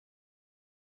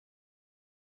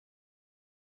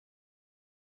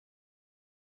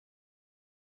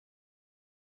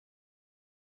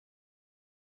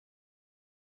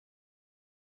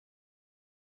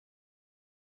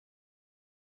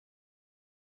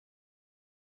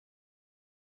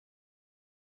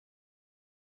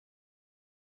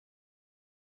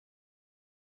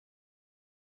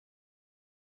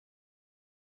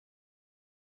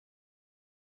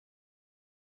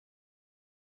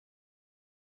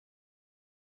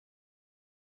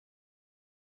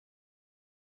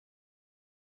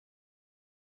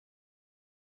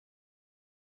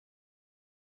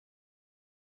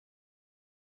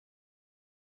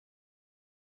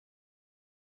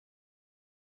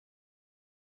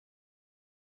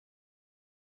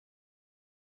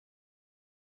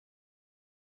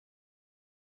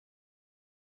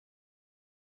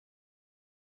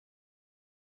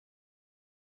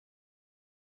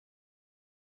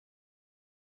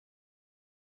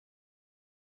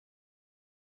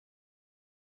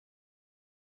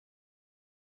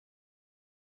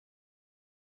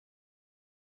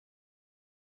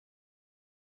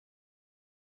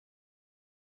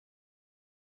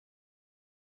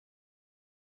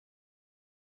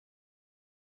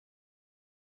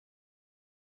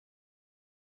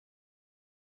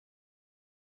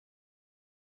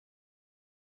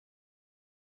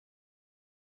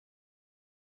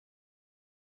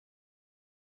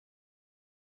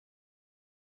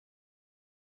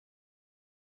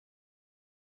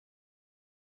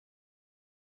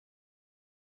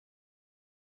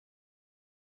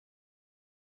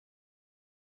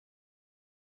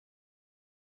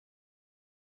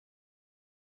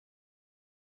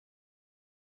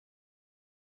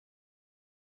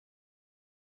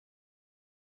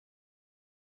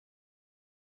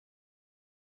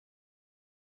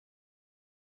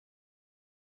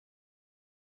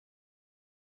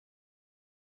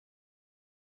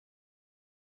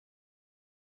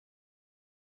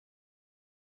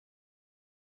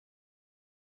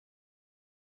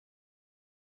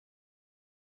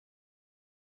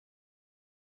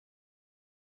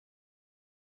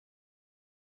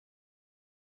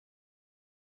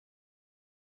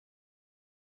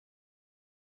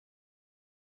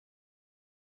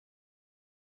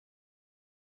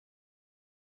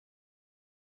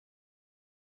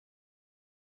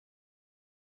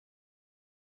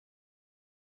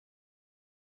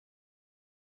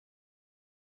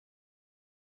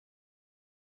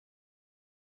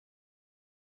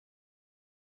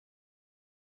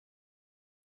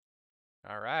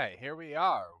All right, here we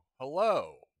are.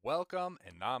 Hello, welcome,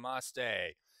 and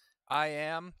namaste. I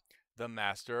am the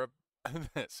master of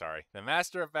the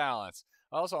master of balance,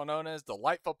 also known as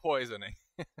delightful poisoning.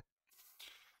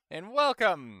 And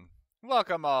welcome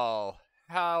all.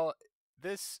 How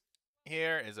this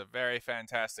here is a very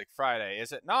fantastic Friday,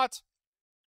 is it not?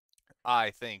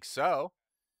 I think so.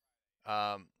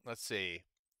 Let's see.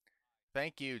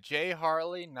 Thank you, J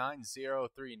Harley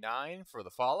 9039 for the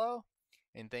follow.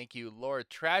 And thank you, Lord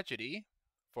Tragedy,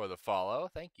 for the follow.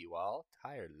 Thank you all.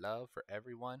 Tired love for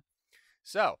everyone.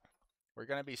 So, we're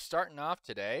going to be starting off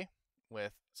today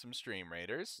with some Stream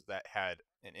Raiders that had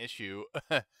an issue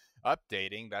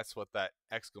updating. That's what that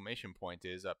exclamation point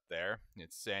is up there.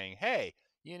 It's saying, hey,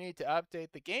 you need to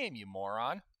update the game, you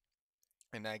moron.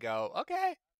 And I go,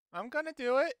 okay, I'm going to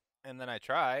do it. And then I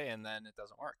try, and then it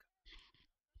doesn't work.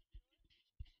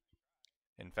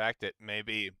 In fact, it may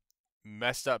be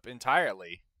messed up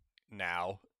entirely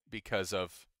now because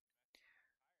of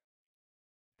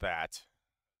that.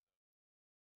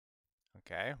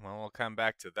 Okay, well, we'll come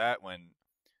back to that when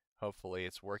hopefully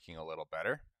it's working a little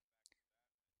better.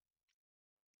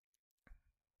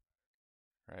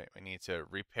 Right, we need to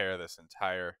repair this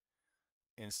entire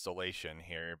installation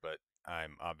here, but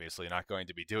I'm obviously not going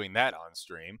to be doing that on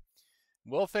stream.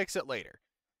 We'll fix it later.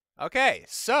 Okay,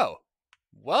 so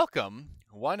welcome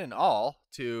one and all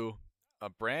to a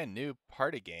brand new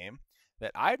party game that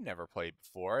I've never played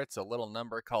before. It's a little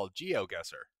number called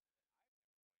Geoguessr.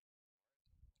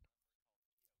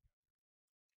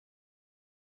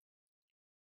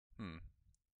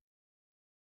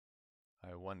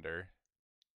 I wonder.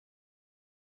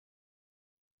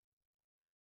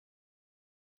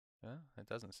 It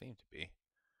doesn't seem to be.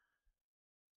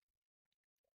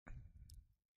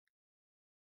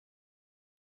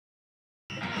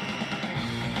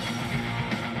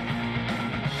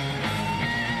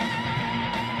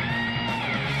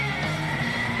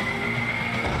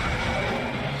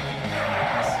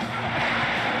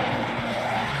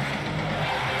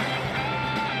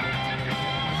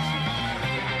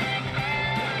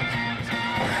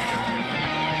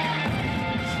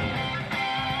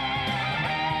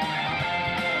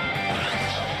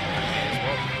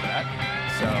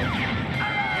 So,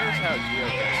 here's how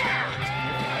Geoguessr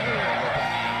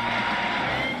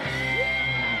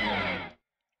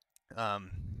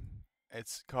works.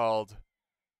 It's called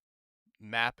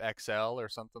Map XL or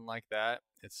something like that.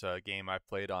 It's a game I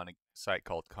played on a site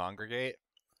called Congregate.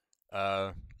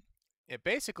 It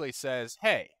basically says,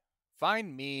 hey,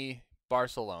 find me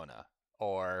Barcelona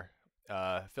or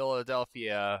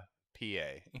Philadelphia,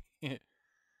 PA. It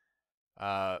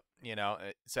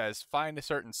says find a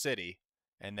certain city,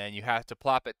 and then you have to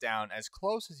plop it down as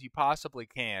close as you possibly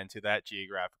can to that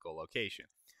geographical location.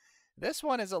 This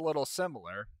one is a little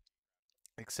similar,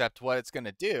 except what it's going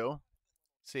to do,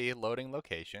 see, loading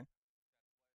location.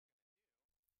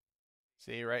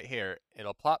 See, right here,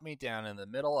 it'll plop me down in the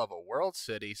middle of a world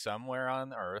city somewhere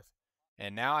on Earth,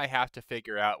 and now I have to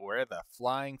figure out where the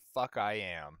flying fuck I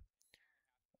am.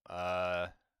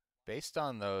 Based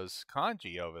on those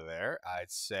kanji over there,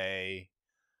 I'd say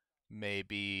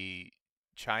maybe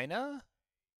China?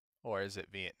 Or is it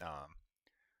Vietnam?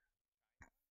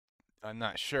 I'm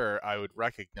not sure I would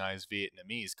recognize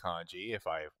Vietnamese kanji if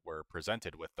I were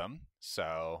presented with them.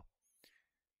 So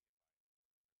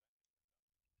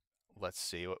let's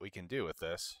see what we can do with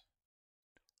this.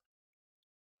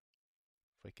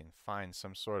 If we can find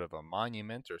some sort of a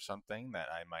monument or something that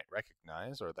I might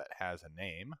recognize or that has a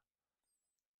name.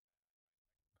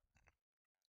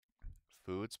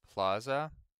 Foods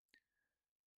Plaza,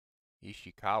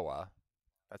 Ishikawa.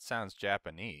 That sounds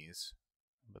Japanese,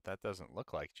 but that doesn't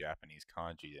look like Japanese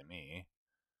kanji to me.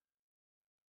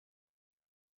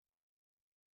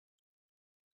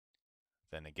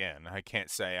 Then again, I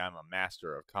can't say I'm a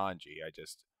master of kanji. I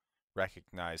just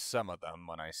recognize some of them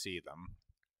when I see them.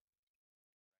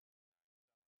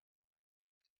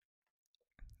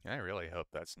 I really hope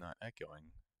that's not echoing.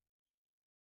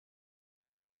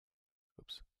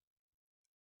 Oops.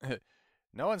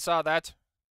 No one saw that.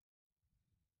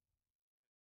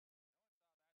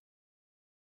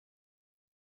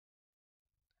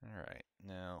 Alright,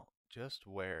 now, just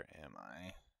where am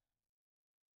I?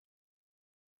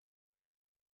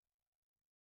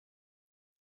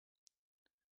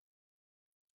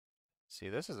 See,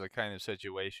 this is a kind of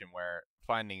situation where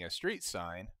finding a street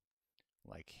sign,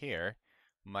 like here,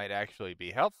 might actually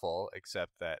be helpful,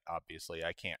 except that obviously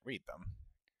I can't read them.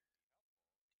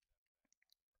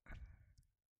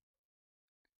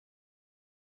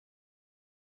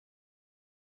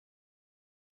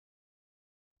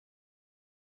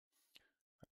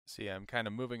 See, I'm kind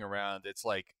of moving around. It's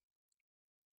like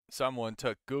someone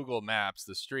took Google Maps,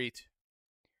 the street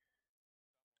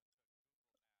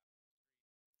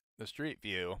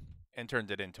view, and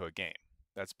turned it into a game.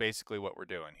 That's basically what we're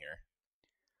doing here.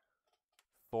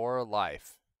 For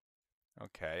life.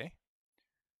 Okay.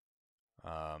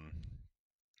 If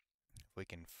we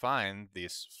can find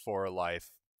this For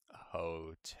Life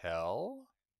hotel.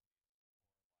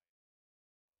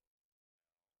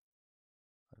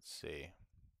 Let's see.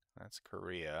 That's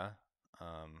Korea.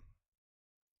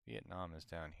 Vietnam is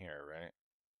down here, right?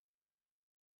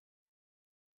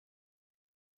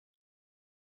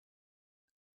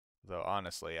 Though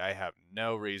honestly, I have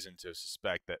no reason to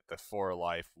suspect that the For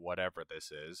Life, whatever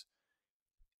this is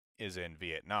in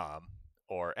Vietnam,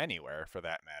 or anywhere for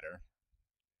that matter.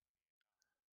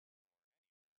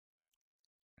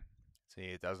 See,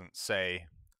 it doesn't say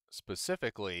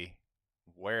specifically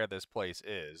where this place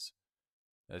is.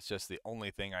 That's just the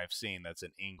only thing I've seen that's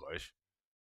in English.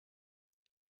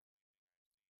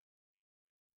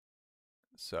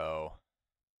 So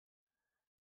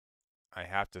I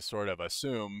have to sort of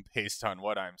assume, based on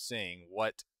what I'm seeing,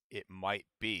 what it might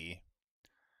be.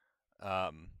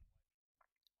 And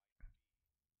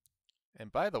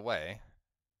by the way,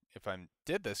 if I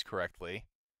did this correctly,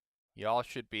 y'all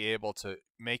should be able to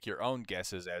make your own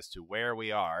guesses as to where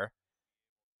we are.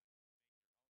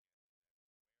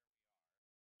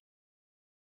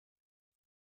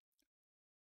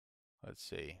 Let's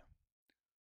see.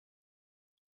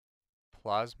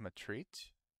 Plasma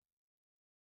treat.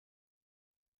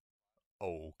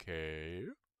 Okay.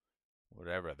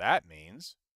 Whatever that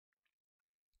means.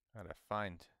 Gotta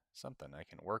find something I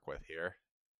can work with here.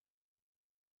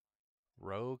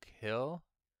 Rogue Hill.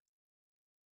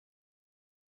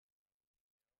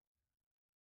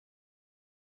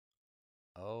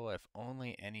 Oh, if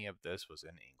only any of this was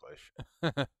in English.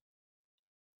 If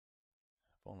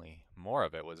only more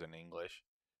of it was in English.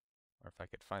 Or if I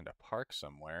could find a park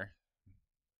somewhere.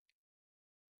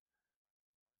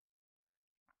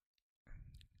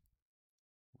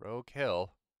 Rogue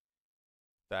Hill.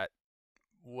 That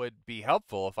would be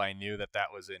helpful if I knew that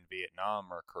that was in Vietnam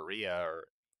or Korea or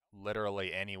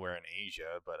literally anywhere in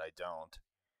Asia, but I don't.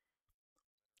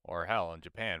 Or hell, in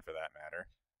Japan for that matter.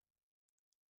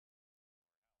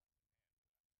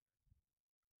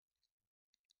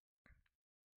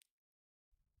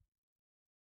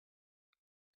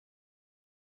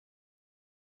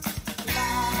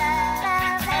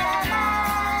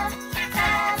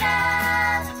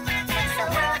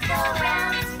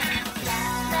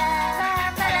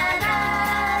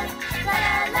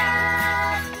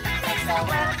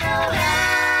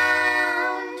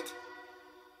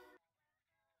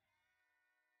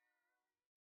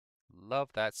 Love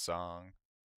that song.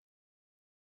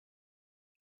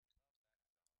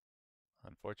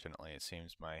 Unfortunately, it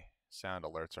seems my sound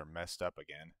alerts are messed up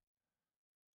again.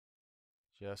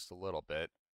 Just a little bit.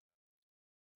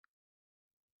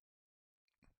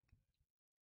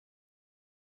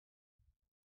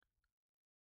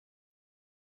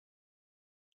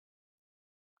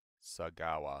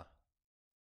 Sagawa.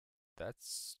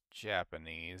 That's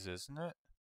Japanese, isn't it?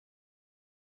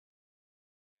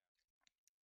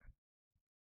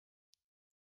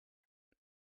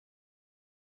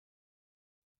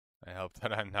 I hope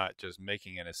that I'm not just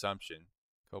making an assumption.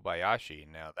 Kobayashi,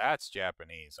 now that's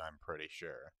Japanese, I'm pretty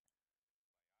sure.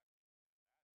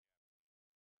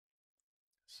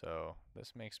 So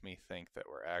this makes me think that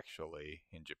we're actually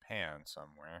in Japan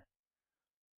somewhere.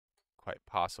 Quite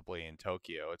possibly in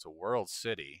Tokyo. It's a world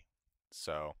city,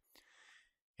 so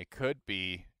it could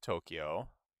be Tokyo.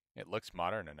 It looks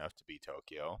modern enough to be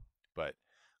Tokyo, but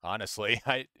honestly,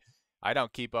 I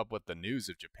don't keep up with the news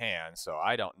of Japan, so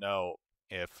I don't know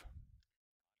if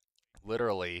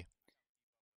literally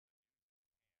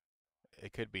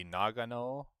it could be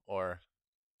Nagano or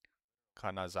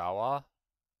Kanazawa.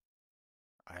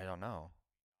 I don't know.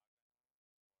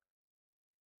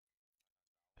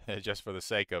 Just for the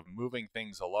sake of moving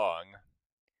things along,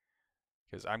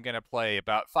 because I'm going to play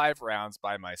about 5 rounds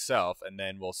by myself, and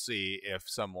then we'll see if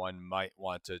someone might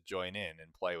want to join in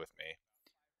and play with me.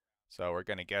 So we're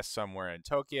going to guess somewhere in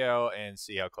Tokyo and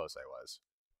see how close I was.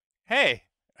 Hey,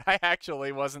 I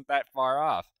actually wasn't that far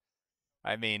off.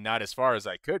 I mean, not as far as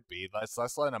I could be. That's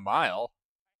less than a mile.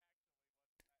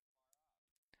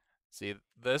 See,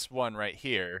 this one right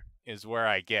here is where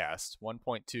I guessed,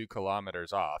 1.2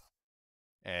 kilometers off.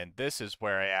 And this is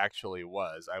where I actually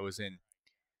was. I was in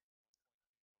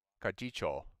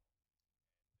Kajicho.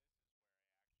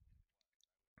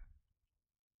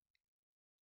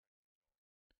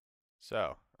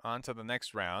 So, on to the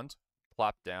next round.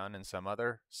 Plop down in some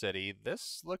other city.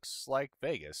 This looks like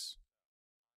Vegas,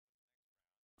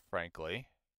 frankly.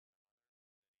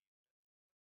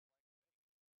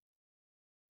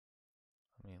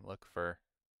 look for.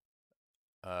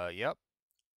 Yep.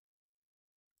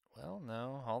 Well,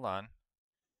 no, hold on.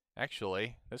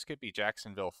 Actually, this could be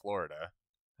Jacksonville, Florida.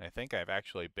 I think I've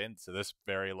actually been to this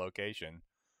very location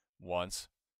once.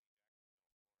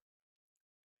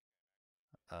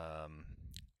 Um,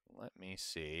 let me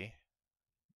see.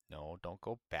 No, don't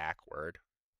go backward.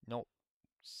 No,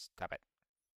 stop it.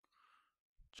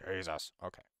 Jesus.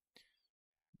 Okay.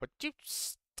 But you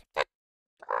stop it.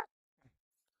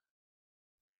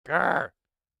 Grr.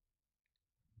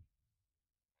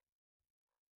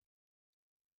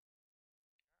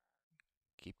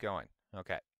 Keep going.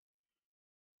 Okay.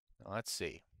 Let's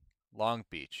see. Long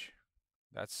Beach.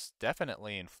 That's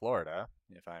definitely in Florida,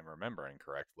 if I'm remembering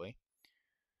correctly.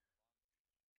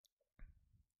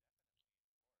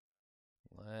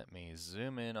 Let me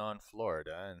zoom in on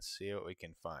Florida and see what we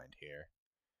can find here.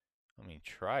 Let me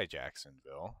try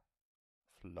Jacksonville,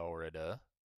 Florida.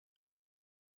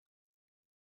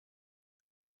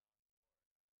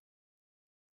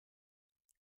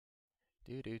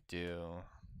 Do do do.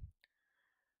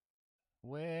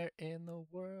 Where in the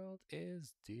world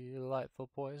is delightful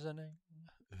poisoning?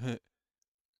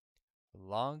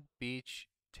 Long Beach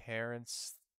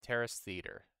Terrace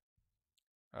Theater.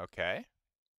 Okay,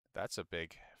 that's a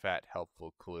big, fat,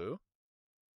 helpful clue.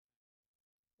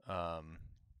 Um,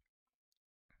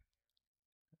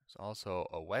 there's also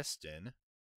a Westin.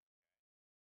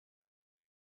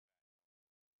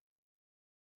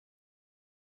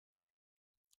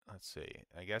 Let's see.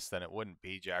 I guess then it wouldn't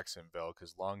be Jacksonville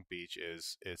because Long Beach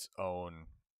is its own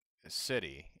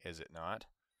city, is it not?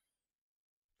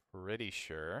 Pretty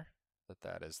sure that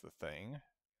that is the thing.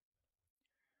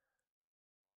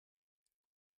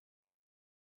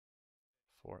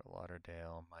 Fort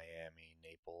Lauderdale, Miami,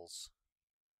 Naples.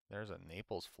 There's a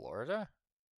Naples, Florida?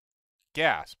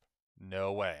 Gasp.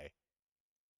 No way.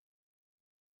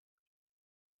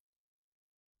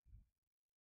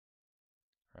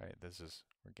 Right,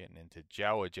 we're getting into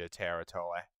Georgia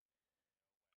territory.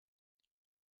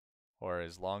 Or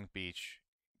is Long Beach,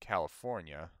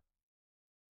 California?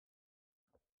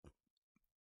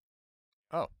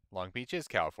 Oh, Long Beach is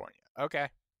California. Okay.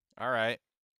 All right.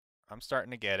 I'm starting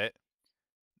to get it.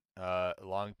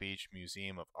 Long Beach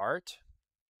Museum of Art.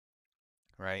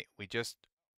 Right. We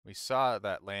saw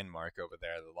that landmark over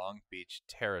there, the Long Beach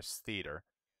Terrace Theater.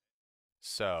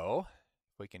 So,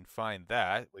 if we can find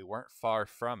that, we weren't far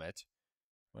from it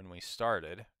when we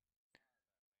started.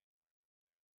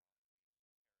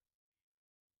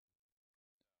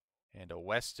 And a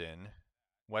Westin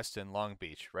Long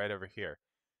Beach, right over here.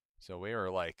 So we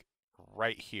were like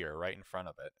right here, right in front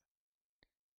of it.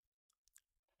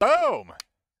 Boom!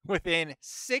 Within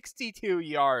 62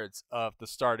 yards of the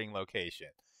starting location.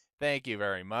 Thank you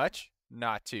very much.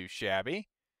 Not too shabby.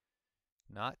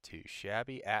 Not too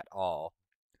shabby at all.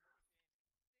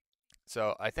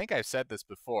 So I think I've said this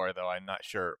before, though I'm not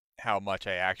sure how much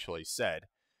I actually said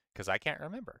because I can't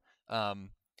remember.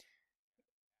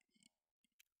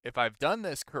 If I've done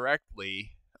this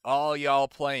correctly, all y'all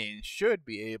playing should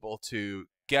be able to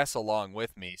guess along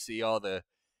with me. See all the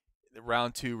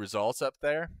round two results up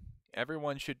there?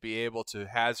 Everyone should be able to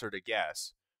hazard a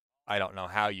guess. I don't know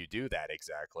how you do that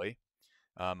exactly.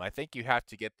 I think you have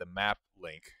to get the map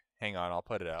link. Hang on, I'll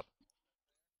put it up.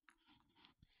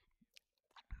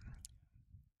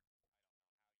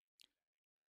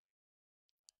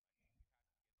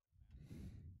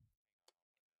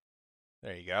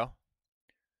 There you go.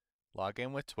 Log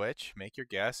in with Twitch, make your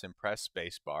guess, and press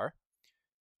spacebar.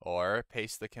 Or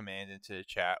paste the command into the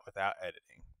chat without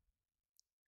editing.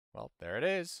 Well, there it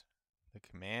is. The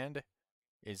command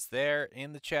is there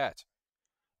in the chat.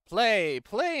 Play,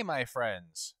 play, my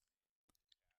friends.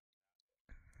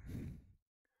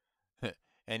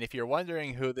 And if you're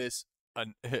wondering who this,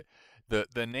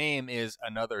 the name is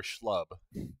Another Schlub.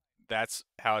 That's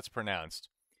how it's pronounced.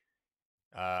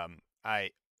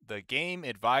 The game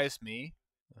advised me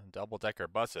double decker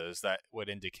buses that would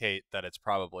indicate that it's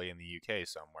probably in the UK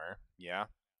somewhere. Yeah.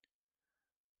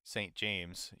 St.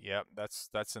 James. Yep,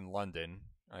 that's in London,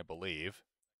 I believe.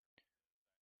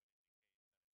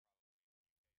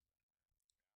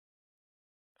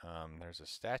 There's a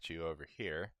statue over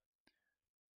here.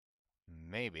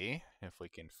 Maybe if we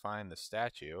can find the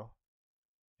statue,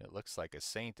 it looks like a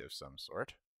saint of some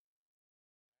sort.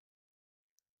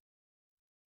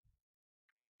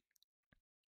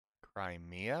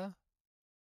 Crimea?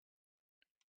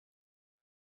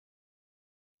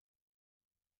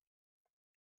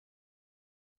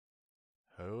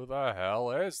 Who the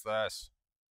hell is this?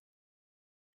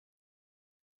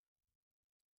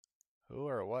 Who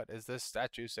or what is this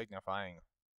statue signifying?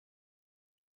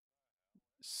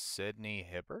 Sidney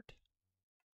Hibbert?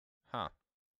 Huh.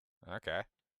 Okay.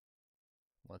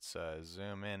 Let's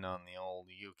zoom in on the old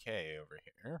UK over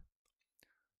here.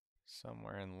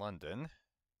 Somewhere in London,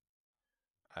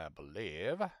 I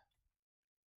believe.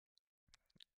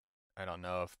 I don't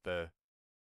know if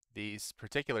these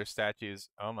particular statues,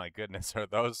 oh my goodness, are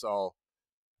those all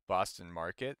Boston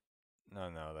Market? No,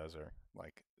 no, those are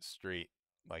like street,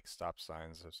 like stop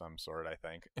signs of some sort, I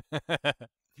think.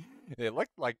 They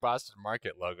looked like Boston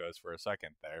Market logos for a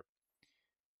second there.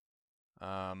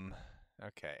 Um,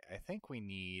 okay, I think we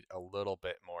need a little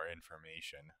bit more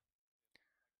information.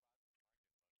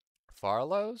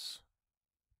 Farlow's?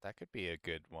 That could be a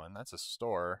good one. That's a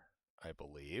store, I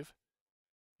believe.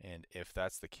 And if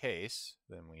that's the case,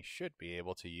 then we should be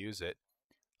able to use it.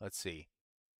 Let's see.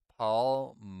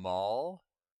 Pall Mall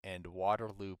and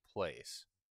Waterloo Place.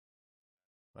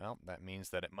 Well, that means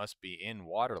that it must be in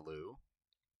Waterloo,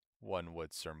 one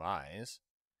would surmise.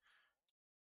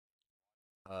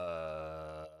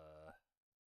 Uh,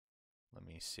 let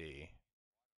me see.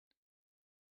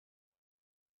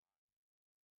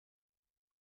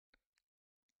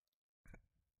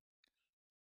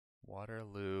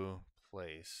 Waterloo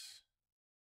Place.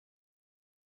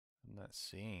 I'm not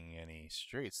seeing any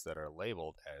streets that are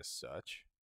labeled as such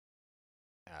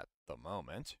at the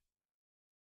moment.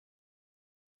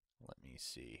 Let me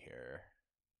see here.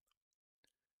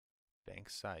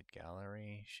 Bankside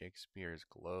Gallery, Shakespeare's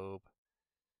Globe.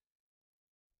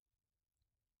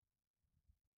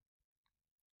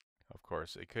 Of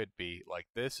course, it could be like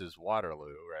this is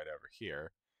Waterloo right over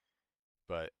here,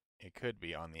 but it could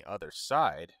be on the other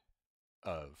side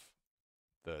of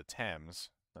the Thames.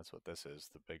 That's what this is,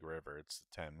 the big river. It's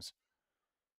the Thames.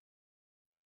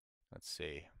 Let's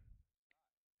see.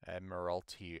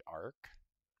 Admiralty Arc.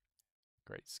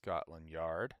 Great Scotland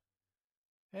Yard.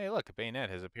 Hey, look, a bayonet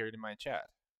has appeared in my chat.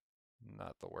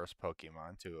 Not the worst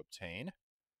Pokemon to obtain.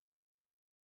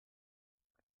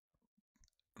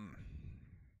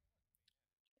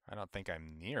 I don't think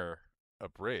I'm near a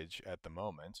bridge at the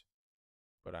moment,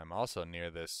 but I'm also near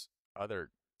this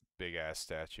other big ass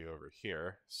statue over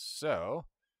here. So,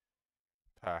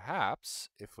 perhaps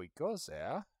if we go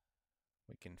there,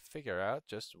 we can figure out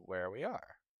just where we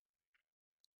are.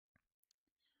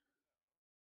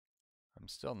 I'm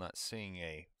still not seeing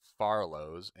a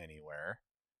Farlow's anywhere.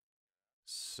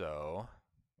 So,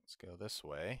 let's go this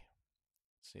way.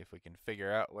 See if we can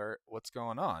figure out what's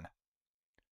going on.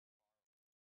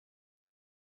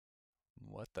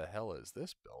 What the hell is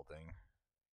this building?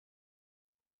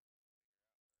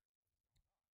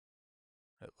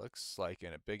 It looks like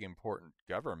a big important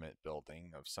government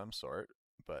building of some sort,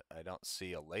 but I don't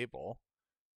see a label.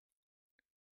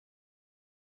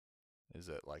 Is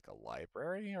it like a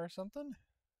library or something?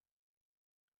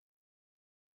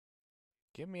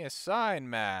 Give me a sign,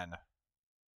 man.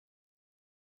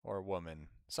 Or woman.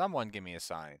 Someone give me a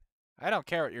sign. I don't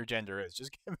care what your gender is,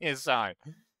 just give me a sign.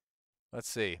 Let's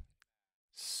see.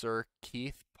 Sir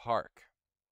Keith Park.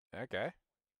 Okay.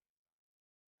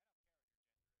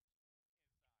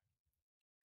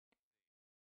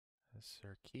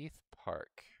 Sir Keith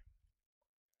Park.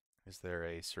 Is there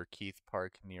a Sir Keith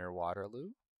Park near Waterloo?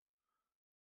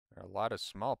 There are a lot of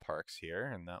small parks here,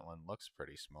 and that one looks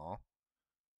pretty small.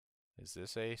 Is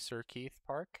this a Sir Keith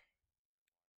Park?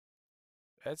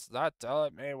 It's not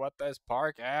telling me what this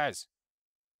park is.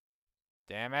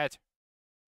 Damn it.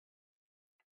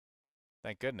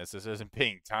 Thank goodness this isn't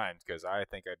being timed, because I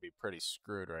think I'd be pretty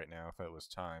screwed right now if it was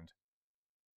timed.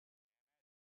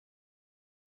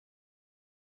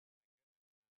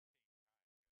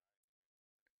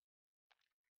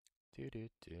 Do do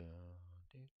do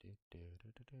do do do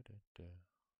do do do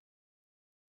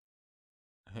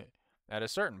do. At a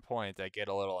certain point, I get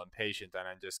a little impatient and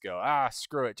I just go,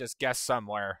 screw it, just guess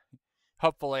somewhere.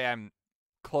 Hopefully, I'm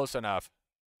close enough,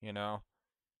 you know?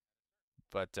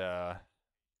 But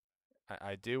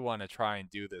I do want to try and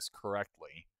do this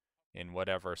correctly, in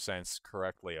whatever sense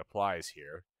correctly applies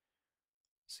here.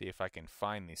 See if I can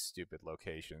find these stupid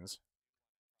locations.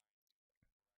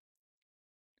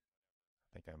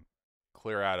 I think I'm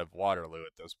clear out of Waterloo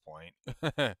at this point.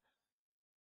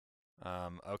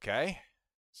 Okay.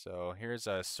 So here's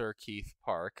a Sir Keith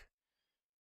Park.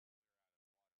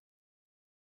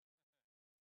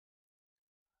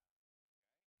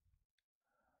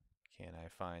 Can I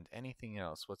find anything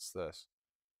else? What's this?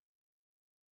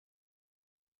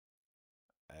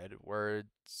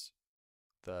 Edwards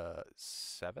the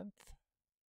 7th?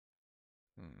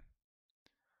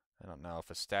 I don't know if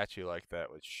a statue like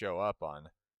that would show up on.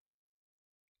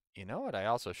 You know what I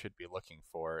also should be looking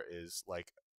for is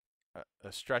like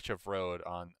a stretch of road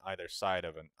on either side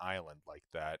of an island like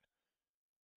that.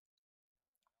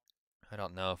 I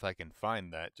don't know if I can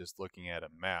find that just looking at a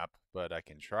map, but I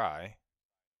can try.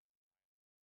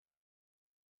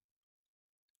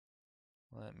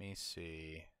 Let me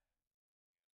see.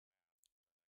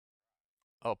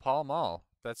 Oh, Pall Mall.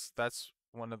 That's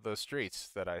one of the streets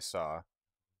that I saw.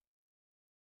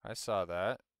 I saw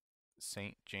that.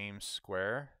 St. James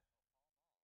Square.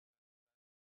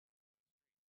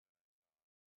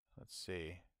 Let's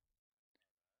see.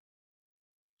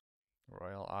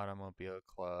 Royal Automobile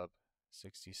Club,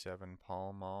 67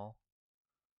 Pall Mall.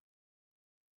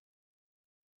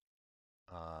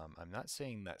 I'm not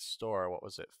seeing that store. What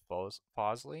was it?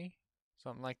 Fosley?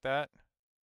 Something like that?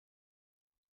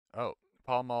 Oh,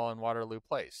 Pall Mall and Waterloo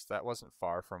Place. That wasn't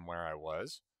far from where I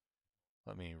was.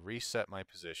 Let me reset my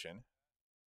position.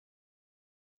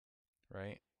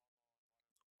 Right?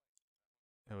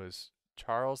 It was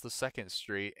Charles II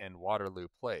Street and Waterloo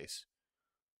Place.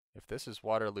 If this is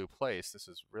Waterloo Place, this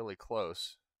is really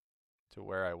close to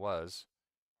where I was.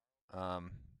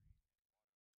 Um,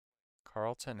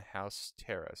 Carlton House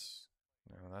Terrace.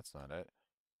 No, that's not it.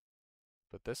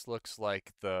 But this looks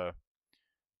like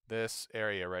this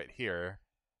area right here,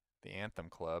 the Anthem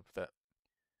Club. That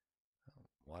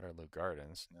Waterloo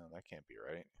Gardens. No, that can't be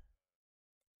right.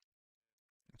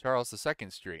 Charles II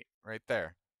Street, right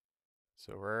there.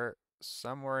 So we're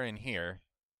somewhere in here.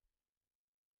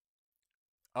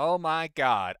 Oh my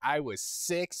God, I was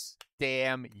 6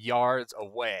 damn yards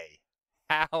away.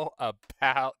 How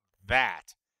about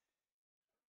that?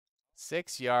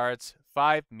 6 yards,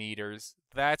 5 meters.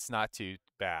 That's not too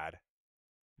bad.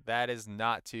 That is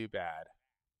not too bad.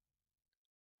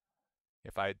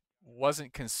 If I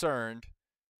wasn't concerned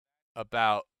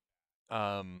about, if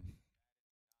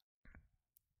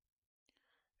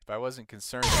I wasn't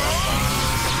concerned about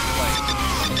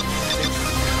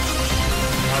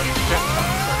do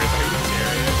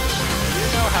you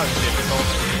know how difficult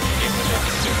it is to get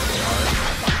within 6 yards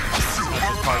of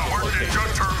the target location?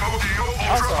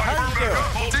 Also, how are you doing?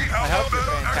 I hope you're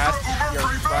fantastic. Your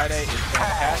Friday is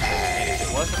fantastic, and if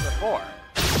it wasn't before,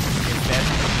 it's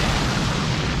better.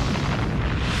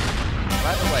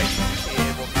 By the way, you should be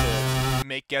able to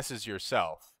make guesses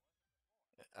yourself.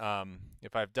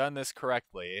 If I've done this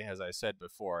correctly, as I said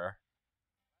before,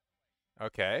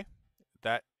 okay,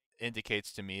 that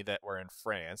indicates to me that we're in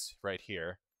France, right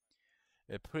here.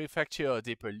 The Préfecture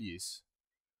de Police.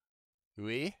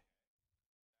 Oui?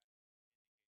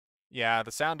 Yeah,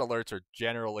 the sound alerts are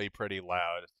generally pretty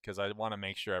loud because I want to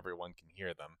make sure everyone can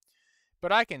hear them.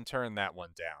 But I can turn that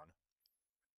one down.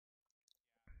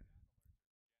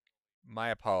 My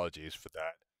apologies for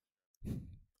that.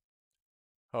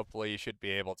 Hopefully you should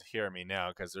be able to hear me now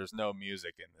because there's no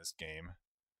music in this game.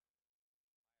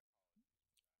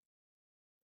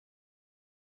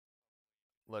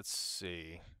 Let's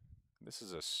see. This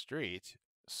is a street,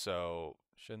 so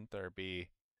shouldn't there be...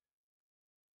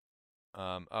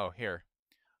 oh, here.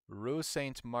 Rue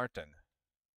Saint Martin.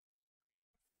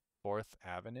 4th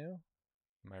Avenue?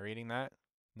 Am I reading that?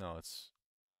 No, it's...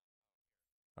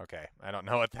 Okay, I don't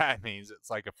know what that means. It's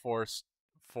like a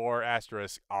 4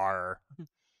 asterisk R.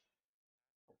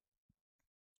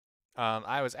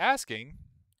 I was asking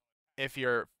if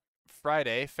your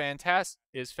Friday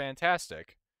is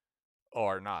fantastic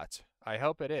or not. I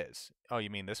hope it is. Oh, you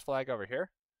mean this flag over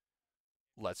here?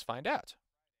 Let's find out.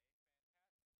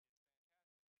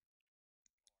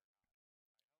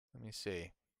 Let me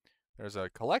see. There's a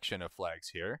collection of flags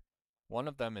here. One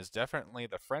of them is definitely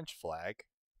the French flag.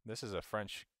 This is a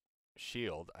French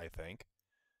shield, I think.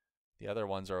 The other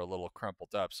ones are a little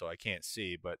crumpled up, so I can't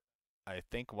see, but I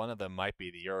think one of them might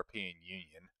be the European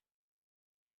Union.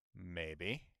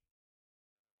 Maybe.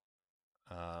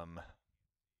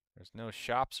 There's no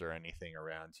shops or anything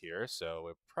around here, so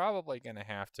we're probably going to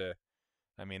have to...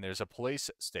 I mean, there's a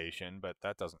police station, but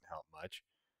that doesn't help much.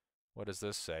 What does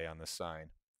this say on the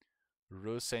sign?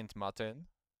 Rue Saint Martin?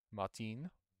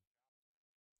 Martin?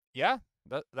 Yeah,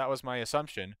 that was my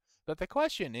assumption. But the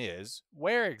question is,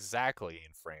 where exactly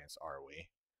in France are we?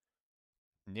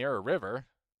 Near a river.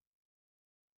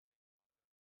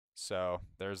 So,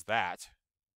 there's that.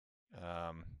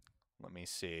 Let me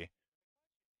see.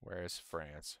 Where is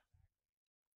France?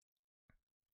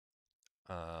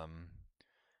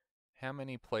 How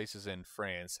many places in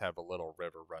France have a little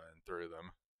river running through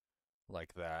them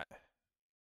like that?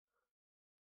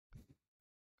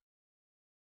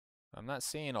 I'm not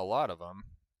seeing a lot of them.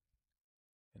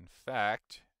 In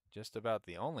fact, just about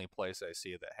the only place I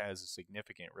see that has a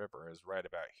significant river is right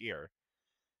about here.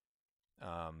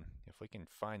 If we can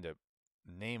find a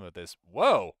name of this...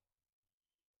 Whoa!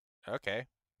 Okay,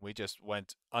 we just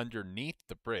went underneath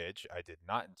the bridge. I did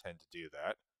not intend to do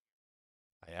that.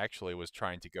 I actually was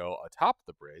trying to go atop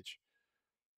the bridge.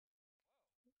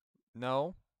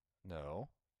 No, no,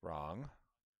 wrong.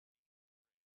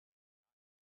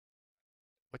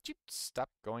 Would you stop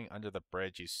going under the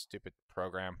bridge, you stupid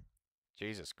program?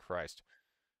 Jesus Christ.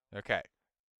 Okay.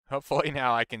 Hopefully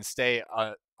now I can stay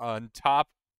on top,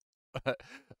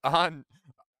 on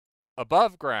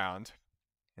above ground,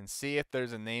 and see if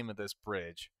there's a name of this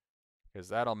bridge, because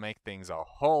that'll make things a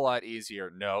whole lot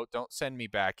easier. No, don't send me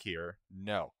back here.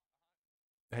 No,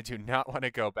 I do not want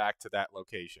to go back to that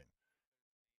location.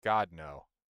 God, no.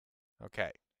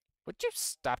 Okay. Would you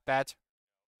stop that?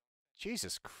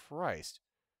 Jesus Christ.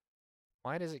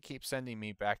 Why does it keep sending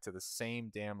me back to the same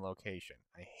damn location?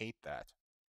 I hate that.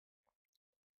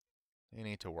 They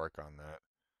need to work on that.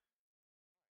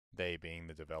 They being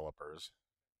the developers.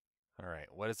 Alright,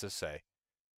 what does this say?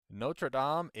 Notre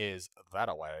Dame is that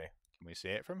away. Can we see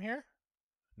it from here?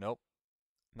 Nope.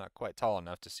 Not quite tall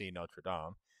enough to see Notre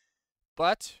Dame.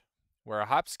 But we're a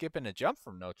hop, skip, and a jump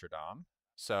from Notre Dame.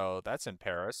 So that's in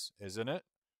Paris, isn't it?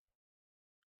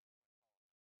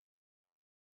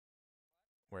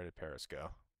 Where did Paris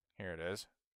go? Here it is.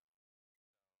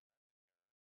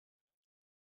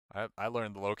 I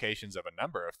learned the locations of a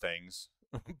number of things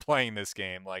playing this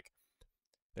game. Like,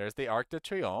 there's the Arc de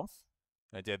Triomphe.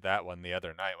 I did that one the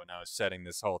other night when I was setting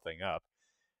this whole thing up.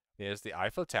 There's the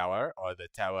Eiffel Tower, or the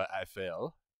Tower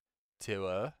Eiffel.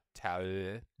 Tower,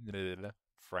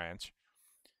 French.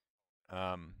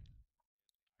 Um,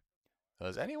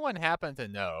 does anyone happen to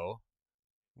know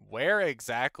where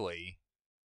exactly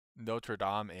Notre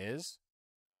Dame is?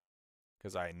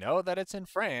 Because I know that it's in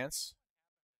France.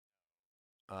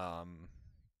 Um,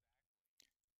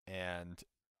 and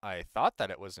I thought that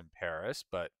it was in Paris,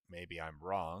 but maybe I'm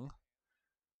wrong.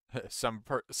 Some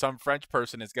French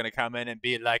person is gonna come in and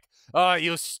be like, "Oh,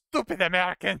 you stupid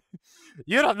American!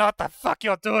 You don't know what the fuck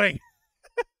you're doing."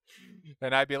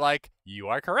 And I'd be like, "You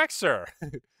are correct, sir.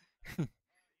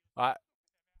 I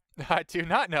I do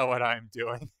not know what I'm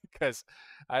doing because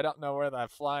I don't know where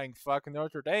that flying fuck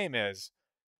Notre Dame is."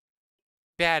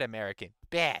 Bad American,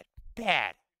 bad,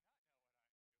 bad.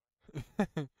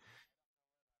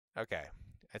 Okay,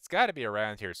 it's got to be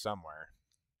around here somewhere.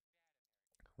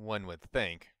 One would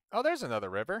think. Oh, there's another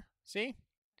river. See?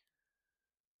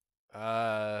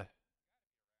 Uh,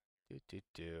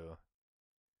 do.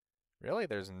 Really?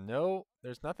 There's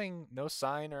nothing, no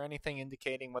sign or anything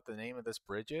indicating what the name of this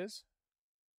bridge is?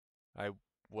 I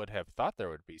would have thought there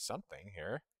would be something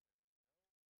here.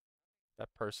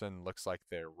 That person looks like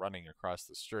they're running across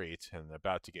the street and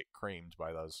about to get creamed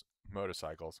by those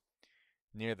motorcycles.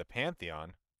 Near the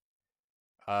Pantheon.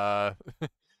 Uh,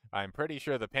 I'm pretty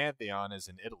sure the Pantheon is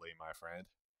in Italy, my friend.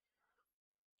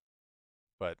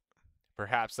 But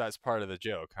perhaps that's part of the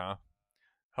joke, huh?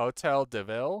 Hotel de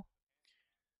Ville?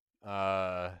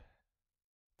 Uh,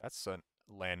 that's a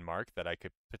landmark that I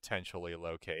could potentially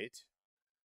locate.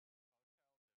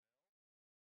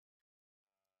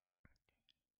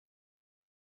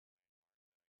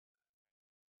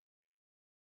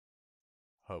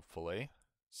 Hopefully,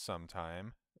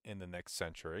 sometime in the next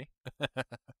century.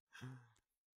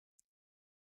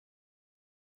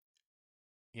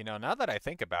 You know, now that I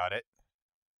think about it,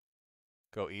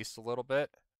 go east a little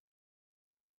bit.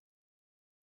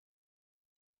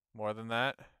 More than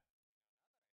that.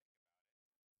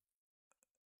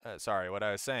 Sorry, what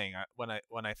I was saying. When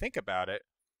I think about it,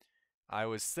 I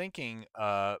was thinking.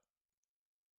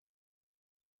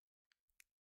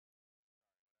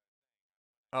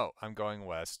 Oh, I'm going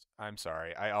west. I'm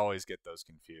sorry. I always get those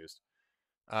confused.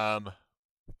 Um,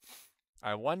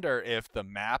 I wonder if the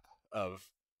map of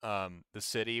the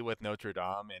city with Notre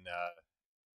Dame and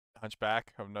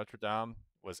Hunchback of Notre Dame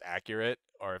was accurate,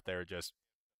 or if they were just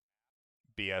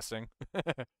BSing.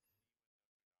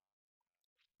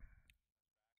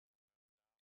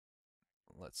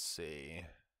 Let's see.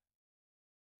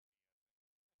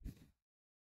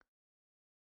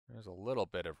 There's a little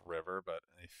bit of river, but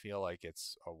I feel like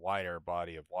it's a wider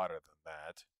body of water than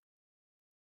that.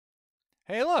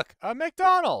 Hey, look, a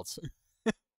McDonald's!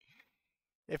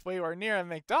 If we were near a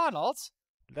McDonald's,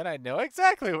 then I'd know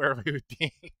exactly where we would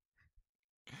be.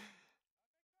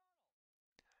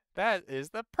 That is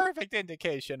the perfect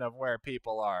indication of where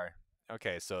people are.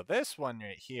 Okay, so this one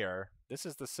right here, this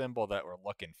is the symbol that we're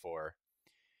looking for.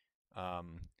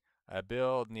 I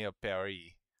build near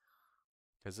Paris,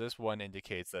 because this one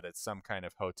indicates that it's some kind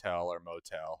of hotel or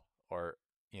motel, or,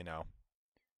 you know.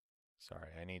 Sorry,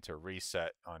 I need to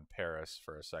reset on Paris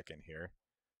for a second here.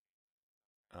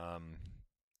 Um,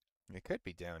 it could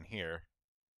be down here.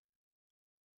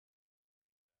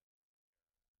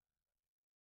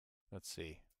 Let's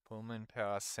see. Pullman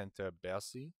Paris Center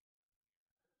Bercy.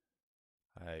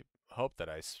 I hope that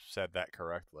I said that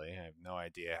correctly. I have no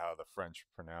idea how the French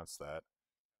pronounce that.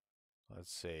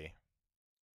 Let's see.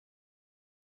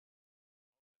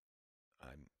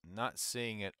 I'm not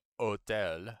seeing it.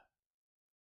 Hotel.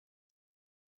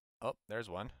 Oh, there's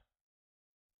one.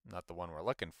 Not the one we're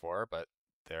looking for, but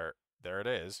there it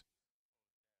is.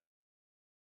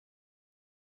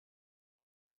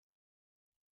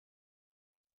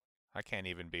 I can't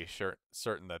even be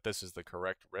certain that this is the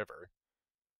correct river,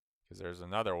 because there's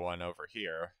another one over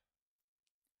here.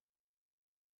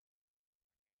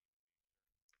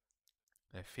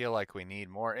 I feel like we need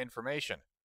more information.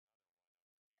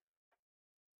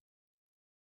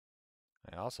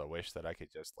 I also wish that I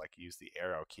could just like use the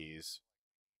arrow keys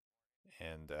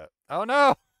and oh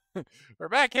no! We're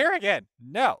back here again.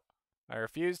 No. I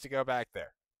refuse to go back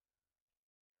there.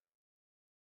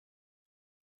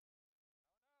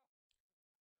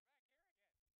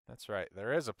 That's right.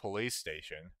 There is a police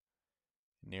station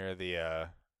near the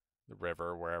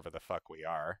river wherever the fuck we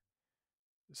are.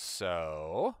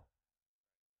 So,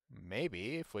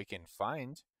 maybe if we can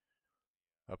find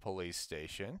a police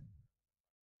station.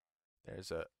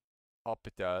 There's a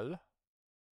hôpital.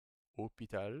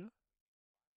 Hôpital.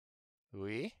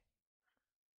 Oui.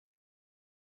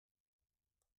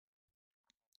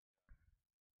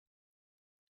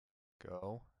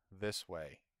 Go this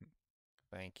way.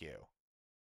 Thank you.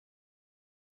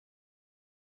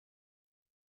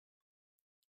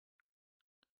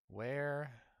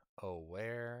 Where, oh,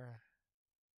 where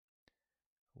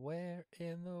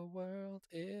in the world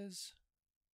is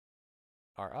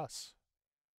are us?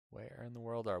 Where in the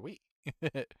world are we?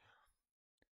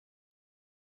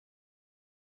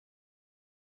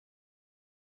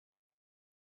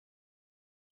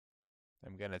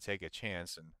 I'm gonna take a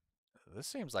chance, and this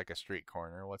seems like a street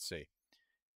corner. Let's see.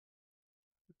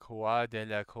 Croix de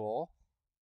la Cour.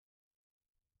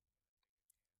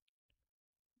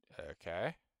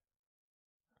 Okay.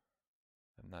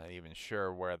 I'm not even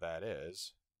sure where that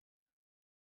is.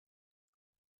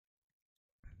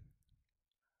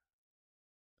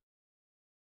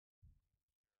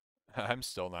 I'm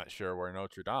still not sure where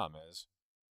Notre Dame is.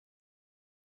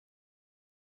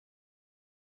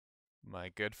 My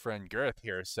good friend Girth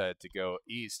here said to go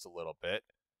east a little bit.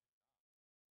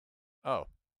 Oh,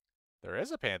 there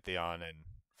is a Pantheon in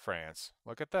France.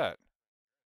 Look at that.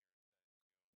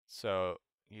 So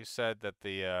you said that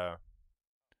the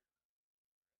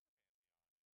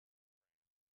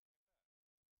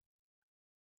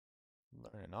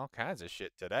learning all kinds of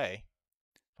shit today.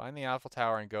 Find the Eiffel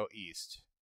Tower and go east.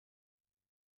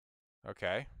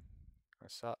 Okay.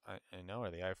 I know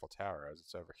where the Eiffel Tower is.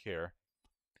 It's over here.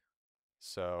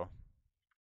 So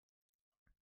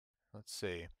let's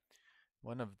see.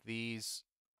 One of these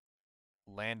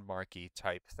landmarky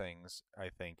type things, I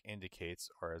think, indicates,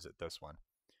 or is it this one?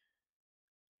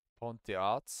 Pont des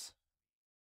Arts,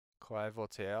 Croix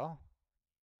Voltaire.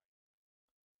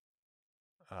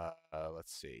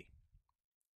 Let's see.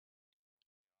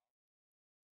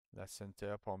 La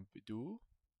Centre Pompidou.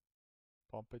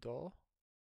 Pompidou.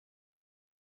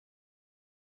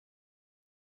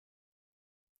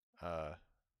 Uh,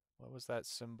 what was that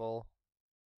symbol?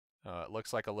 It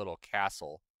looks like a little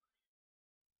castle.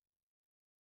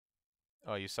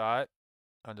 Oh, you saw it?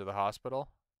 Under the hospital?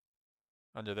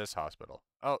 Under this hospital.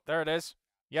 Oh, there it is.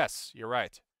 Yes, you're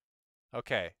right.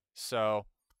 Okay, so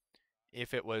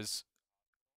if it was.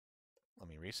 Let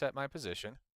me reset my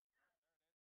position.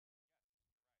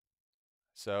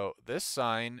 So this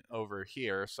sign over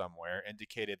here somewhere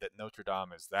indicated that Notre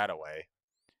Dame is that away,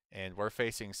 and we're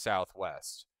facing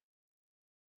southwest.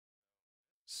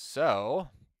 So,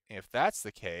 if that's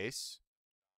the case,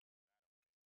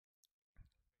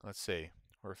 let's see.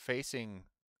 We're facing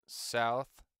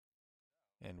south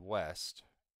and west,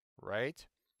 right?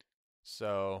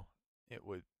 So, it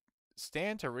would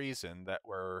stand to reason that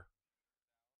we're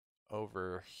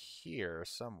over here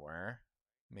somewhere.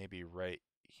 Maybe right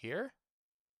here?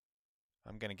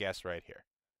 I'm going to guess right here.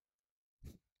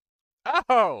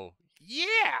 Oh,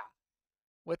 yeah!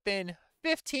 Within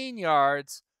 15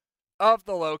 yards of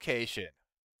the location.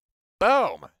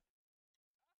 Boom!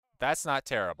 That's not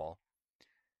terrible.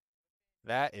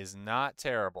 That is not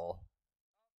terrible.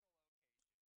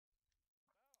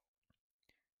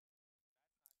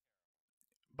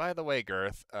 By the way,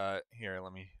 Girth, here,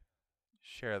 let me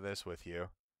share this with you.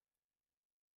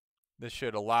 This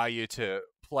should allow you to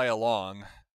play along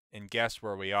and guess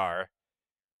where we are.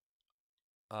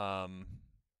 Um,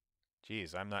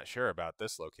 geez, I'm not sure about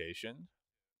this location.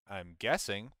 I'm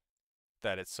guessing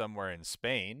that it's somewhere in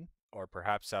Spain or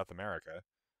perhaps South America.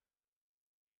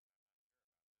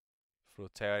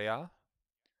 Fruteria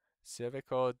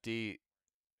Civico di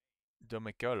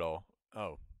Domicolo.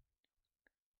 Oh,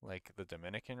 like the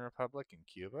Dominican Republic in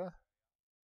Cuba?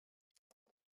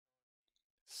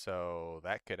 So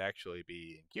that could actually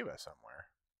be in Cuba somewhere.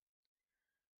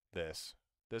 This.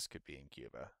 This could be in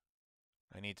Cuba.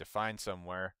 I need to find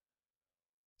somewhere.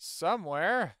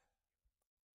 Somewhere?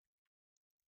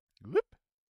 Whoop.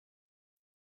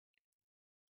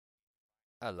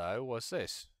 Hello, what's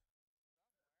this?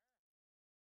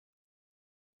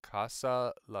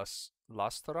 Casa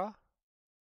Lastra?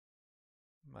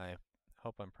 I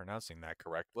hope I'm pronouncing that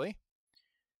correctly.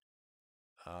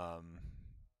 Um,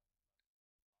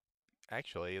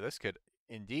 actually, this could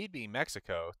indeed be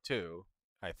Mexico, too,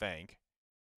 I think.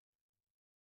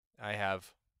 I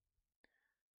have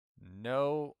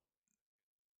no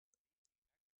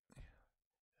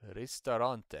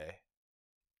ristorante.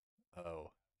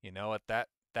 Oh, you know what? That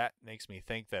makes me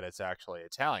think that it's actually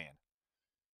Italian.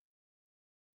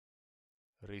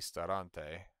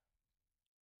 Ristorante.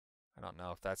 I don't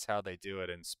know if that's how they do it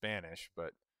in Spanish,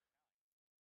 but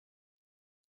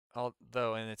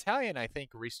although in Italian I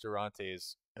think ristorante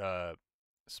is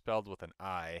spelled with an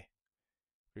I.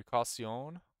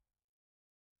 Ricacion?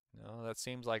 No, that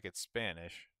seems like it's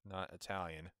Spanish, not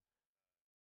Italian.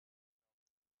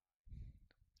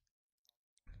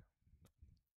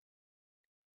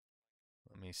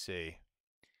 Let me see.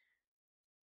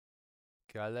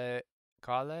 Cale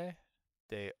Cale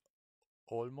de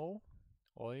Olmo?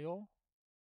 Oil?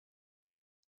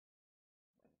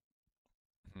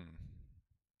 Hmm.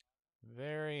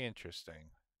 Very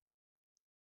interesting.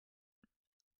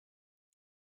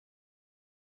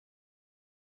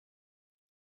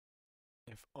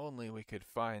 If only we could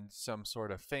find some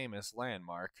sort of famous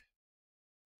landmark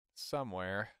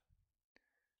somewhere,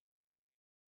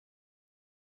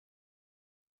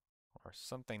 or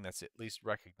something that's at least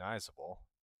recognizable.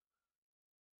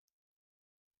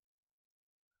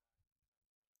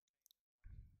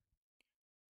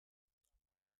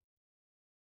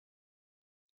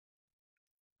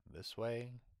 This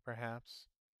way, perhaps?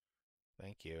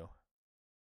 Thank you.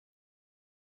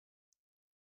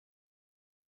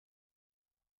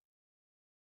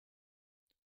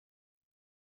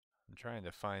 I'm trying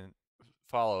to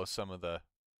follow some of the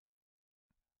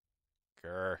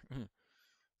grr,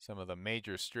 some of the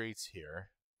major streets here.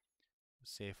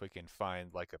 See if we can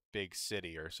find like a big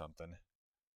city or something.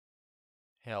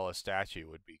 Hell, a statue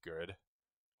would be good.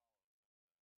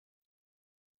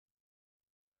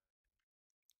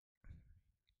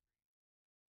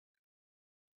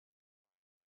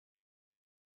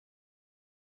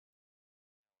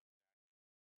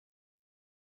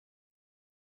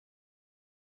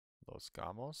 Los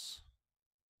Gamos?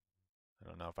 I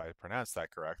don't know if I pronounced that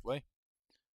correctly.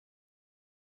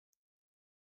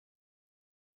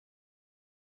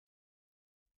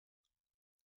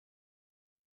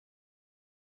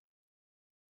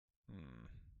 Hmm.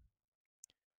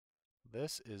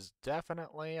 This is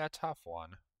definitely a tough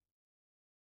one.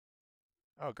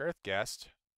 Oh, Girth guessed.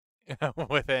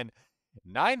 Within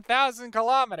 9,000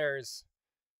 kilometers.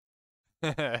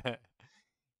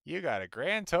 You got a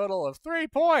grand total of 3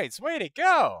 points. Way to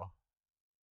go.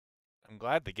 I'm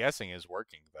glad the guessing is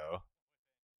working, though.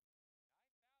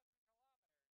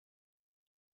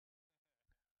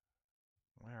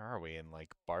 Where are we? In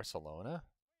like Barcelona?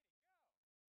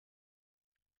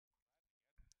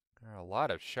 There are a lot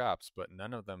of shops, but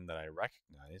none of them that I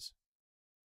recognize.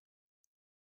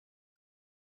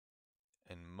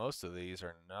 And most of these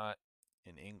are not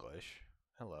in English.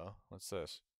 Hello, what's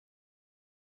this?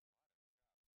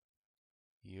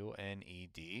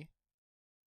 UNED?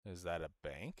 Is that a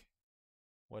bank?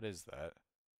 What is that?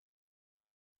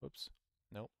 Whoops.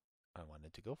 Nope. I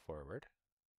wanted to go forward.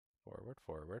 Forward,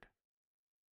 forward.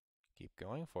 Keep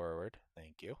going forward.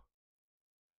 Thank you.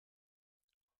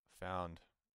 Found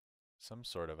some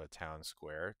sort of a town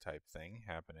square type thing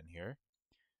happening here.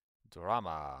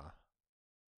 Drama.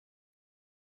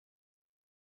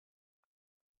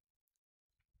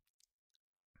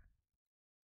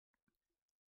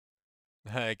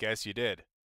 I guess you did.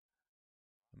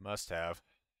 Must have.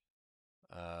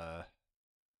 Uh,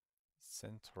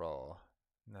 Centro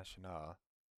Nacional.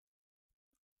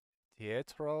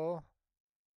 Teatro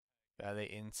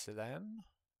Valencian?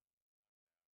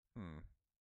 Hmm.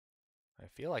 I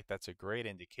feel like that's a great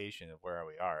indication of where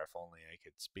we are, if only I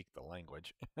could speak the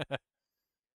language.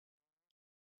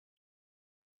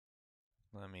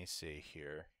 Let me see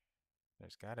here.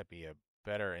 There's got to be a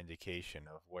better indication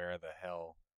of where the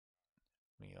hell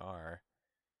we are.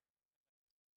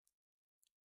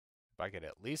 If I could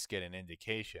at least get an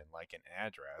indication, like an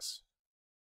address.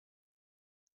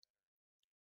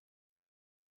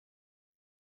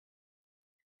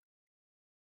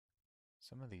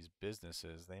 Some of these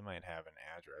businesses, they might have an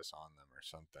address on them or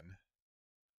something.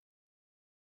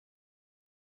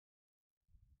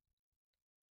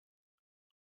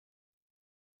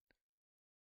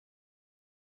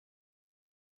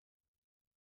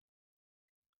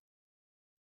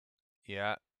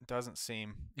 Yeah, it doesn't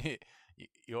seem.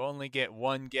 You only get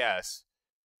one guess.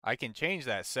 I can change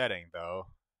that setting though,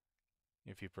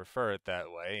 if you prefer it that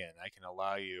way, and I can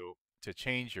allow you to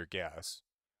change your guess.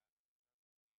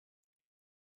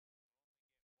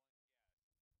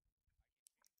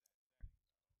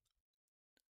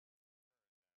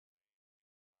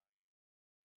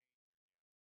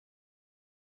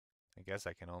 I guess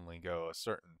I can only go a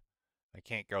certain. I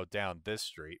can't go down this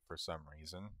street for some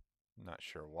reason. I'm not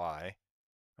sure why.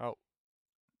 Oh,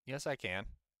 yes, I can.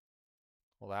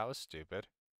 Well, that was stupid.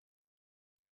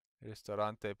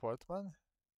 Ristorante Portman?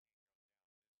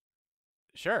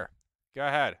 Sure. Go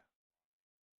ahead.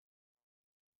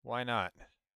 Why not?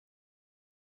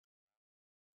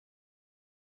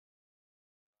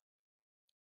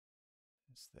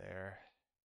 Is there.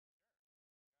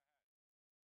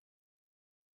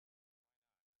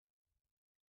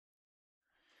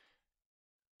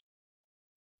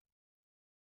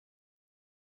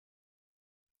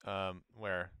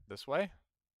 Where? This way?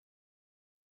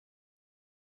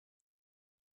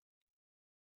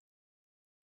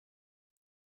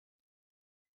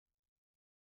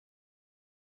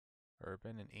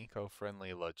 Urban and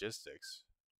eco-friendly logistics.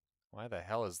 Why the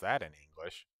hell is that in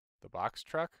English? The box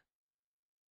truck?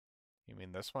 You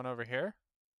mean this one over here?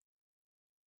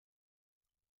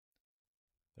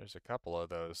 There's a couple of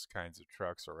those kinds of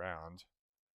trucks around.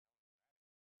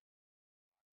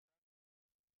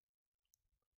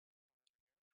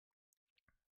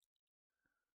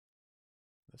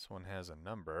 This one has a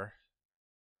number.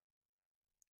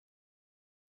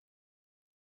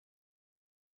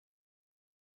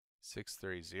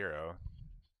 630.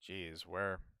 Geez,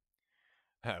 where?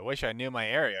 I wish I knew my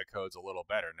area codes a little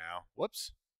better now.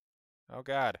 Whoops. Oh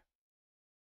god.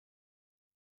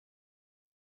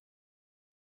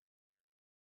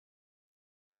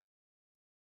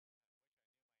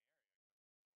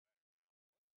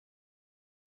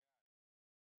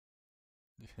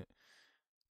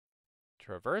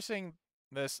 Traversing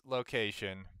this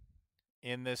location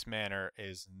in this manner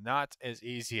is not as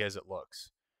easy as it looks.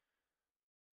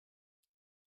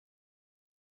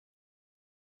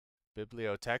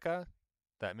 Biblioteca?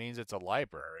 That means it's a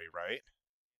library, right?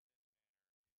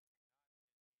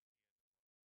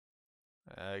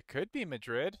 It could be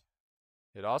Madrid.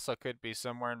 It also could be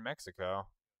somewhere in Mexico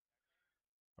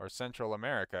or Central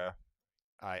America.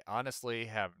 I honestly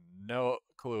have no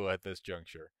clue at this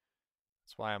juncture.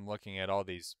 That's why I'm looking at all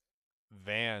these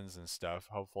vans and stuff.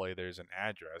 Hopefully, there's an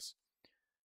address.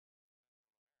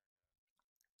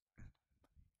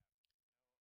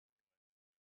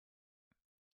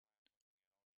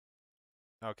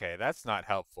 Okay, that's not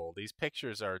helpful. These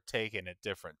pictures are taken at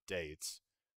different dates.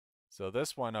 So,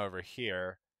 this one over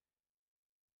here,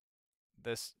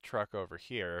 this truck over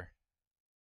here,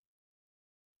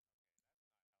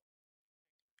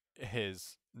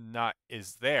 is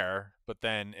there, but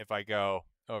then if I go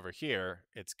over here,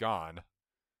 it's gone.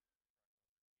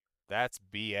 That's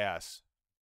BS.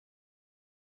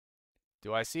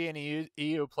 Do I see any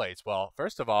EU plates? Well,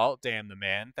 first of all, damn the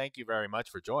man, thank you very much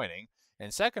for joining.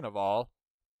 And second of all,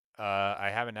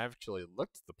 I haven't actually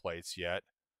looked at the plates yet.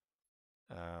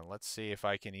 Let's see if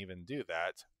I can even do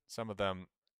that. Some of them,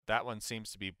 that one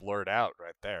seems to be blurred out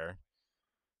right there.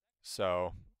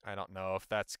 So I don't know if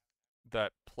that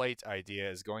plate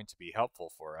idea is going to be helpful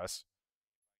for us.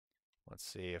 Let's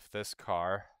see if this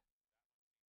car.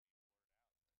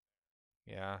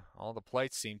 Yeah, all the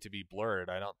plates seem to be blurred.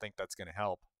 I don't think that's going to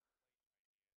help.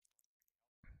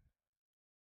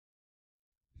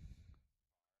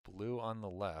 Blue on the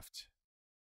left.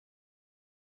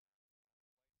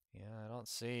 Yeah, I don't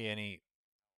see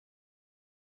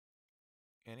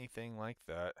anything like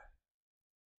that.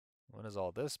 What does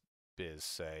all this biz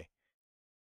say?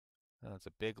 Oh, it's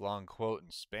a big long quote in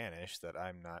Spanish that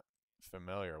I'm not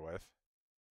familiar with.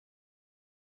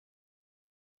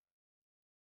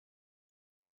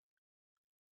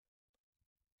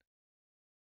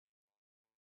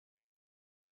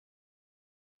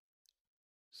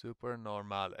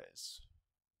 Supernormales.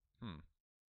 Hmm.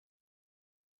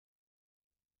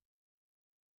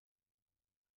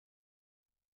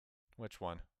 Which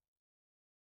one?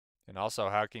 And also,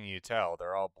 how can you tell?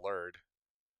 They're all blurred.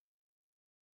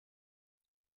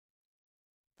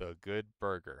 The Good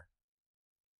Burger.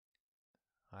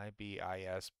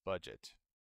 IBIS budget.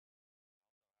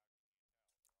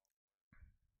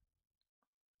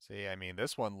 See, I mean,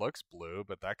 this one looks blue,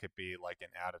 but that could be like an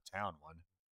out of town one.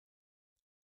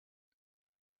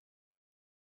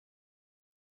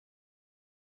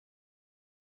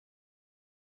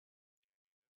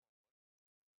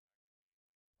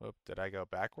 Whoop, did I go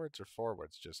backwards or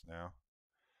forwards just now?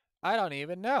 I don't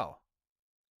even know.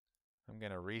 I'm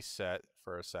going to reset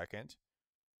for a second.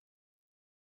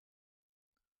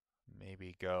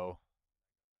 Maybe go.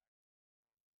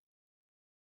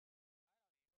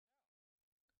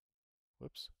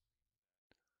 Whoops.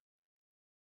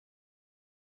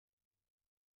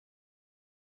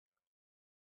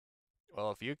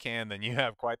 Well, if you can, then you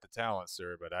have quite the talent,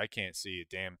 sir, but I can't see a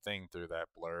damn thing through that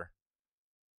blur.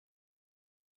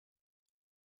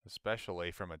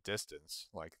 Especially from a distance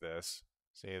like this.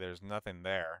 See, there's nothing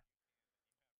there.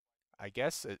 I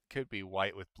guess it could be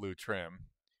white with blue trim.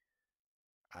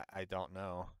 I don't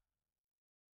know.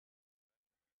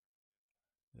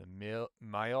 The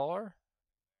Maior?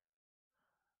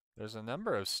 There's a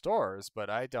number of stores, but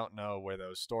I don't know where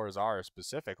those stores are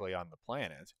specifically on the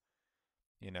planet.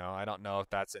 You know, I don't know if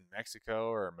that's in Mexico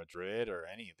or Madrid or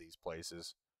any of these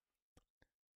places.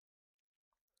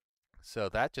 So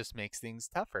that just makes things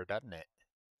tougher, doesn't it?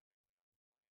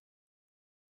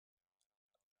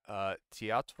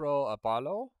 Teatro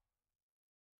Apollo?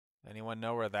 Anyone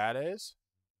know where that is?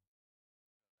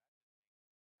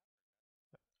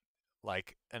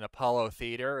 Like an Apollo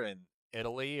theater in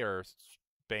Italy or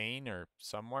Spain or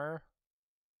somewhere?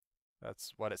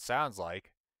 That's what it sounds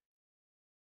like.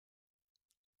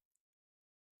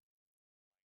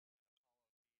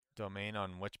 Domain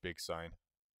on which big sign?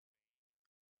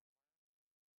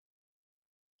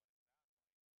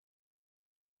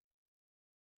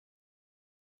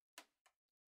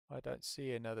 I don't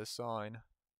see another sign.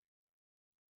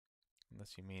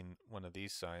 Unless you mean one of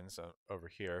these signs over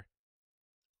here.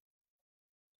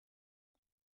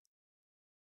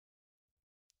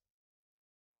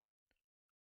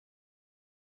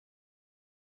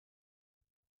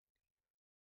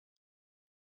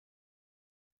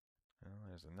 Well,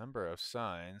 there's a number of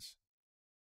signs.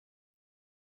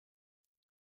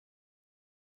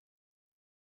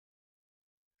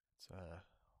 It's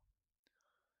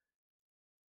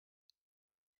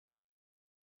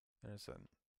there's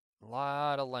a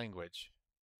lot of language.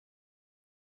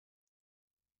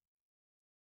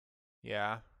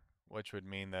 Yeah, which would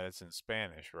mean that it's in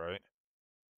Spanish, right?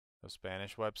 A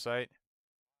Spanish website?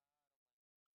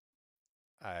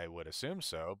 I would assume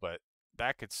so, but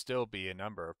that could still be a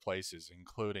number of places,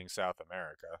 including South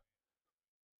America.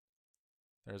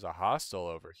 There's a hostel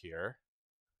over here,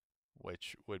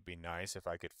 which would be nice if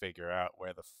I could figure out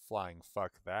where the flying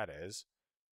fuck that is.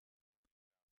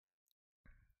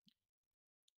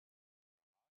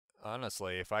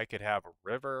 Honestly, if I could have a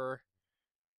river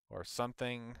or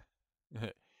something,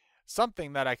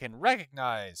 something that I can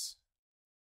recognize.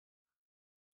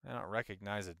 I don't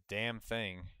recognize a damn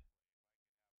thing.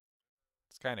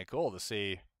 It's kind of cool to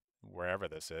see wherever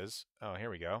this is. Oh,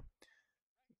 here we go.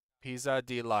 Pisa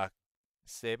di la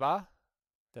Ceba?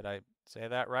 Did I say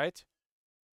that right?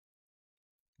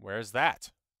 Where's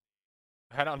that?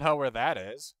 I don't know where that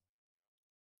is.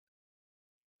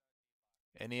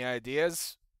 Any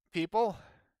ideas, people?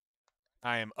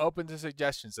 I am open to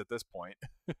suggestions at this point.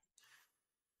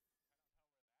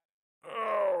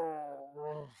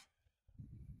 Oh.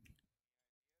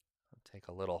 I'll take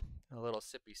a little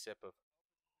sippy sip of.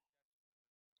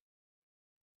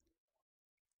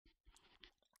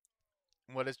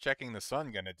 What is checking the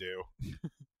sun gonna do?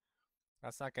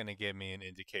 That's not gonna give me an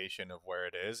indication of where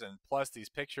it is, and plus these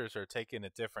pictures are taken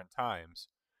at different times.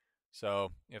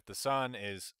 So if the sun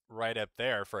is right up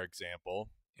there, for example,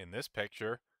 in this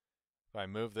picture, if I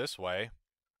move this way,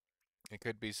 it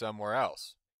could be somewhere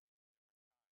else.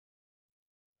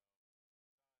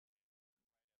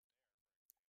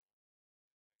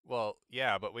 Well,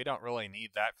 yeah, but we don't really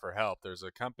need that for help. There's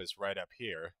a compass right up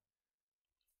here.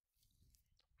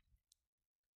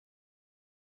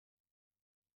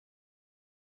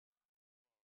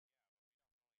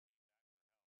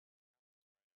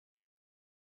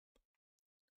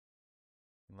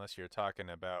 Unless you're talking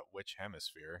about which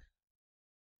hemisphere.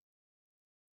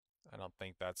 I don't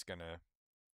think that's going to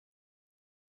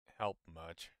help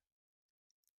much.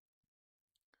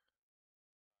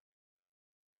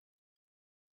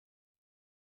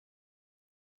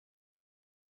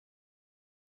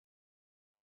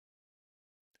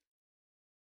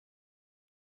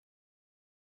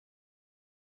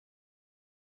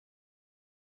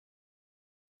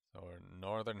 So,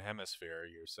 northern hemisphere,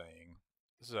 you're saying.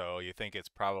 So, you think it's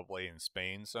probably in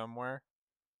Spain somewhere?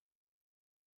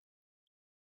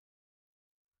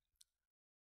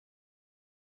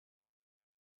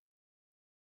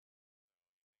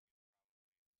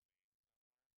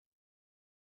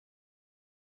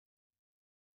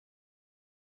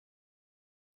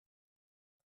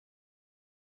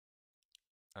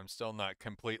 I'm still not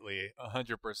completely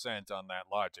 100% on that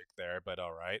logic there, but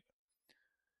all right.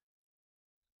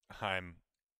 I'm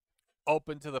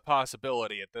open to the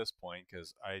possibility at this point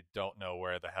because I don't know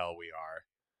where the hell we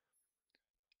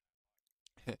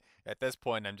are. At this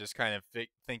point, I'm just kind of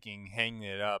thinking, hanging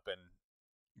it up and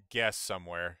guess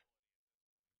somewhere.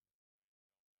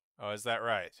 Oh, is that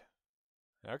right?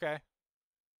 Okay.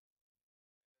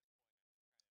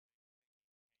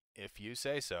 If you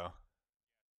say so.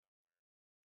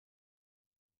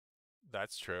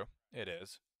 That's true. It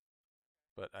is.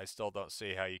 But I still don't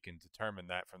see how you can determine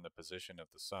that from the position of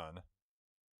the sun.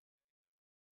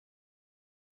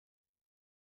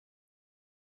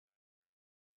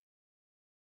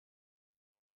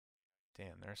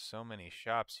 Damn, there's so many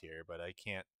shops here, but I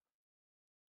can't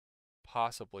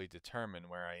possibly determine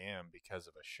where I am because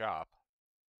of a shop.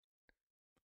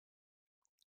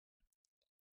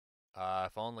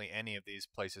 If only any of these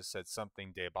places said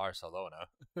something de Barcelona,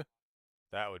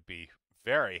 that would be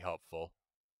very helpful.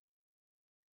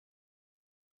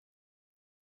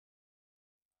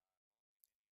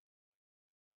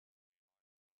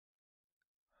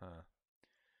 Huh.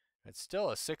 It's still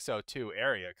a 602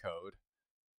 area code.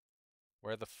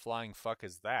 Where the flying fuck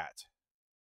is that?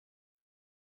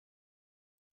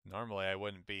 Normally, I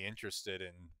wouldn't be interested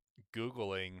in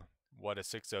Googling what a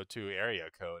 602 area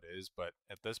code is, but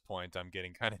at this point, I'm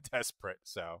getting kind of desperate,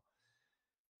 so.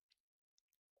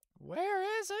 Where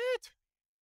is it?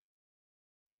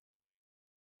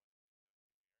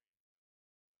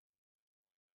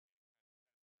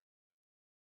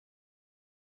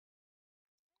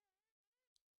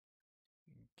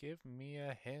 Give me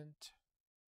a hint.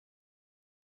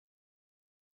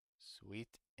 Sweet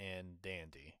and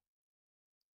dandy.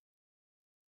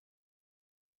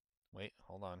 Wait,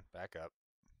 hold on, back up.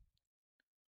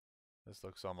 This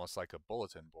looks almost like a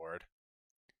bulletin board.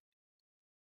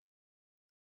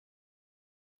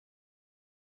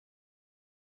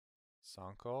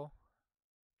 Sonko,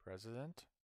 president.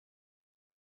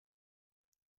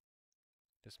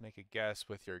 Just make a guess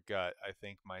with your gut. I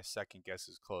think my second guess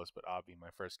is close, but Avi, my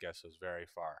first guess was very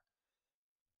far.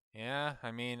 Yeah,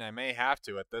 I mean, I may have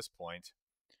to at this point.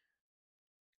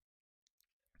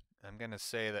 I'm gonna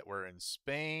say that we're in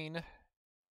Spain.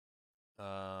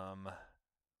 Um,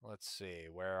 let's see,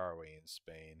 where are we in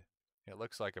Spain? It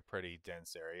looks like a pretty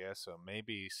dense area, so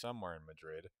maybe somewhere in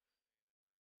Madrid.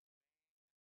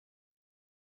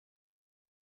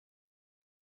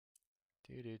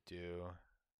 Do do do.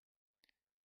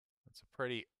 It's a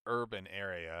pretty urban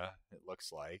area, it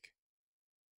looks like.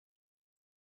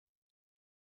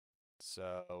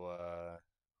 So,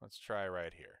 let's try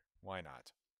right here. Why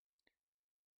not?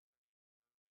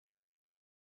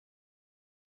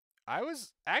 I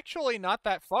was actually not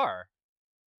that far.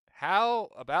 How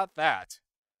about that?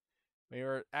 We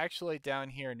were actually down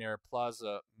here near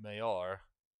Plaza Mayor.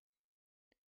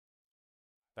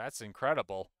 That's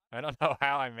incredible. I don't know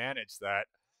how I managed that,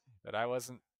 but I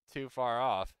wasn't too far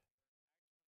off.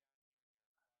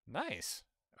 Nice.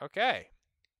 Okay.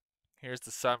 Here's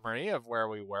the summary of where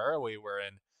we were. We were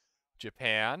in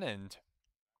Japan and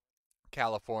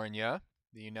California,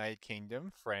 the United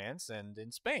Kingdom, France, and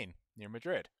in Spain, near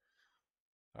Madrid.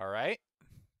 All right.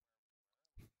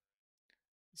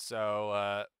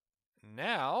 So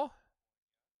now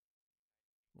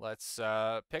let's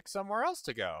pick somewhere else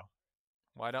to go.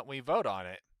 Why don't we vote on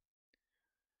it?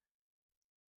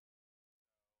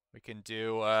 We can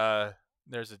do,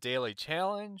 there's a daily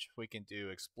challenge. We can do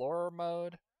explorer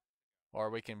mode, or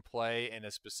we can play in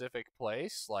a specific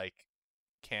place like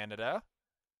Canada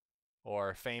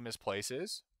or famous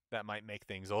places. That might make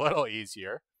things a little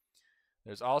easier.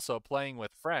 There's also playing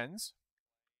with friends.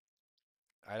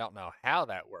 I don't know how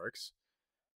that works,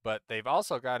 but they've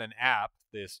also got an app,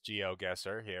 this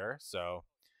Geoguessr here, so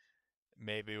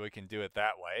maybe we can do it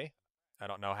that way. I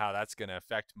don't know how that's going to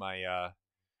affect my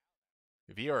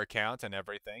viewer count and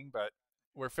everything, but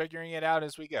we're figuring it out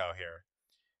as we go here.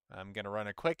 I'm going to run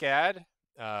a quick ad.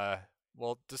 Uh,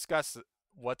 we'll discuss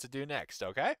what to do next,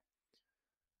 okay?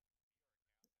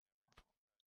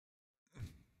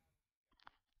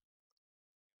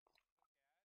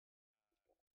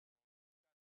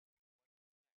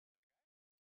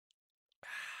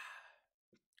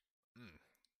 Mm,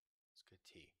 it's good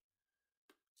tea.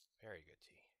 Very good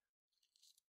tea.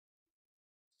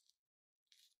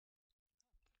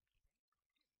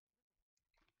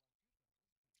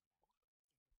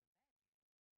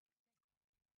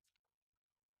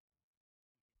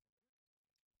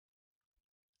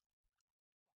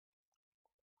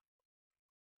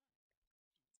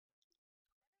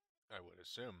 I would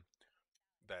assume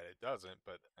that it doesn't,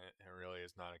 but it really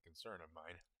is not a concern of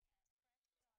mine.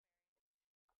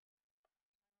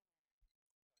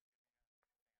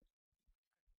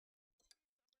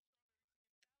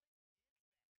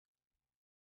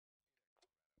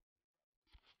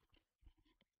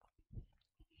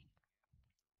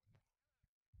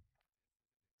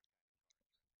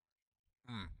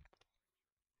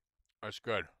 That's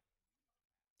good.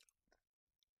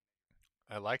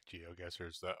 I like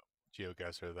Geoguessrs though.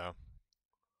 Geoguessr though.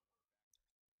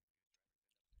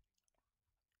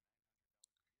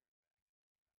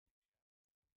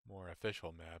 More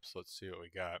official maps. Let's see what we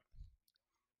got.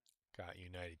 Got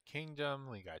United Kingdom,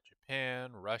 we got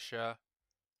Japan, Russia,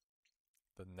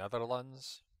 the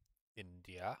Netherlands,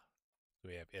 India. Do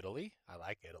we have Italy? I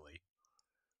like Italy.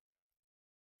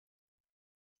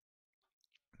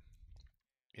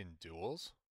 In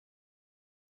duels?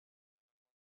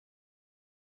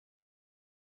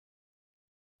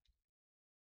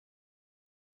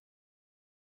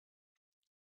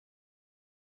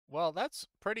 Well, that's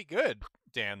pretty good,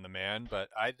 Dan the man, but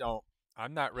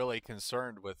I'm not really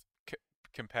concerned with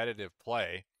competitive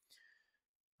play.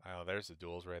 Oh, there's the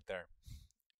duels right there.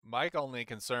 My only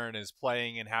concern is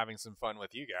playing and having some fun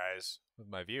with you guys, with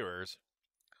my viewers.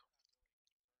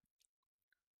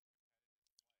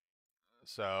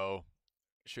 So,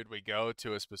 should we go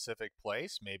to a specific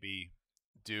place? Maybe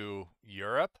do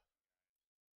Europe?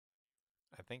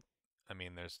 I think, I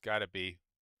mean, there's got to be.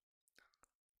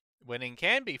 Winning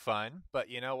can be fun, but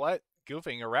you know what?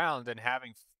 Goofing around and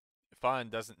having fun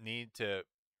doesn't need to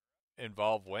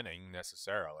involve winning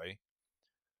necessarily.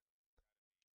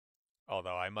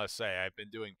 Although I must say, I've been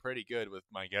doing pretty good with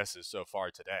my guesses so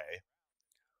far today.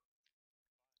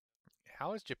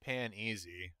 How is Japan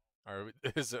easy? Or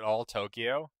is it all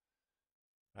Tokyo?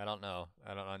 I don't know.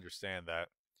 I don't understand that.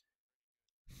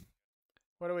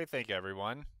 What do we think,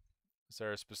 everyone? Is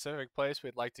there a specific place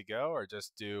we'd like to go, or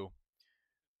just do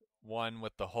one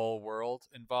with the whole world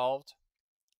involved?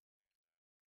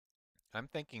 I'm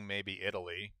thinking maybe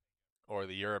Italy or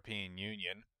the European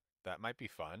Union. That might be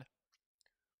fun.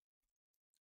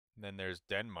 And then there's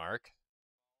Denmark.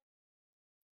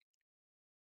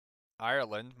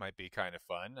 Ireland might be kind of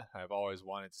fun. I've always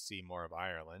wanted to see more of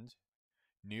Ireland.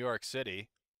 New York City.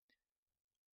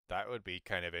 That would be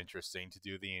kind of interesting to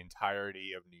do the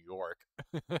entirety of New York.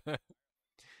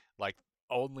 Like,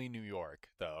 only New York,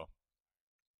 though.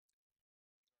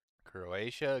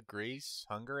 Croatia, Greece,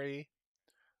 Hungary,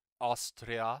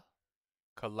 Austria,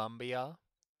 Colombia,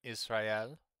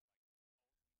 Israel.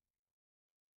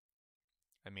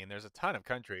 I mean, there's a ton of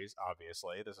countries,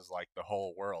 obviously. This is like the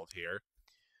whole world here.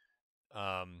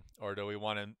 Or do we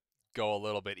want to go a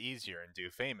little bit easier and do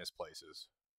famous places?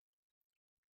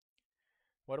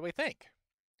 What do we think?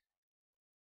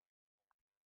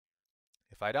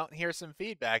 If I don't hear some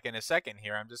feedback in a second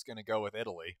here, I'm just going to go with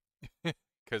Italy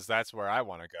because that's where I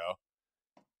want to go.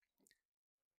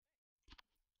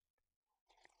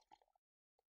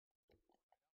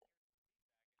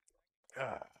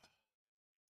 Ugh.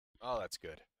 Oh, that's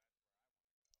good.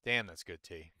 Damn, that's good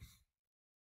tea.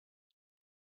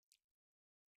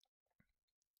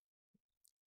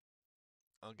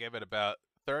 I'll give it about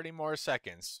 30 more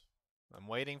seconds. I'm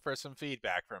waiting for some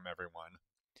feedback from everyone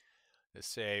to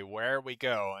say where we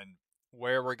go and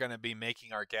where we're going to be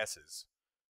making our guesses.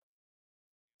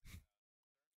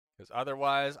 Because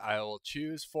otherwise, I will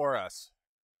choose for us.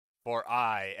 For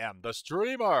I am the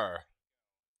streamer.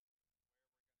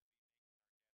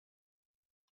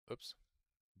 Oops,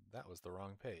 that was the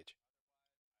wrong page.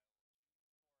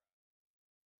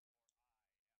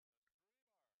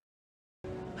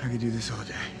 I could do this all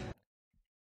day.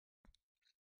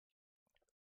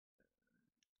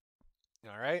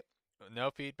 All right, no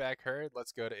feedback heard.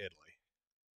 Let's go to Italy.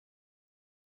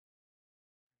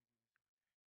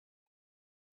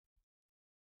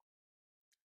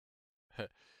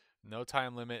 No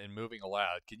time limit and moving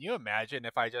allowed. Can you imagine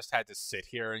if I just had to sit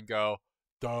here and go,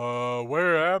 duh,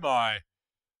 where am I?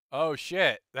 Oh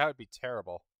shit, that would be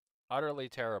terrible. Utterly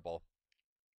terrible.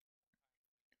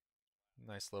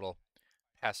 Nice little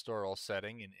pastoral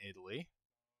setting in Italy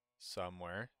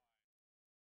somewhere.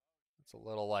 It's a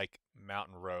little like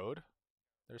mountain road.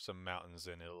 There's some mountains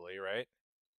in Italy, right?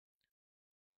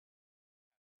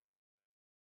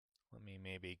 Let me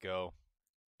maybe go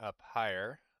up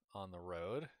higher on the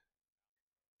road.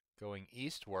 Going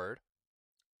eastward.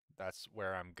 That's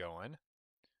where I'm going.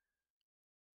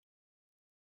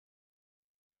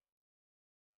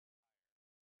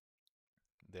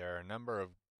 There are a number of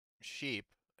sheep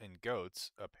and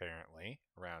goats, apparently,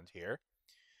 around here.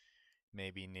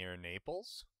 Maybe near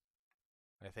Naples.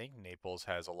 I think Naples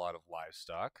has a lot of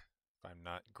livestock, if I'm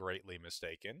not greatly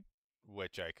mistaken,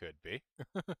 which I could be.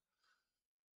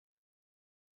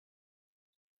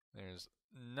 There's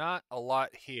not a lot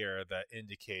here that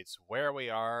indicates where we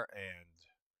are and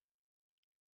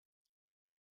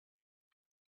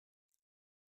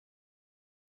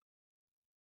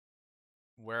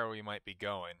where we might be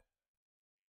going.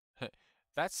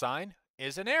 That sign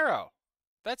is an arrow.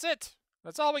 That's it.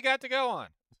 That's all we got to go on.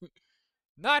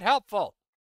 Not helpful.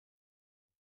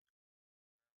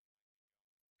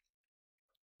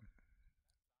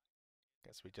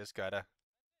 Guess we just gotta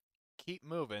keep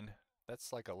moving.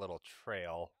 That's like a little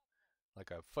trail,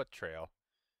 like a foot trail.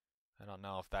 I don't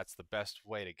know if that's the best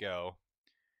way to go.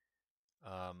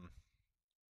 Um,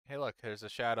 hey, look, there's a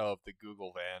shadow of the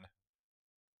Google van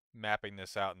mapping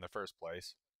this out in the first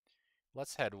place.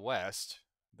 Let's head west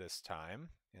this time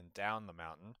and down the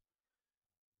mountain.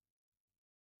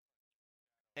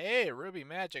 Hey, Ruby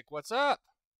Magic, what's up?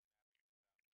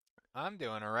 I'm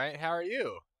doing alright. How are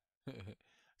you?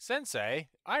 Sensei,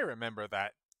 I remember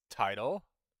that title.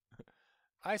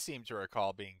 I seem to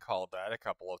recall being called that a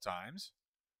couple of times.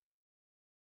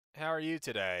 How are you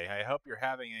today? I hope you're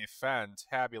having a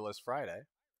fantabulous Friday.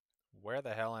 Where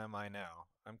the hell am I now?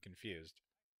 I'm confused.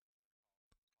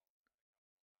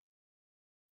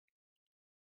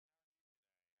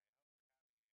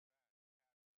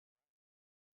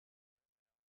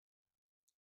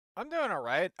 I'm doing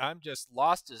alright. I'm just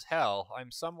lost as hell. I'm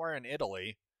somewhere in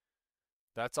Italy.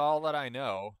 That's all that I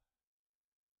know.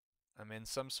 I'm in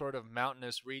some sort of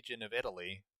mountainous region of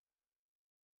Italy.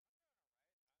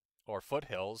 Or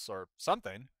foothills or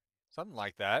something. Something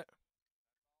like that.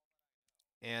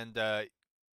 And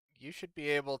you should be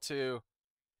able to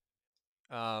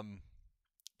um,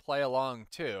 play along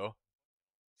too.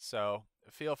 So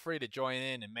feel free to join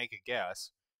in and make a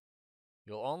guess.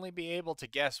 You'll only be able to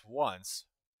guess once,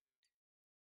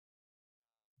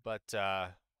 but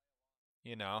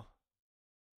you know,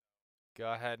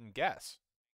 go ahead and guess.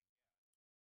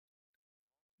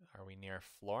 Are we near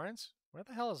Florence? Where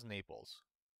the hell is Naples?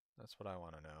 That's what I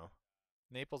want to know.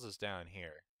 Naples is down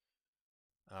here.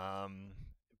 Um,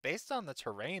 Based on the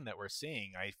terrain that we're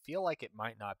seeing, I feel like it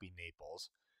might not be Naples.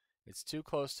 It's too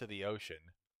close to the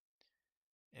ocean,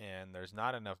 and there's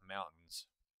not enough mountains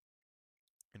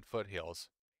and foothills.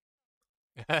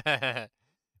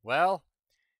 Well,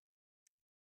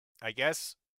 I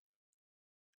guess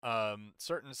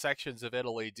certain sections of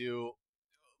Italy do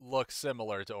look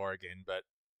similar to Oregon, but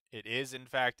it is in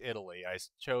fact Italy. I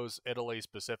chose Italy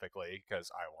specifically because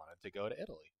I wanted to go to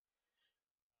Italy.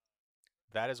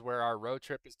 That is where our road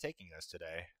trip is taking us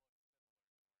today.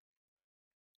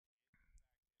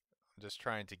 I'm just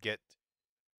trying to get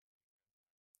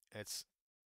its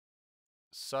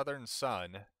southern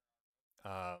sun.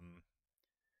 Um,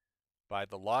 by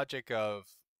the logic of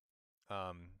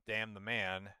Damn the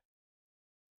Man,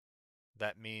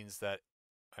 that means that,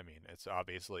 I mean, it's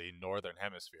obviously northern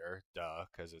hemisphere, duh,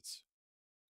 because it's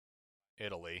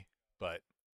Italy, but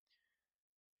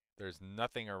there's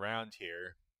nothing around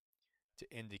here to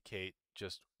indicate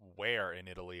just where in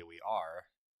Italy we are.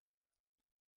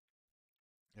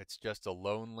 It's just a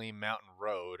lonely mountain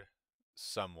road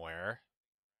somewhere.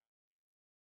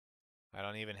 I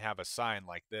don't even have a sign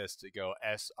like this to go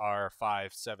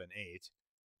SR578,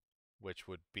 which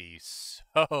would be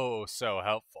so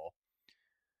helpful.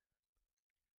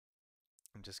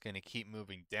 I'm just going to keep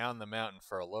moving down the mountain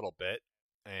for a little bit,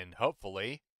 and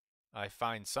hopefully I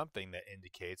find something that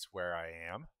indicates where I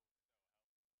am.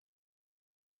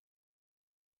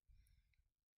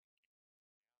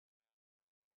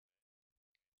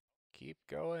 Keep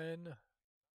going.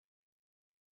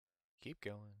 Keep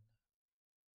going.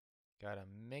 Gotta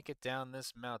make it down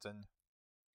this mountain.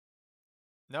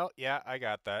 No, yeah, I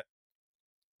got that.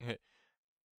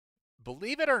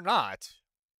 Believe it or not,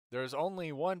 there's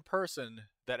only one person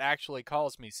that actually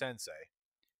calls me sensei.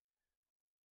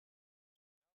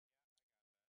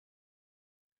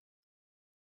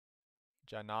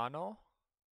 Janano?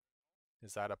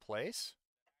 Is that a place?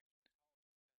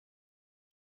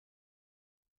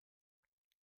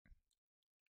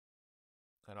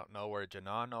 I don't know where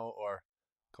Janano or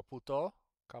Caputo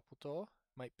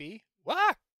might be.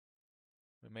 Wah!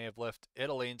 We may have left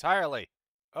Italy entirely.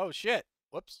 Oh shit.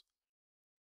 Whoops.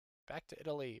 Back to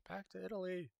Italy. Back to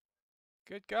Italy.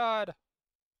 Good God.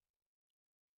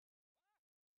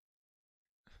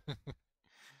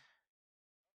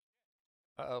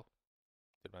 Uh-oh.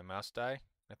 Did my mouse die?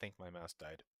 I think my mouse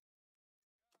died.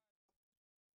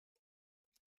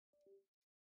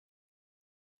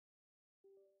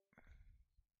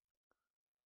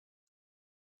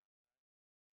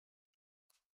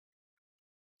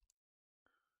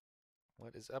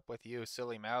 What is up with you,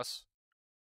 silly mouse?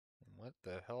 And what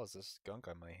the hell is this gunk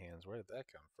on my hands? Where did that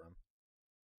come from?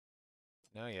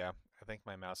 No, yeah. I think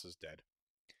my mouse is dead.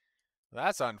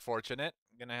 That's unfortunate.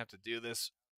 I'm gonna have to do this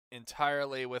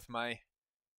entirely with my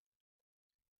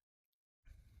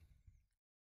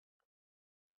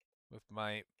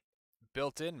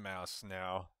built-in mouse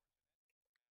now.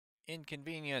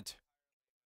 Inconvenient.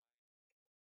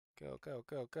 Go, go,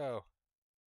 go, go.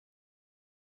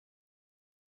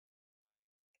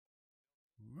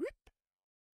 Whoop.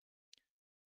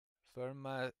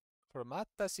 Forma,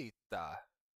 formatasita.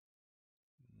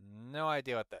 No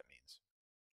idea what that means.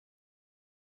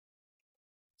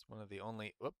 It's one of the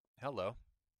only. Whoop. Hello.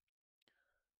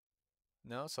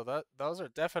 No, so those are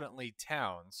definitely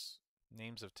towns,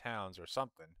 names of towns or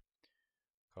something.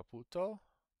 Caputo.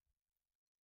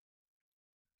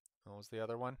 What was the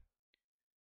other one?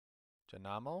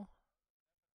 Janamo.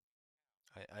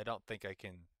 I don't think I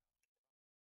can.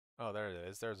 Oh, there it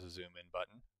is. There's a zoom in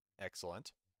button.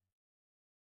 Excellent.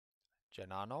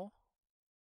 Janano.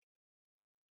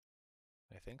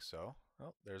 I think so.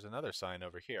 Oh, there's another sign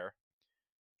over here,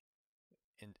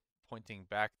 in pointing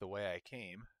back the way I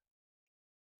came.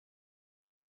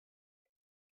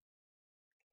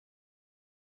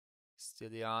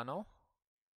 Stiliano,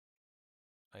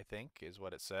 I think, is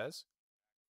what it says.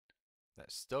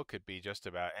 That still could be just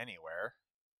about anywhere,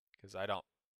 because I don't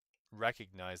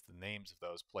recognize the names of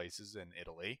those places in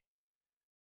Italy.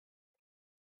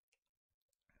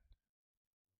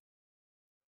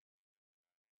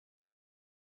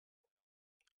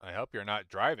 I hope you're not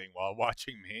driving while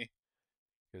watching me,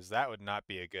 because that would not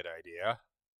be a good idea.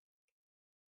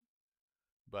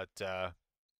 But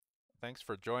thanks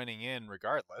for joining in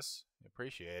regardless.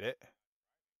 Appreciate it.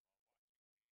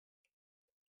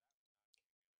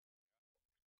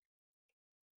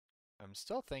 I'm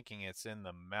still thinking it's in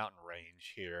the mountain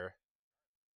range here.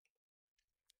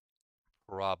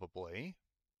 Probably.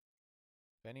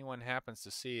 If anyone happens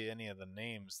to see any of the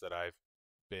names that I've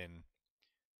been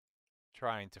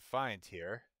trying to find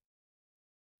here,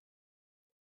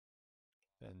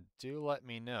 then do let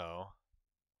me know.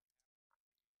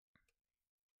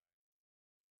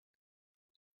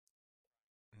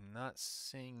 I'm not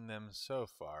seeing them so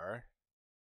far.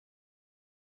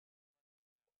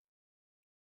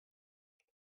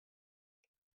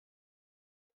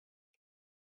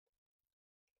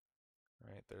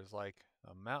 Right, there's like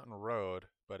a mountain road,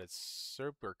 but it's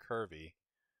super curvy.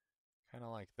 Kind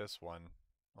of like this one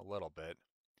a little bit.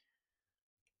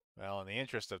 Well, in the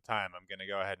interest of time, I'm going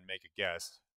to go ahead and make a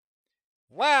guess.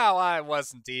 Wow, I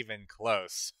wasn't even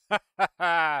close.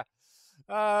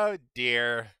 Oh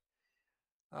dear.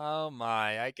 Oh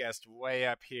my, I guessed way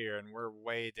up here and we're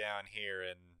way down here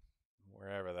in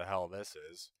wherever the hell this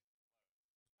is.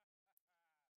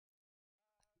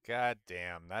 God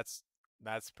damn, that's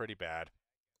pretty bad.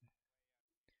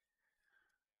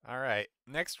 All right,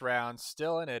 next round,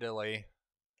 still in Italy.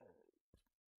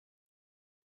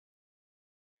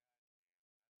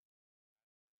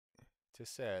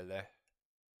 Tisele.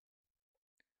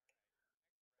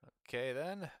 Okay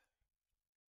then.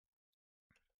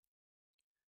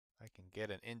 I can get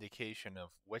an indication of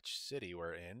which city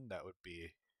we're in. That would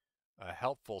be a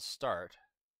helpful start.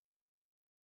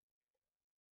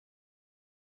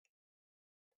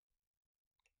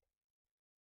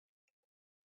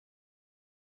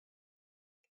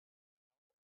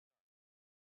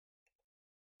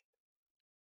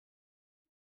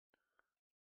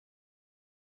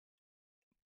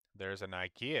 There's an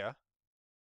IKEA.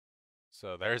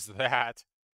 So there's that.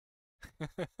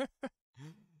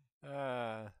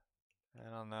 I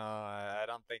don't know. I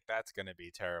don't think that's going to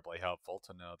be terribly helpful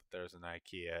to know that there's an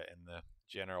IKEA in the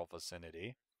general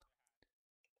vicinity.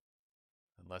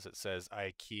 Unless it says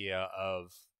IKEA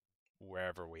of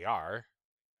wherever we are.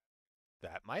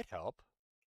 That might help.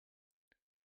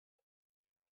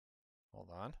 Hold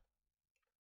on.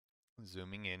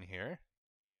 Zooming in here.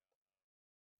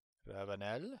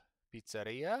 Ravenel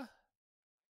Pizzeria.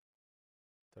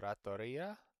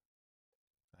 Trattoria.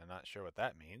 I'm not sure what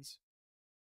that means.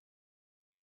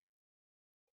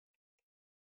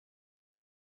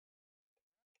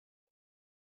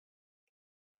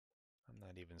 I'm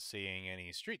not even seeing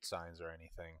any street signs or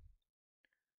anything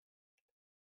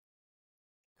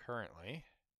currently.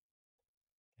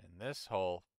 And this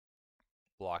whole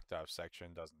blocked off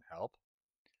section doesn't help.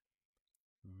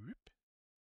 Whoop.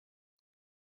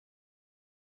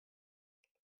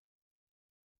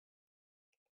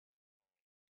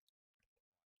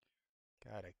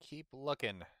 Gotta keep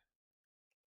looking.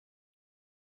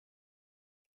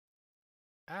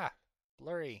 Ah,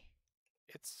 blurry.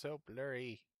 It's so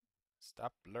blurry.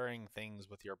 Stop blurring things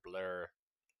with your blur.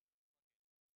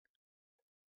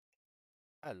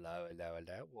 Hello, hello,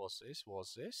 hello. What's this?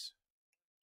 What's this?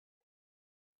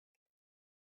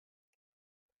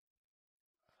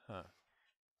 Huh.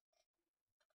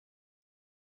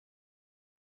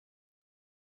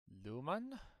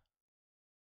 Luman?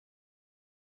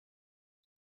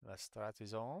 La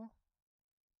Stratison?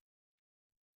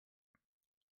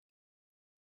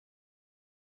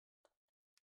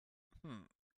 Hmm.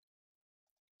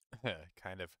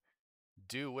 Kind of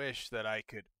do wish that I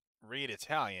could read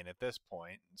Italian at this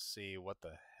point and see what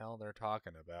the hell they're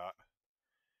talking about.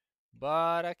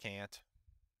 But I can't.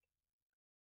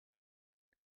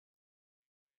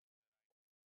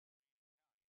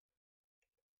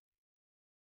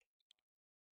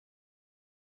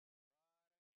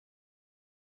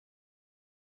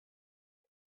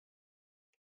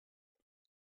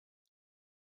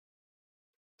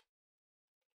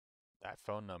 That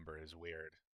phone number is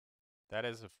weird. That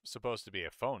is supposed to be a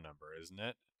phone number, isn't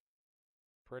it?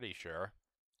 Pretty sure.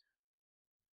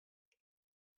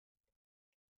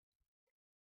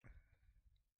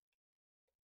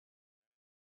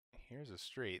 Here's a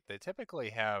street. They typically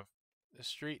have the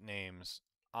street names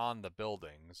on the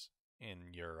buildings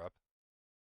in Europe.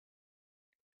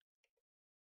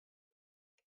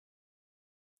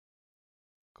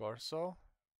 Corso?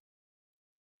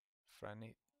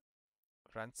 Frani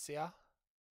Francia?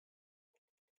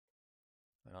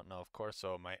 I don't know if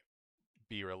Corso might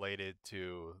be related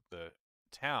to the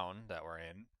town that we're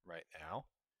in right now.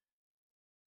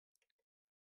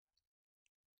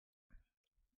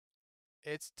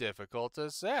 It's difficult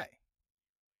to say.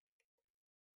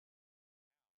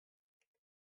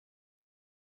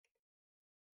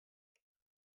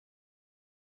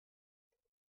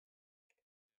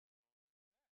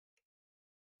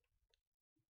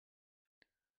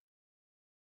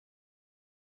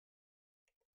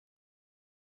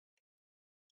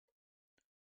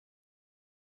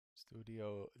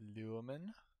 Studio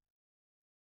Lumen.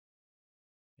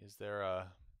 Is there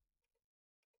a...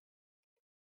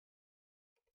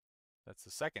 That's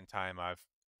the second time I've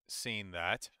seen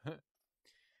that.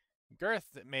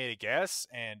 Girth made a guess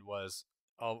and was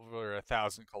over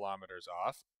 1,000 kilometers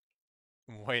off.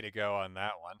 Way to go on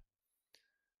that one.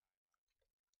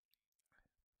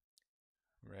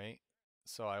 Right?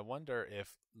 So I wonder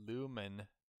if Lumen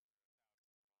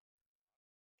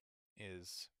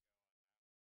is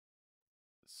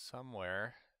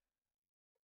somewhere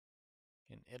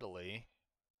in Italy.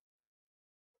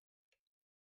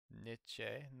 Nice.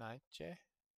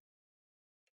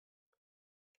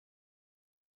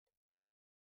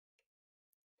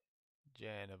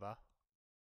 Geneva.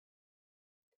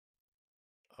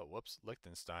 Oh, whoops,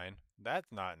 Liechtenstein.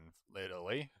 That's not in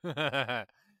Italy.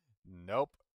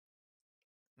 Nope.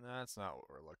 That's not what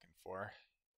we're looking for.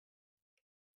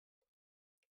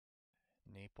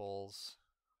 Naples.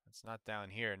 It's not down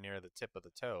here near the tip of the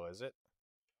toe, is it?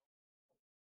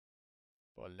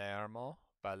 Palermo.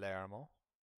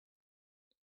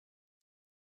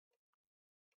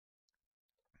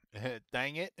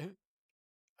 Dang it.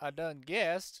 I done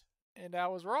guessed, and I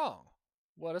was wrong.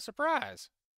 What a surprise.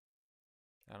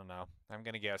 I don't know. I'm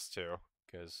going to guess too,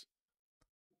 because.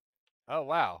 Oh,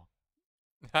 wow.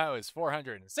 I was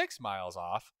 406 miles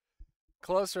off.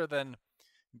 Closer than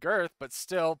Girth, but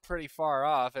still pretty far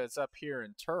off. It's up here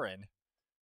in Turin,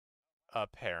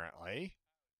 apparently.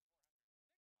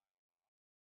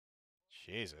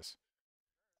 Jesus.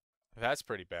 That's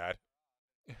pretty bad.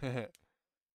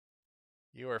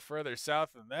 You are further south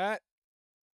than that?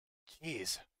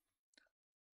 Jeez.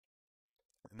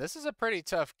 This is a pretty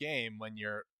tough game when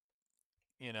you're,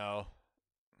 you know,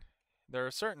 there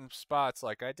are certain spots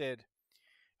like I did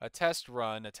a test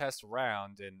run, a test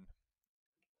round in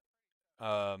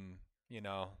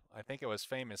I think it was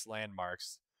famous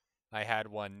landmarks. I had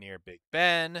one near Big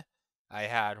Ben. I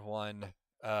had one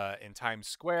in Times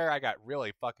Square. I got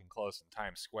really fucking close in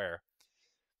Times Square.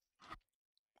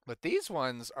 But these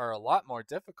ones are a lot more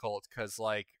difficult cuz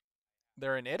like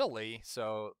they're in Italy,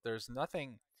 so there's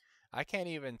nothing I can't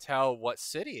even tell what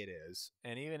city it is.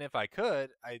 And even if I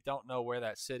could, I don't know where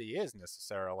that city is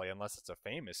necessarily unless it's a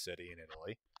famous city in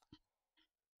Italy.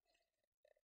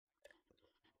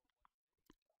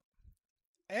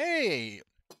 Hey,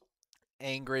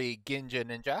 angry Ginja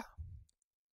Ninja.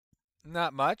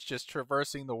 Not much, just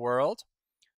traversing the world.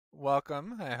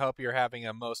 Welcome. I hope you're having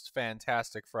a most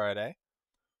fantastic Friday.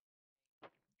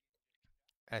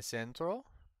 Central?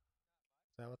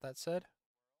 Is that what that said?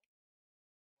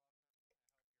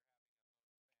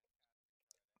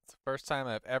 It's the first time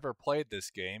I've ever played this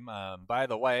game. By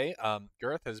the way,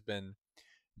 Girth has been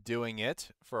doing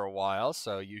it for a while,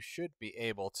 so you should be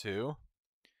able to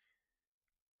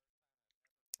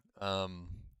um,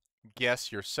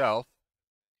 guess yourself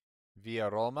via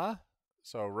Roma.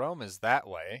 So Rome is that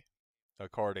way,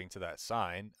 according to that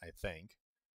sign, I think.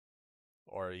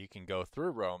 Or you can go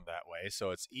through Rome that way,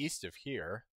 so it's east of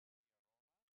here.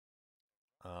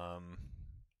 Um,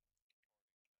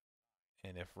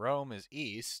 and if Rome is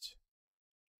east,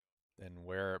 then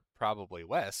we're probably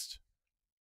west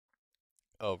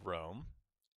of Rome.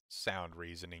 sound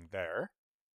reasoning there.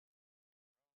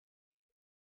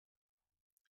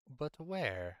 But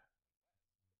where?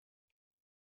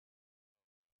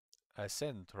 A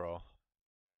centro.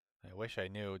 I wish I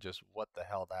knew just what the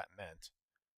hell that meant.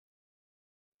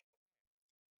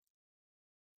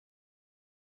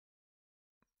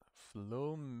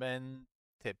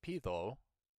 Flumentepido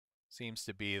seems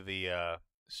to be the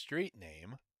street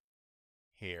name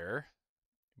here,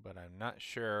 but I'm not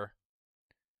sure.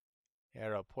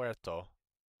 Aeropuerto.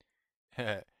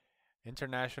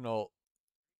 International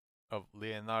of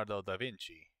Leonardo da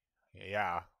Vinci.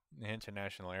 Yeah, the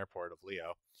International Airport of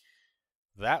Leo.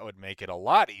 That would make it a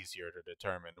lot easier to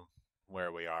determine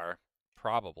where we are,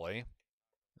 probably.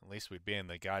 At least we'd be in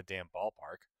the goddamn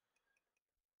ballpark.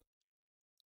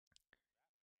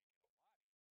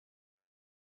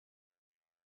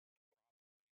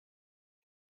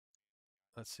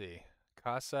 Let's see.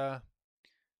 Casa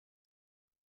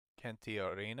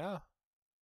Cantiorina,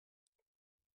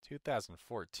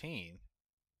 2014.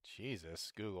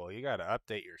 Jesus, Google, you gotta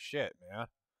update your shit, man.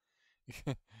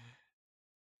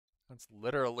 That's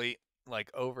literally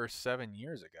like over 7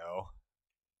 years ago.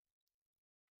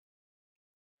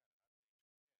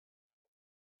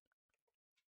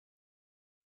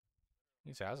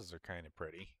 These houses are kind of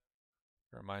pretty.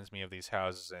 It reminds me of these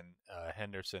houses in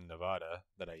Henderson, Nevada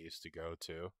that I used to go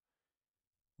to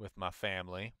with my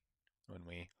family when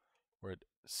we would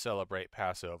celebrate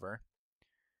Passover.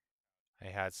 I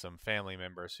had some family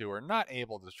members who were not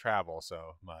able to travel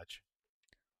so much.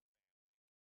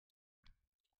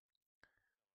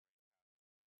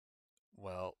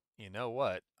 Well, you know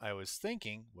what? I was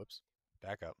thinking, whoops,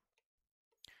 back up.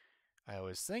 I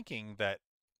was thinking that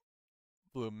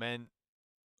Flumen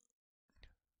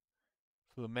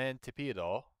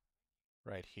Flumentipedal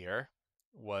right here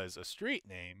was a street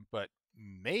name, but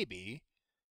maybe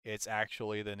it's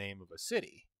actually the name of a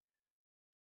city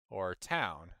or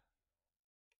town.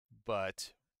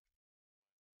 But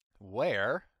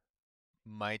where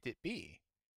might it be?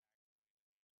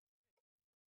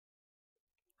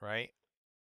 Right?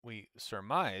 We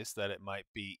surmise that it might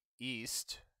be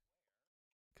east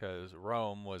because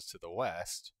Rome was to the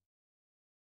west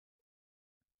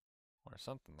or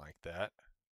something like that.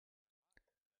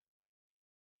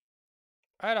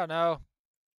 I don't know.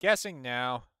 Guessing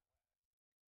now.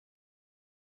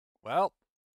 Well,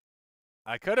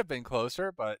 I could have been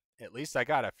closer, but at least I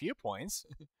got a few points.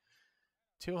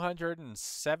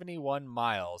 271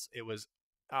 miles. It was,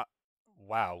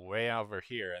 wow, way over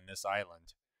here in this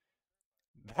island.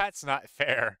 That's not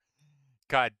fair.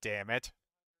 God damn it.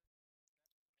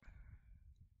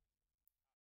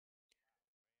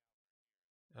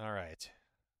 All right.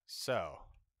 So,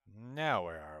 now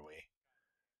where are we?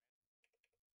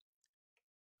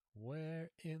 Where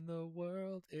in the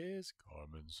world is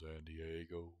Carmen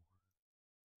Sandiego?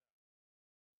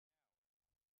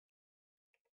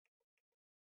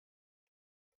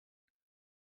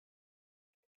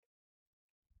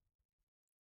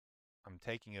 I'm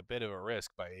taking a bit of a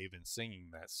risk by even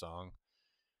singing that song.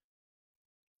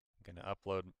 I'm going to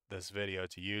upload this video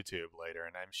to YouTube later,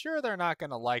 and I'm sure they're not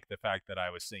going to like the fact that I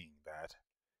was singing that.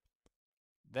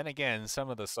 Then again, some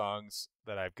of the songs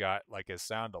that I've got, like as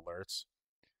sound alerts,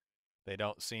 they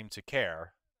don't seem to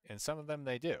care, and some of them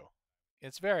they do.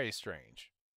 It's very strange.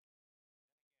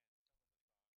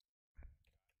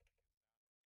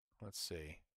 Let's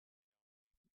see.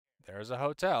 There's a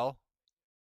hotel.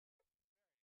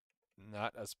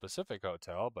 Not a specific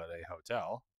hotel, but a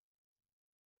hotel.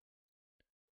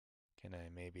 Can I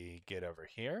maybe get over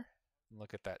here and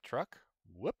look at that truck?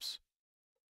 Whoops.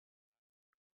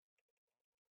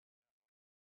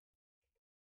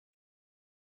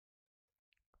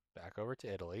 Back over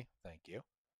to Italy. Thank you.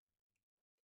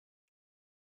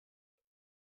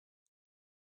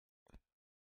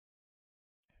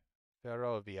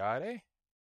 Ferroviare?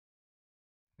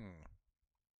 Hmm.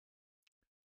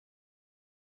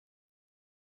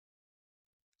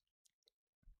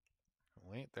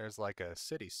 Wait, there's like a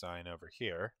city sign over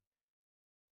here.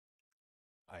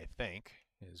 I think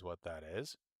is what that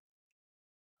is.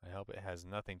 I hope it has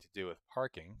nothing to do with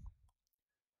parking.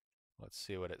 Let's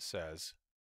see what it says.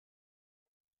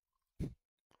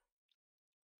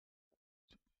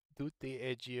 Tutti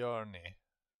e giorni.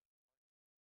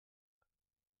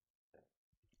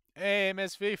 Hey,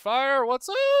 Miss V Fire, what's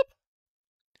up?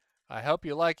 I hope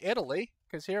you like Italy,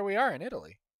 because here we are in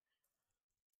Italy.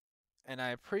 And I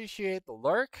appreciate the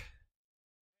lurk.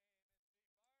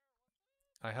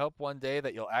 I hope one day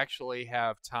that you'll actually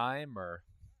have time or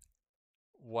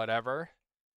whatever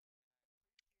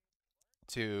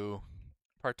to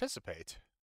participate.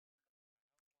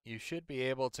 you should be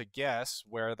able to guess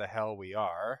where the hell we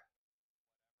are.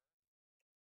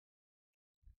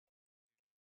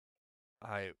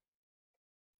 I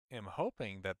am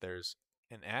hoping that there's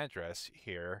an address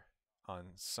here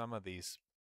on some of these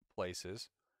places.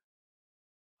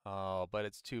 Oh, but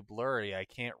it's too blurry. I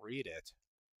can't read it.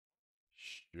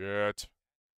 Shit.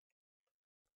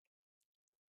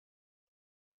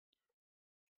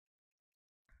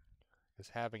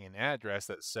 Because having an address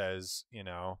that says,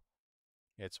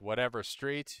 it's whatever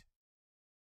street.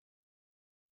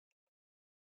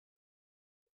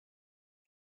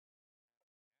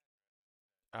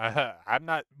 I'm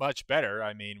not much better.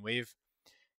 I mean, we've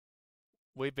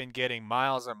been getting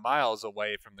miles and miles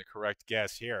away from the correct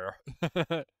guess here.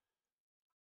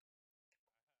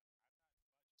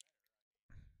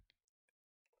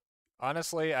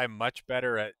 Honestly, I'm much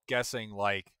better at guessing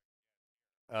like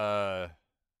uh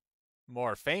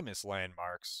more famous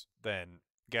landmarks than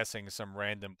guessing some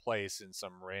random place in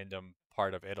some random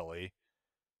part of Italy.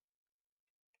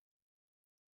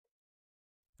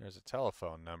 There's a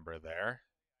telephone number there.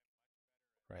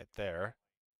 Right there.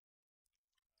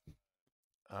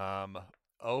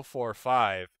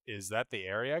 045, is that the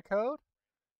area code?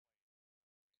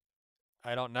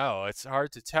 I don't know. It's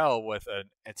hard to tell with an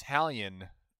Italian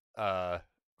uh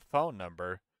phone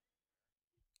number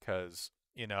cuz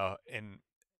in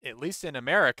at least in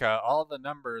America all the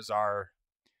numbers are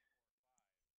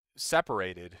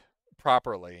separated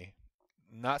properly.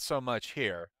 Not so much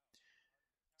here.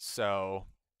 So,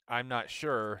 I'm not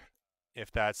sure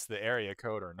if that's the area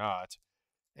code or not.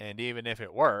 And even if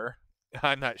it were,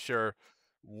 I'm not sure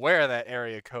where that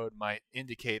area code might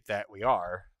indicate that we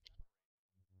are.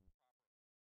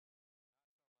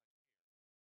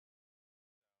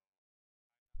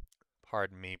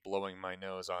 Pardon me blowing my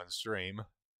nose on stream.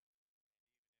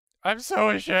 I'm so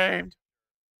ashamed.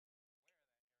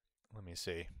 Let me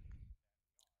see.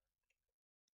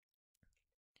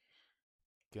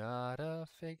 Gotta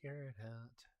figure it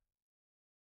out.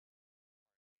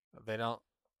 They don't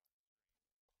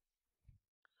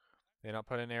they don't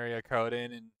put an area code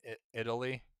in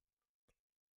Italy.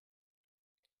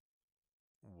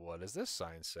 What does this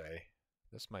sign say?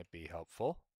 This might be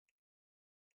helpful.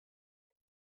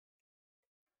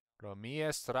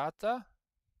 Romia Strata?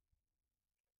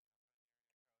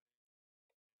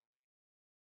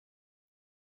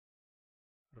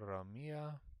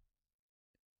 Romia.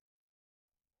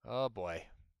 Oh boy.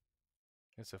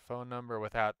 It's a phone number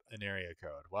without an area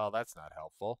code. Well, that's not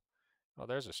helpful. Oh,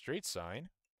 there's a street sign.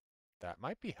 That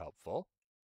might be helpful.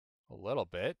 A little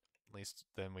bit. At least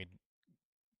then we'd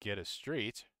get a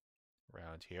street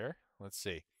around here. Let's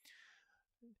see.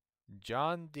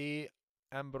 John D.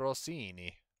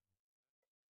 Ambrosini.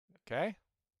 Okay.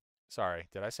 Sorry,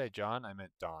 did I say John? I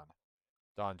meant Don.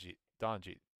 Don G.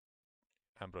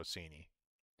 Ambrosini.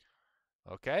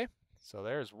 Okay. So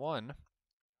there's one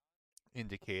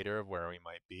indicator of where we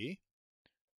might be.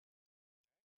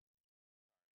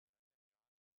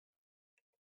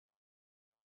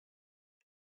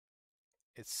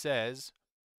 It says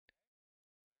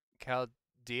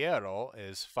Caldiero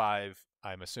is 5,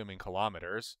 I'm assuming,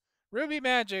 kilometers. Ruby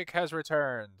Magic has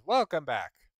returned. Welcome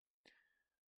back.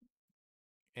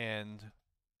 And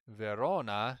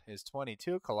Verona is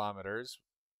 22 kilometers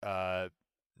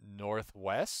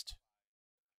northwest.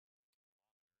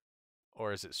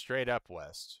 Or is it straight up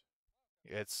west?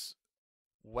 It's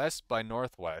west by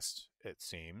northwest, it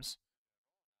seems.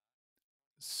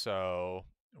 So,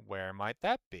 where might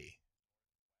that be?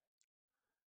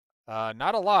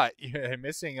 Not a lot.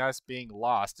 Missing us being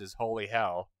lost is holy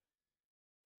hell.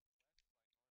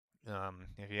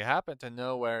 If you happen to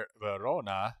know where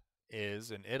Verona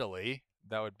is in Italy,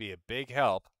 that would be a big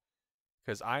help,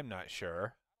 because I'm not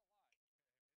sure.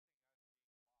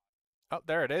 Oh,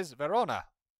 there it is, Verona.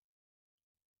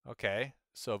 Okay,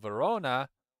 so Verona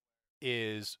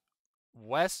is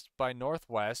west by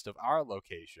northwest of our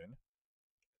location,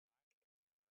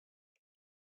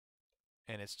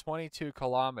 and it's 22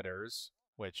 kilometers,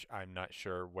 which I'm not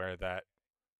sure where that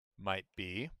might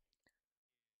be.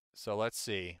 So let's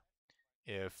see.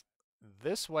 If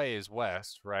this way is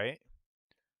west, right?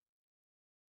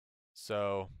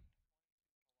 So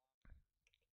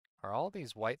are all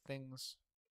these white things?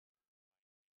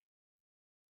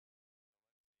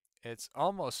 It's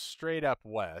almost straight up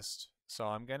west. So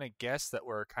I'm going to guess that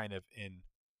we're kind of in.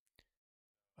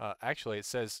 Actually, it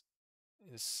says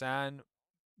San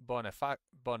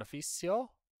Bonifacio.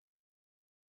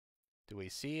 Do we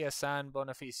see a San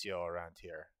Bonifacio around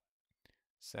here?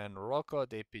 San Rocco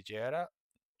de Pijara.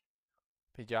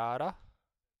 Pijara.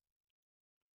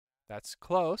 That's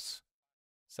close.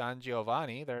 San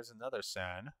Giovanni. There's another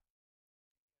San.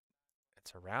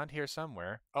 It's around here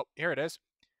somewhere. Oh, here it is.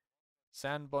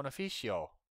 San Bonificio.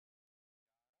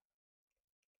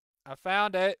 I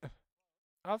found it.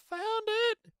 I found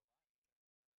it.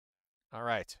 All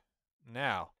right.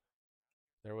 Now,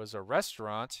 there was a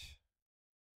restaurant.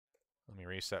 Let me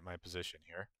reset my position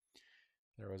here.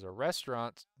 There was a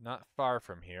restaurant not far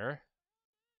from here.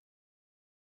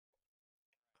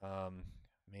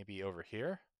 Maybe over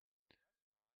here.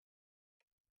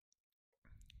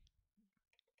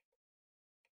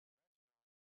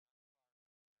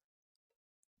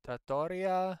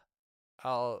 Trattoria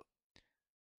al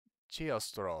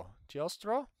Giostro.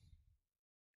 Giostro?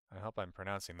 I hope I'm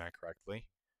pronouncing that correctly.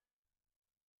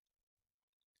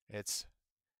 It's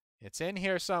in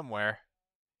here somewhere.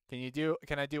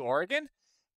 Can I do Oregon?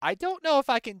 I don't know if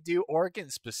I can do Oregon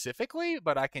specifically,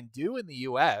 but I can do in the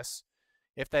US.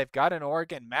 If they've got an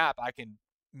Oregon map, I can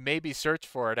maybe search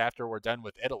for it after we're done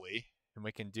with Italy, and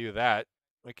we can do that.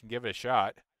 We can give it a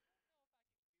shot.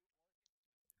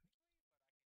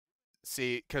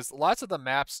 See, because lots of the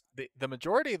maps, the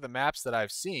majority of the maps that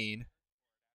I've seen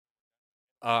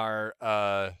are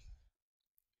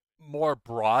more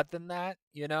broad than that,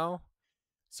 you know?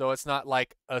 So it's not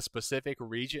like a specific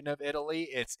region of Italy,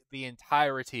 it's the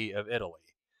entirety of Italy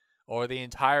or the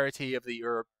entirety of the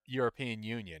European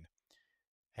Union.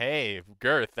 Hey,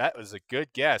 Girth, that was a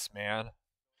good guess, man.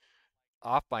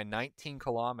 Off by 19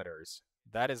 kilometers.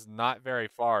 That is not very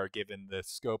far given the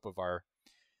scope of our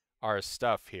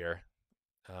stuff here.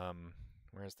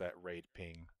 Where's that raid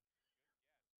ping?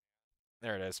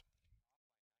 There it is.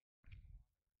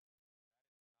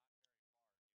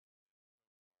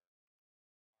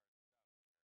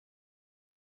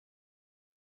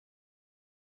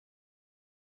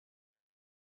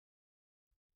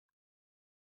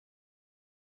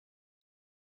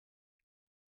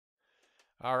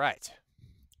 All right.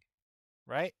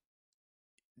 Right?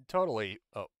 Totally.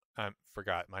 Oh, I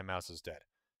forgot. My mouse is dead.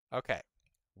 Okay.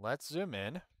 Let's zoom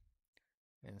in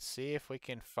and see if we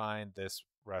can find this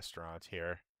restaurant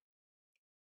here.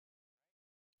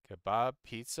 Kebab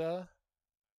pizza.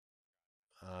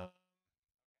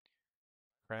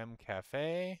 Creme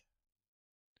cafe.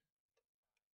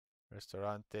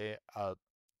 Ristorante al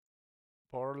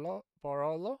Parolo.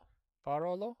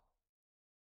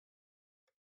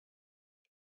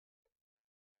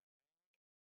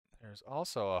 There's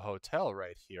also a hotel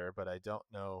right here, but I don't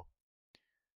know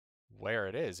where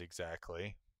it is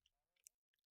exactly.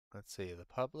 Let's see, the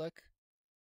public.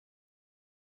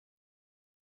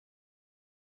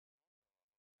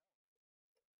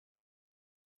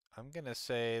 I'm going to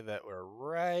say that we're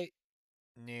right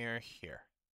near here.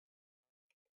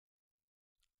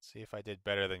 See if I did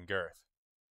better than Girth.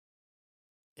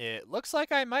 It looks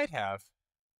like I might have.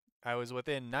 I was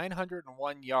within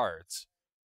 901 yards.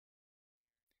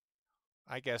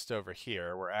 I guessed over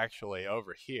here. We're actually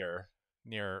over here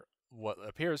near what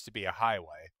appears to be a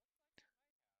highway.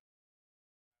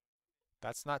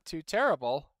 That's not too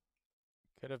terrible.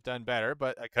 Could have done better,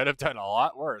 but I could have done a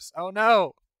lot worse. Oh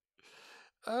no!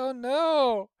 Oh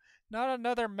no! Not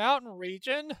another mountain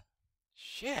region!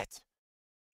 Shit!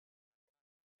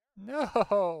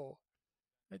 No!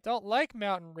 I don't like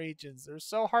mountain regions. They're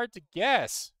so hard to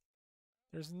guess.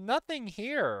 There's nothing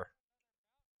here.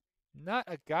 Not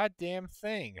a goddamn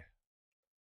thing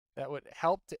that would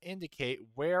help to indicate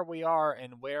where we are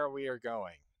and where we are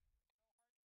going.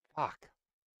 Fuck.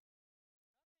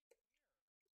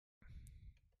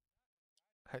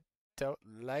 I don't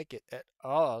like it at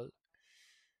all.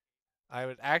 I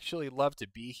would actually love to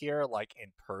be here, like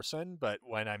in person, but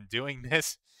when I'm doing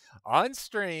this on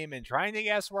stream and trying to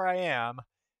guess where I am,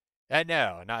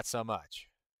 no, not so much.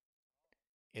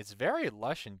 It's very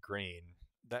lush and green.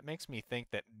 That makes me think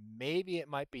that maybe it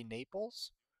might be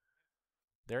Naples.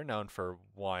 They're known for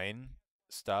wine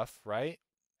stuff, right?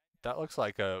 That looks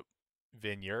like a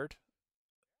vineyard.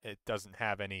 It doesn't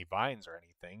have any vines or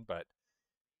anything, but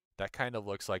that kind of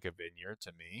looks like a vineyard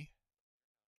to me.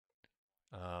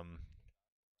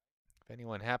 If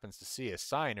anyone happens to see a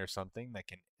sign or something that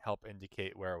can help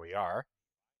indicate where we are,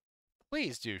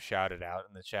 please do shout it out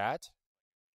in the chat.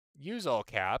 Use all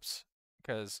caps,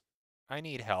 because I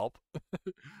need help.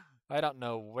 I don't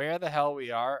know where the hell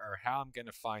we are or how I'm going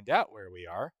to find out where we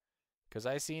are, because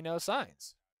I see no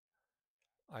signs.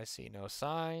 I see no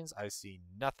signs. I see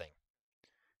nothing.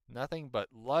 Nothing but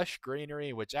lush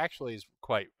greenery, which actually is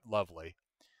quite lovely.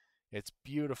 It's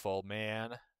beautiful,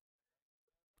 man.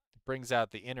 It brings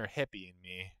out the inner hippie in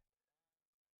me.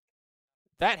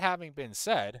 That having been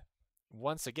said,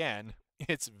 once again,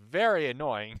 it's very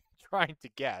annoying trying to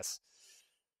guess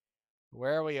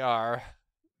where we are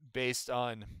based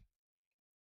on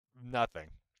nothing.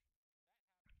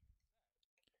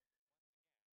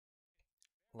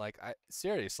 Like, I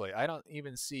seriously, I don't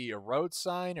even see a road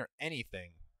sign or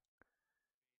anything.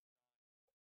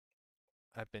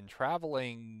 I've been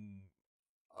traveling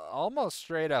almost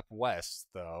straight up west,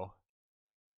 though,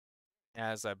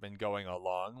 as I've been going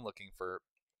along, looking for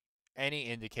any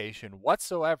indication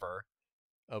whatsoever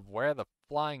of where the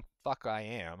flying fuck I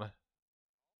am.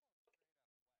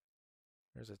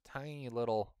 There's a tiny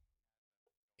little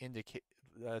indicate,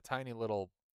 a tiny little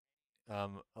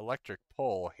electric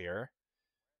pole here,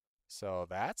 so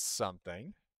that's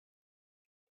something.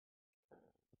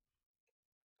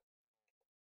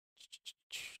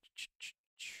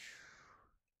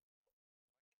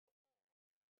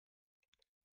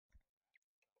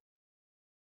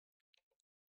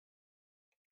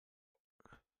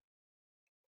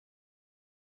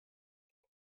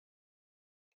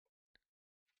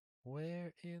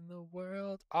 Where in the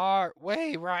world are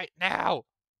we right now?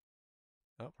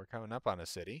 Oh, we're coming up on a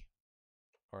city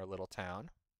or a little town,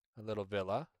 a little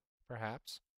villa,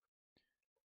 perhaps.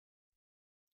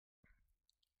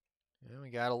 And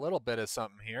we got a little bit of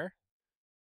something here.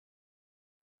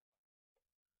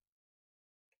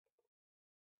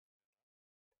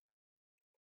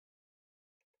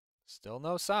 Still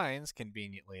no signs,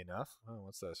 conveniently enough. Oh,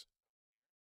 what's this?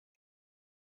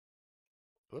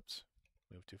 Oops,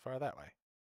 moved too far that way.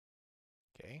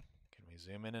 Okay, can we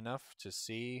zoom in enough to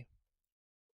see?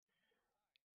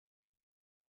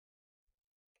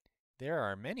 There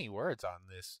are many words on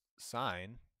this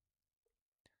sign.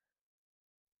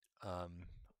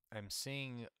 I'm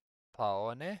seeing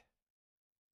Paone,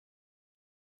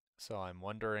 so I'm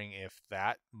wondering if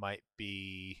that might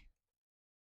be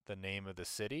the name of the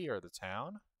city or the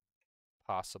town.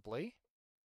 Possibly.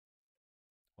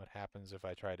 What happens if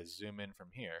I try to zoom in from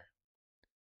here?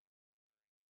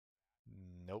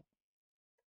 Nope.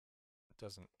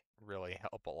 Doesn't really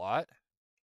help a lot.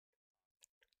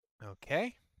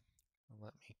 Okay.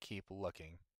 Let me keep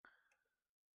looking.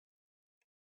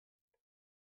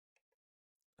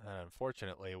 That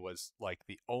unfortunately was like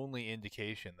the only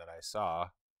indication that I saw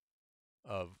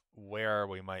of where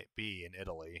we might be in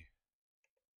Italy.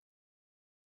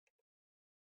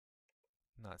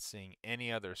 Not seeing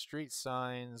any other street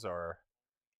signs, or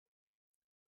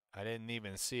I didn't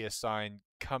even see a sign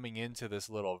coming into this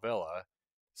little villa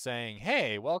saying,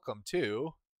 hey, welcome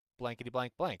to blankety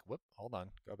blank blank. Whoop, hold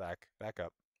on, go back, back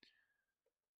up.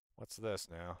 What's this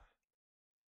now?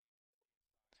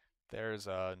 There's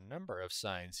a number of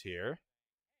signs here.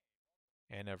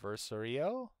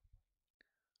 Anniversario.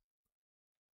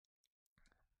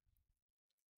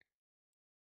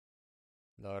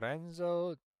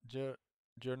 Lorenzo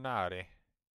Giornari.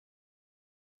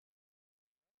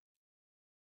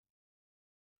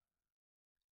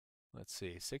 Let's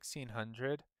see,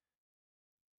 1600.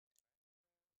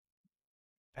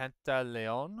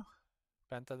 Pantaleon.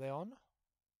 Pantaleon?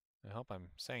 I hope I'm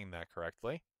saying that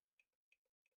correctly.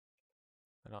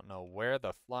 I don't know where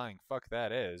the flying fuck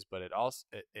that is, but it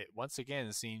once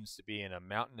again seems to be in a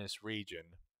mountainous region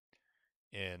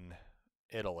in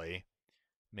Italy,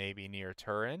 maybe near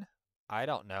Turin. I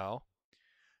don't know.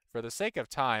 For the sake of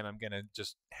time, I'm going to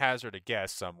just hazard a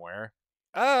guess somewhere.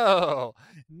 Oh,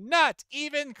 not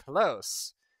even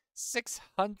close.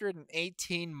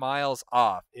 618 miles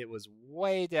off. It was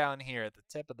way down here at the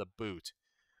tip of the boot.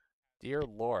 Dear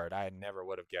Lord, I never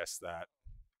would have guessed that.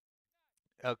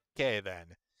 Okay,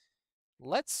 then.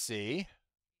 Let's see.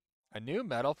 A new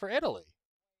medal for Italy.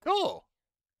 Cool.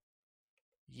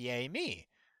 Yay me.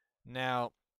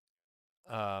 Now,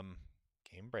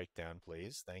 game breakdown,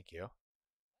 please. Thank you.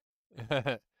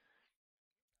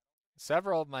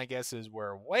 Several of my guesses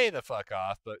were way the fuck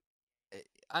off, but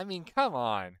I mean, come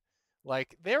on.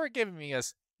 Like, they were giving me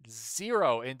us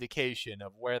zero indication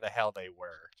of where the hell they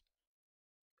were.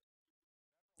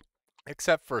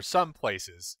 Except for some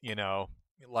places,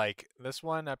 like this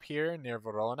one up here near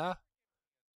Verona.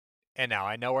 And now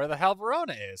I know where the hell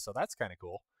Verona is, so that's kind of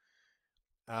cool.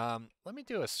 Let me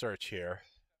do a search here.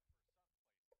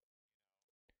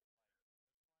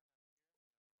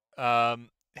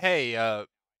 Hey,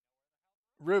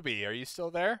 Ruby, are you still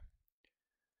there?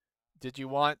 Did you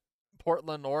want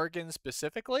Portland, Oregon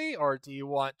specifically, or do you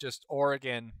want just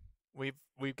Oregon?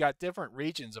 We've got different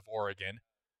regions of Oregon.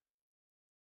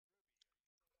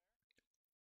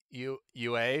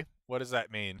 UA? What does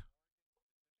that mean?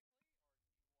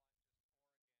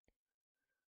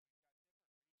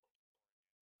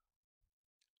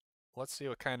 Let's see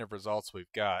what kind of results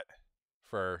we've got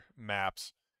for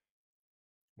maps.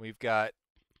 We've got,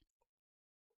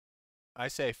 I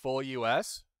say full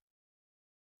US.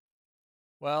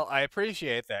 Well, I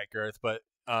appreciate that, Girth, but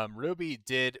Ruby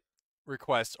did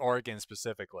request Oregon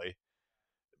specifically.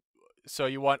 So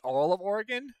you want all of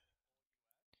Oregon?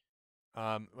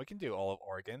 We can do all of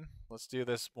Oregon. Let's do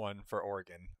this one for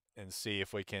Oregon and see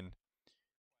if we can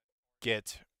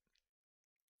get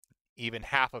even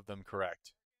half of them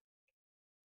correct.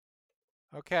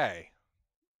 Okay.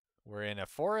 We're in a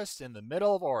forest in the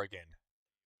middle of Oregon.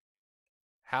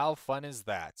 How fun is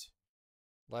that?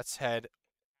 Let's head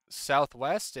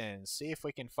southwest and see if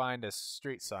we can find a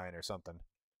street sign or something.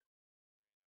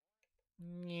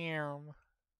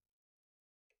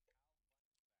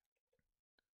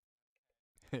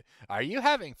 Are you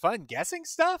having fun guessing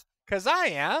stuff? 'Cause I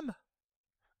am.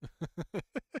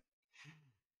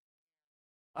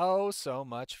 Oh, so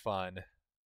much fun.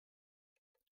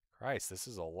 Christ, this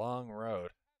is a long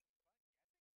road.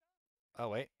 Oh,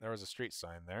 wait, there was a street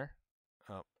sign there.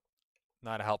 Oh,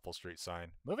 not a helpful street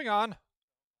sign. Moving on.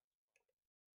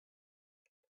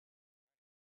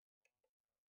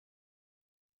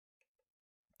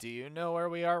 Do you know where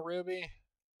we are, Ruby?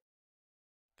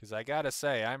 Because I gotta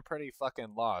say, I'm pretty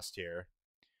fucking lost here.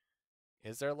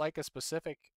 Is there like a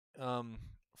specific,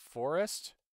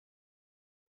 forest?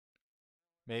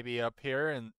 Maybe up here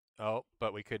and, oh,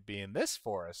 but we could be in this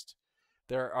forest.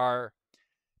 There are,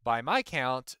 by my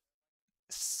count,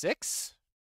 six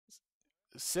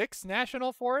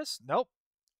national forests? Nope.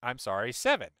 I'm sorry,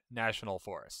 7 national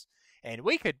forests. And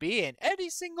we could be in any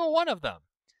single one of them.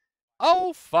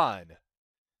 Oh, fun.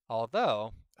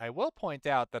 Although, I will point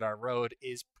out that our road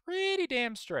is pretty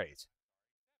damn straight.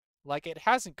 Like, it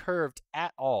hasn't curved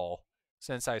at all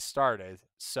since I started.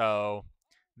 So,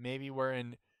 maybe we're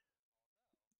in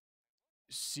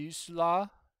Sisla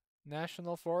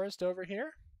National Forest over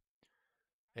here.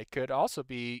 It could also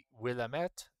be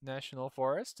Willamette National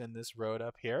Forest in this road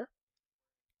up here.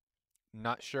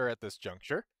 Not sure at this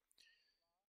juncture.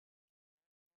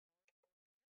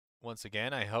 Once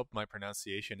again, I hope my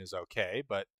pronunciation is okay,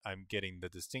 but I'm getting the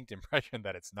distinct impression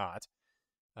that it's not.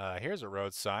 Here's a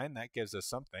road sign that gives us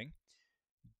something.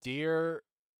 Deer.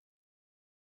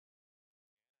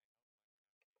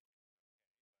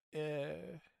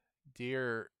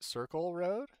 Deer Circle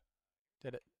Road?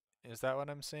 Did it? Is that what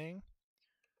I'm seeing?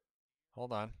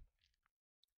 Hold on.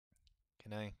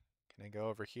 Can I go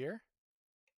over here?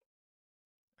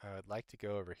 I would like to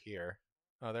go over here.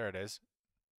 Oh, there it is.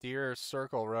 Deer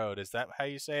Circle Road. Is that how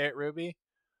you say it, Ruby?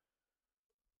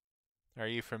 Are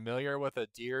you familiar with a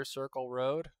Deer Circle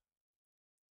Road?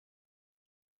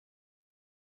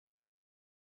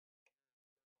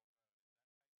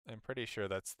 I'm pretty sure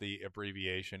that's the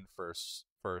abbreviation for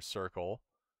circle.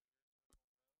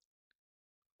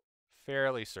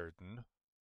 Fairly certain.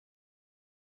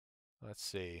 Let's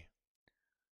see.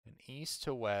 An east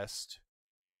to west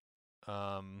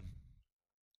um,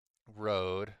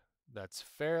 road that's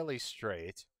fairly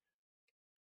straight.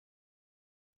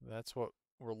 That's what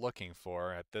we're looking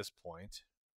for at this point,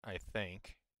 I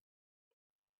think.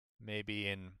 Maybe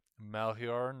in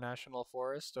Malheur National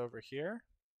Forest over here.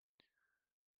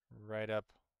 Right up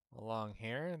along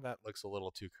here. That looks a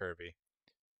little too curvy.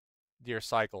 Deer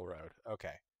Cycle Road.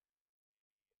 Okay.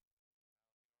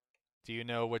 Do you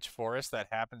know which forest that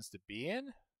happens to be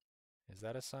in? Is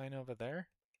that a sign over there?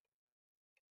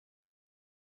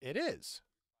 It is,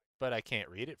 but I can't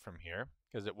read it from here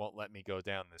because it won't let me go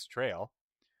down this trail.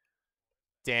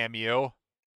 Damn you.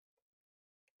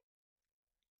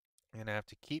 And I have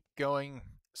to keep going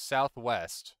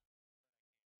southwest.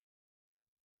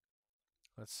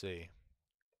 Let's see.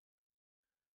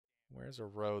 Where's a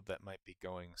road that might be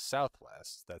going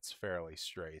southwest that's fairly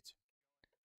straight?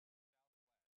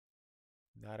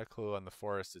 Not a clue on the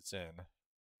forest it's in.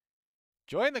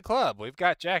 Join the club. We've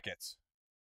got jackets.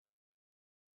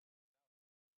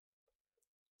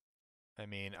 I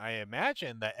mean, I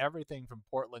imagine that everything from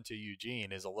Portland to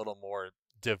Eugene is a little more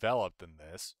developed than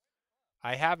this.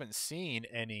 I haven't seen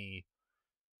any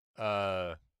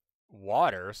uh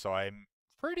water, so I'm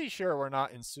pretty sure we're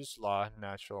not in Susla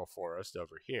National Forest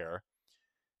over here.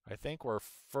 I think we're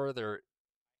further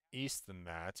east than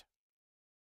that.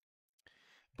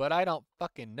 But I don't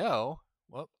fucking know.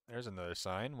 Well, there's another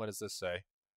sign. What does this say?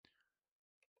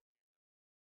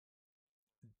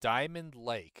 Diamond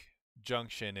Lake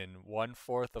Junction in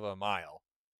 1/4 of a mile.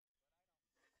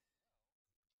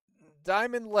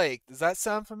 Diamond Lake. Does that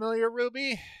sound familiar,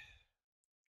 Ruby?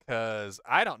 Because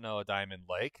I don't know a Diamond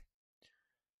Lake.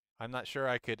 I'm not sure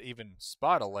I could even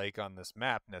spot a lake on this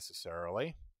map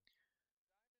necessarily.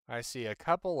 I see a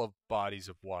couple of bodies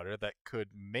of water that could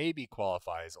maybe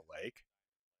qualify as a lake.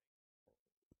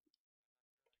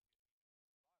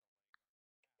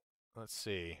 Let's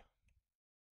see.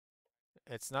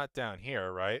 It's not down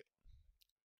here, right?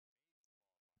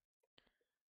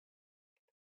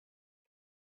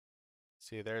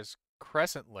 See, there's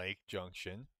Crescent Lake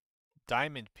Junction,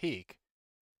 Diamond Peak.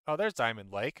 Oh, there's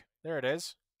Diamond Lake. There it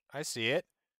is. I see it.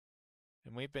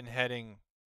 And we've been heading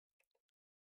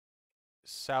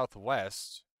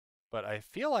southwest, but I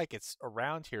feel like it's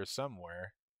around here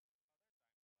somewhere.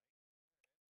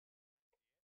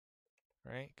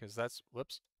 Right? Because that's,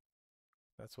 whoops,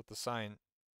 that's what the sign,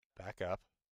 back up.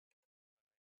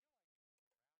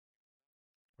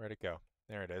 Where'd it go?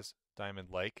 There it is. Diamond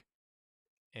Lake.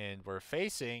 And we're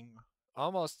facing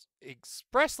almost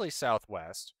expressly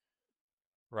southwest,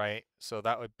 right? So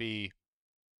that would be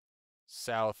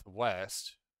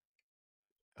southwest.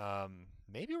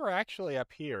 Maybe we're actually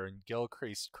up here in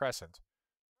Gilcrease Crescent.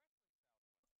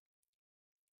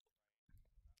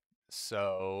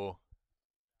 So,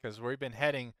 because we've been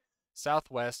heading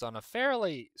southwest on a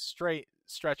fairly straight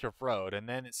stretch of road, and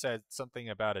then it said something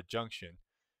about a junction.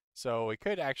 So we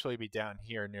could actually be down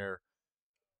here near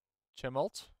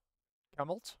Chimult.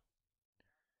 Chumult.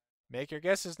 Make your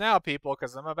guesses now, people,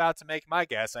 because I'm about to make my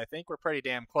guess. I think we're pretty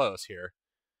damn close here.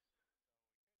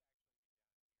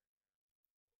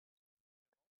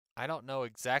 I don't know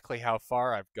exactly how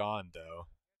far I've gone, though.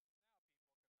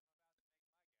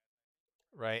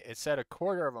 Right? It said a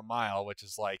quarter of a mile, which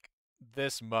is like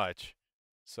this much.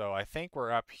 So I think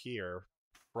we're up here,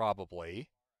 probably,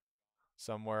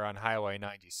 somewhere on Highway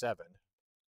 97.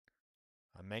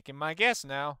 I'm making my guess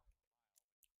now.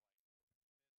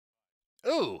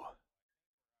 Ooh,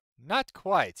 not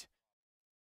quite.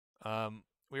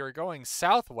 We were going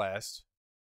southwest,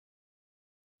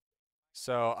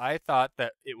 so I thought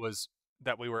that it was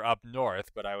that we were up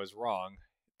north, but I was wrong.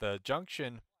 The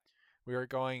junction we were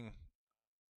going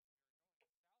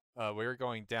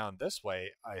down this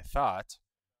way, I thought,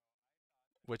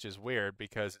 which is weird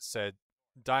because it said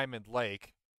Diamond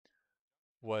Lake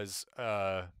was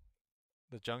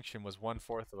the junction was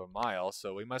 1/4 of a mile,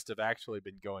 so we must have actually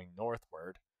been going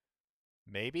northward.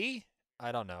 Maybe?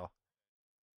 I don't know.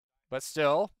 But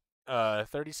still,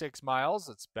 36 miles,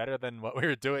 it's better than what we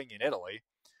were doing in Italy.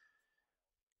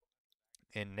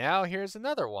 And now here's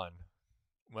another one.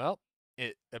 Well,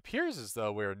 it appears as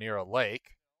though we're near a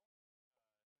lake.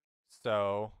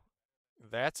 So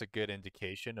that's a good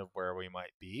indication of where we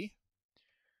might be.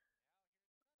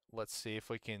 Let's see if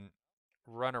we can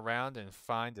run around and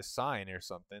find a sign or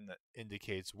something that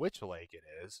indicates which lake it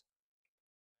is.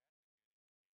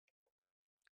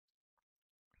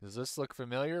 Does this look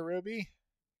familiar, Ruby?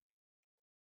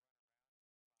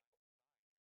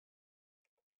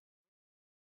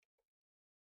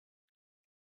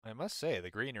 I must say, the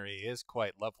greenery is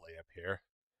quite lovely up here.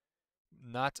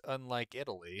 Not unlike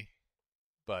Italy,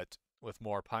 but with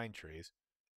more pine trees.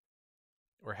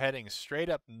 We're heading straight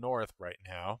up north right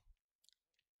now.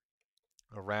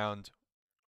 Around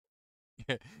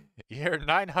you're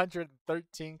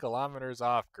 913 kilometers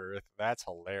off, Girth. That's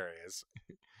hilarious.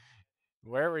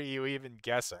 Where were you even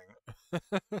guessing?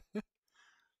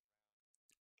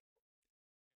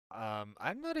 I'm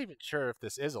not even sure if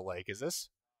this is a lake. Is this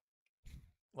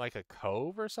like a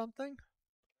cove or something?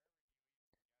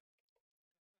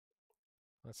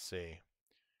 Let's see.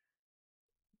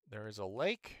 There is a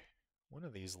lake. One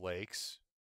of these lakes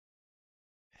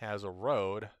has a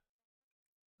road.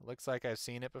 It looks like I've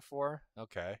seen it before.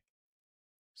 Okay.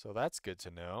 So that's good to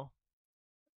know.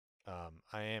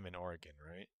 I am in Oregon,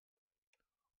 right?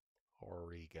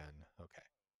 Oregon. Okay.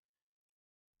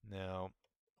 Now,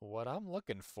 what I'm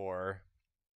looking for,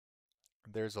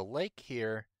 there's a lake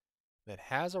here that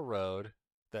has a road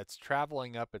that's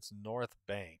traveling up its north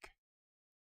bank.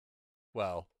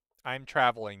 Well, I'm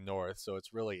traveling north, so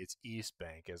it's east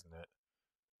bank, isn't it?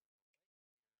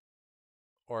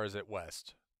 Or is it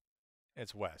west?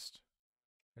 It's west.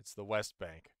 It's the west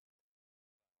bank.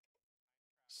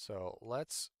 So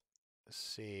let's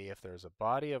see if there's a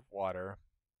body of water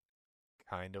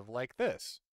kind of like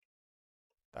this.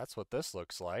 That's what this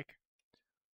looks like.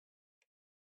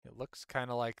 It looks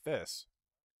kind of like this.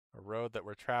 A road that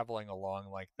we're traveling along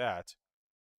like that.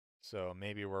 So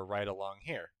maybe we're right along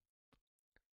here.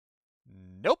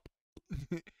 Nope.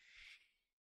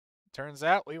 Turns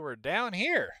out we were down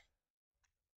here.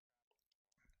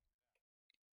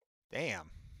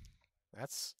 Damn.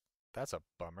 That's a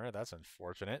bummer. That's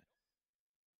unfortunate.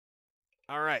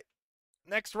 All right.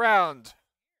 Next round.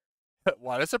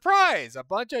 What a surprise! A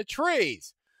bunch of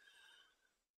trees.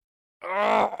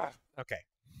 Ugh. Okay.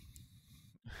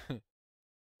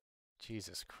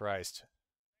 Jesus Christ.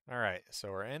 All right.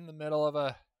 So we're in the middle of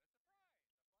a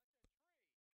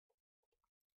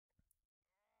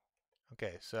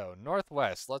Okay, so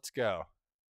northwest, let's go.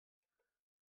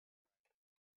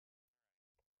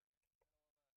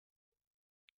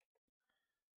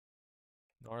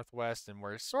 northwest, and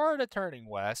we're sort of turning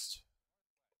west.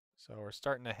 So we're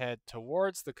starting to head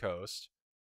towards the coast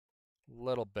a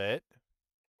little bit,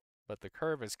 but the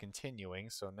curve is continuing,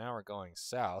 so now we're going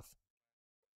south.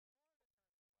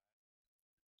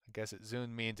 I guess it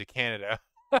zoomed me into Canada.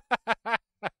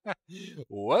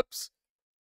 Whoops.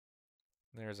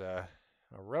 There's a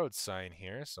road sign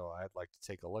here, so I'd like to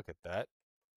take a look at that.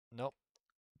 Nope,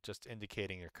 just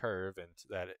indicating a curve and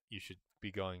that you should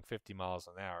be going 50 miles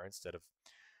an hour instead of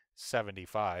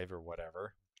 75 or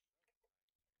whatever.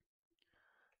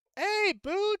 Hey,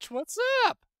 Booch, what's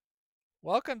up?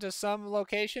 Welcome to some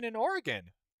location in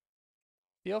Oregon.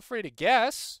 Feel free to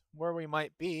guess where we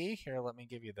might be. Here, let me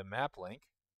give you the map link.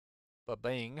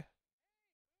 Ba-bing.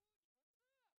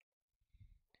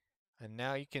 And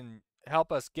now you can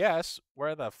help us guess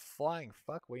where the flying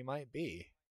fuck we might be.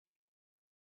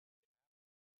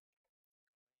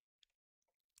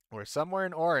 We're somewhere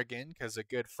in Oregon because a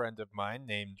good friend of mine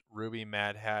named Ruby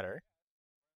Mad Hatter.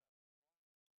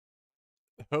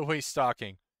 Who are we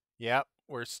stalking? Yep,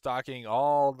 we're stalking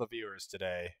all the viewers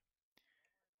today.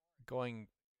 Going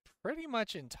pretty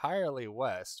much entirely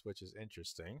west, which is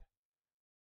interesting.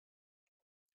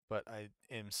 But I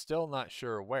am still not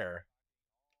sure where.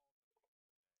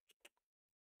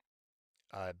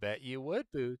 I bet you would,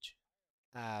 Booch.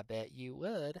 I bet you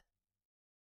would.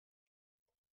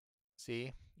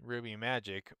 See, Ruby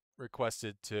Magic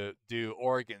requested to do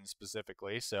Oregon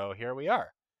specifically, so here we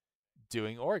are,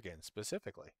 doing Oregon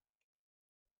specifically.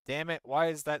 Damn it, why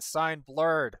is that sign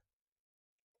blurred?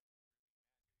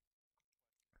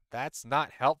 That's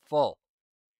not helpful.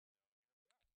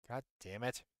 God damn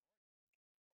it.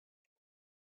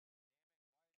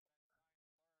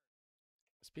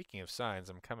 Speaking of signs,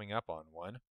 I'm coming up on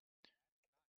one.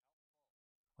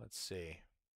 Let's see.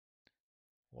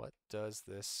 What does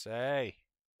this say?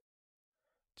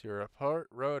 To report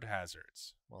road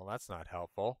hazards. Well, that's not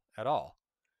helpful at all.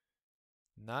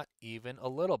 Not even a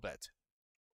little bit.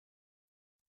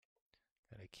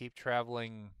 Gotta keep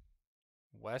traveling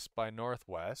west by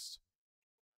northwest.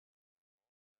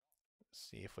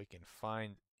 See if we can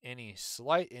find any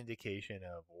slight indication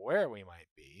of where we might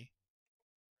be.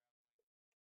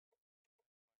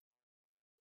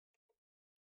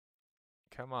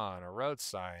 Come on, a road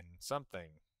sign, something.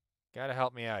 Gotta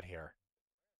help me out here.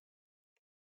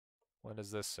 What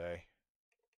does this say?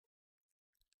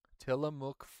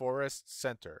 Tillamook Forest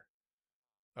Center.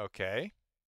 Okay.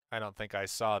 I don't think I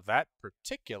saw that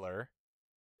particular.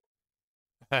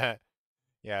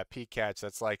 Yeah, P-Catch,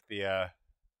 that's like the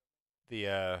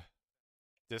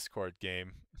Discord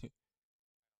game.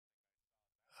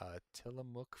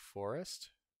 Tillamook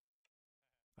Forest?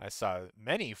 I saw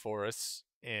many forests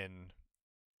in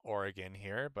Oregon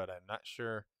here, but I'm not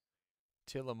sure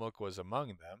Tillamook was among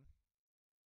them.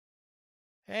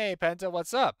 Hey, Penta,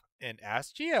 what's up? And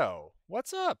Ask Geo,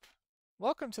 what's up?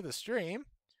 Welcome to the stream.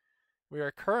 We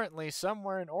are currently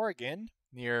somewhere in Oregon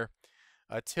near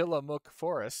a Tillamook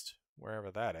Forest,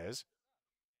 wherever that is.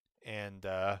 And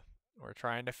we're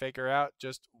trying to figure out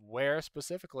just where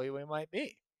specifically we might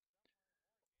be.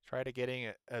 Try to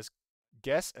getting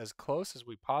guess as close as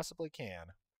we possibly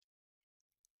can.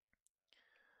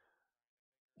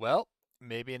 Well,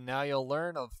 maybe now you'll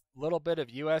learn a little bit of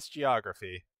U.S.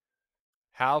 geography.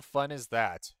 How fun is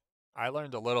that? I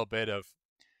learned a little bit of.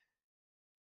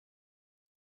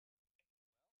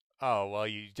 Oh, well,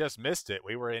 you just missed it.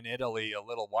 We were in Italy a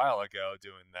little while ago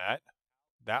doing that.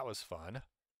 That was fun.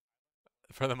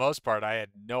 For the most part, I had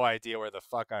no idea where the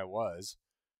fuck I was.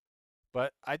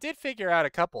 But I did figure out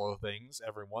a couple of things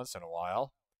every once in a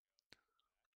while.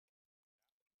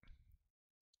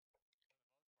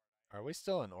 Are we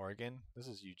still in Oregon? This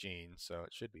is Eugene, so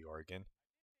it should be Oregon.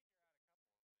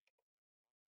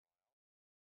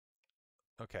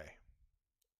 Okay.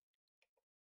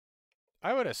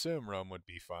 I would assume Rome would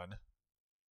be fun.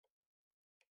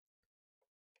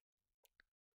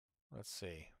 Let's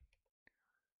see.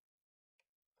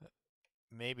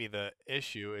 Maybe the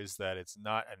issue is that it's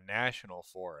not a national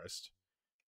forest.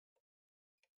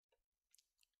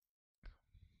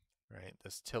 Right?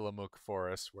 This Tillamook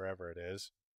Forest, wherever it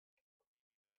is.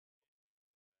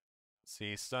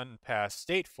 See, Sun Pass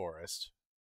State Forest.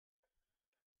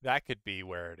 That could be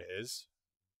where it is.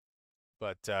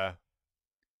 But,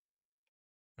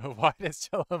 why does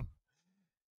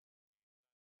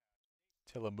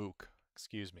Tillamook,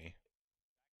 excuse me,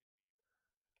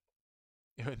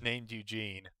 named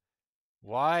Eugene?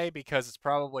 Why? Because it's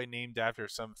probably named after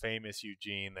some famous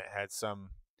Eugene that had some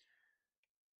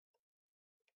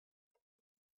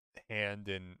hand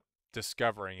in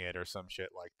discovering it or some shit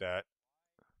like that.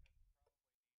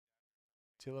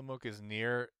 Tillamook is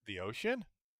near the ocean?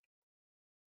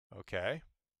 Okay.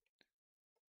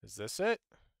 Is this it?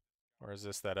 Or is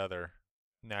this that other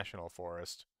national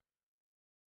forest?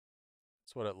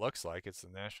 That's what it looks like. It's the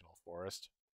national forest.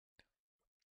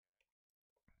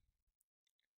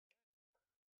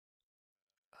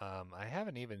 I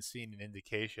haven't even seen an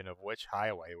indication of which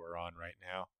highway we're on right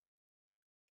now.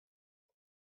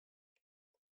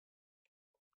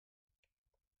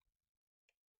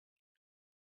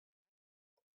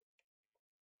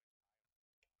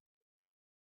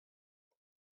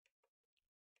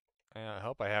 I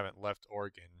hope I haven't left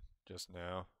Oregon just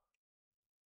now.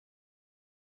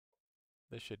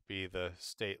 This should be the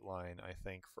state line, I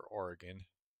think, for Oregon.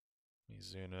 Let me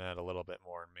zoom in out a little bit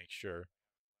more and make sure.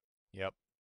 Yep,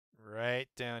 right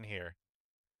down here.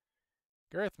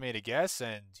 Girth made a guess,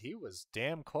 and he was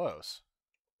damn close.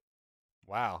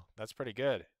 Wow, that's pretty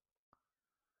good.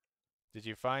 Did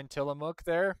you find Tillamook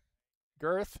there,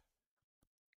 Girth?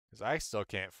 Because I still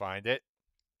can't find it.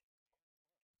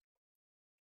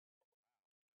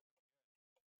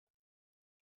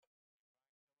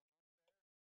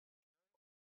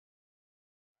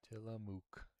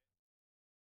 Tillamook.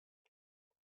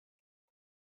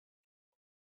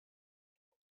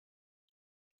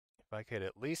 If I could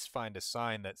at least find a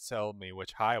sign that told me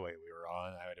which highway we were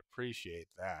on, I would appreciate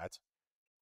that.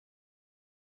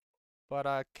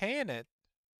 But can it?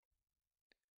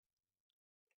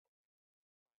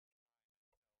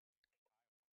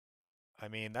 I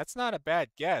mean, that's not a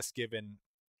bad guess given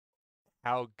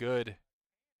how good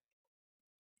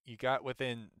you got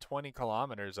within 20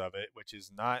 kilometers of it, which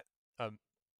is not a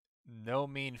no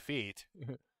mean feat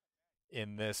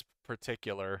in this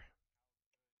particular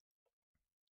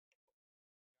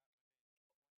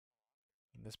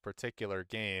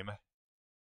game.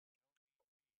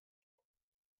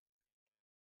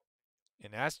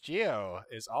 And Ask Geo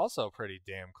is also pretty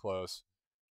damn close.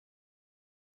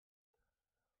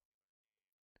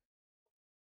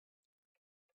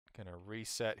 Gonna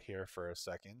reset here for a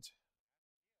second.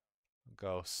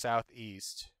 Go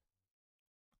southeast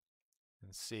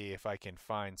and see if I can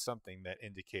find something that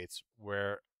indicates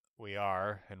where we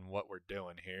are and what we're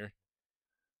doing here.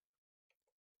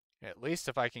 At least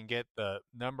if I can get the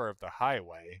number of the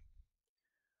highway,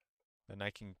 then I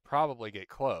can probably get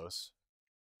close.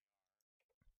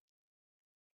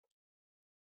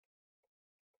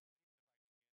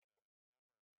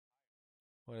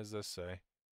 What does this say?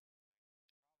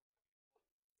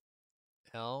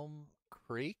 Elm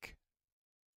Creek?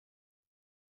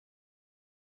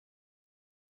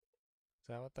 Is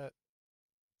that what that?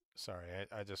 Sorry,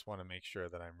 I just want to make sure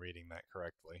that I'm reading that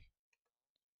correctly.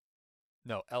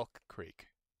 No, Elk Creek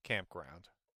Campground.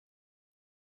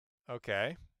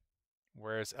 Okay.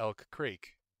 Where's Elk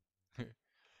Creek?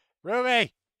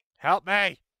 Ruby! Help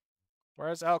me!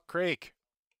 Where's Elk Creek?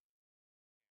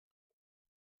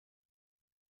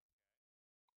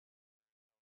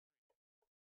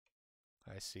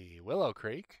 I see Willow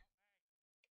Creek.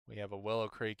 We have a Willow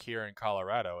Creek here in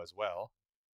Colorado as well.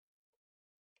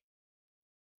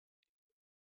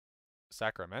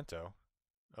 Sacramento.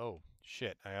 Oh,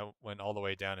 shit. I went all the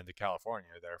way down into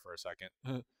California there for a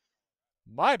second.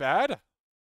 My bad.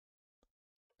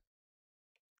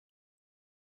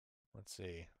 Let's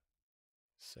see.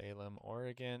 Salem,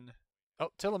 Oregon.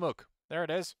 Oh, Tillamook. There it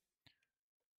is.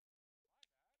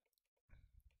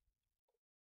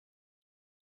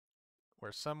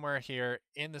 We're somewhere here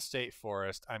in the state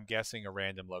forest. I'm guessing a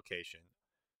random location.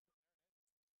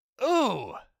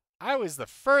 Ooh! I was the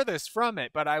furthest from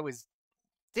it, but I was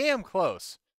damn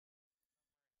close.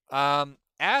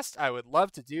 Asked, I would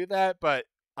love to do that, but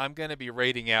I'm going to be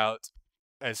rating out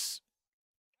as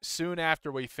soon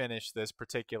after we finish this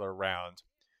particular round.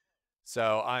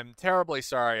 So I'm terribly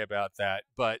sorry about that,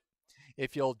 but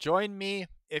if you'll join me,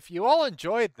 if you all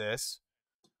enjoyed this,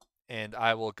 and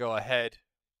I will go ahead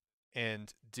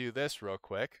and do this real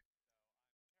quick.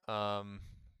 New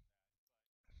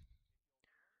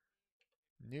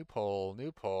poll,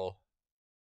 new poll.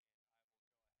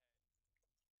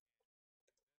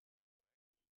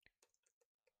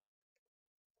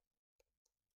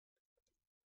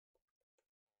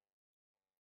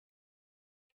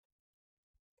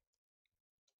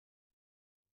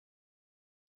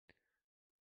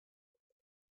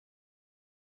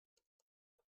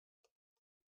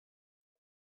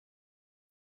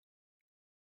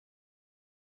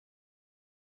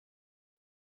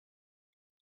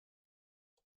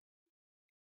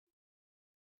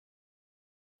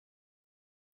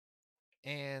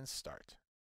 And start.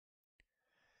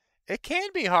 It can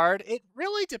be hard. It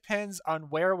really depends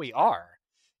on where we are.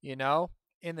 You know,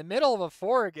 in the middle of a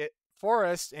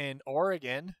forest in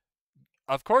Oregon,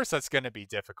 of course that's going to be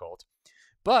difficult.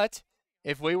 But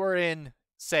If we were in,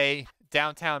 say,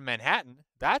 downtown Manhattan,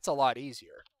 that's a lot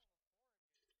easier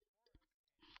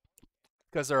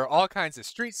because there are all kinds of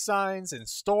street signs and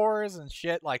stores and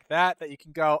shit like that that you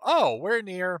can go, oh, we're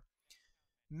near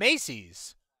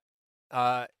Macy's,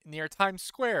 near Times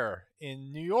Square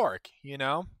in New York, you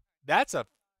know? That's a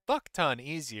fuck ton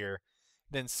easier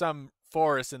than some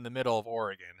forest in the middle of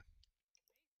Oregon.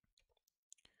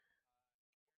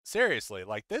 Seriously,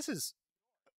 like this is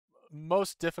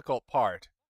most difficult part.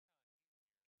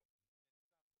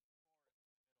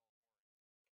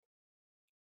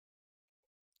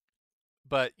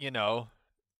 But,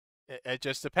 it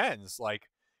just depends. Like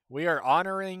we are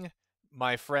honoring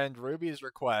my friend Ruby's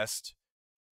request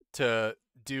to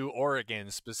do Oregon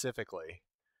specifically.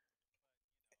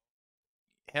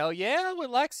 Hell yeah, we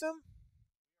like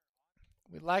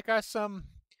us some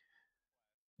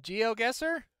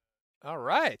Geoguessr. All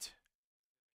right.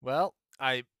 Well,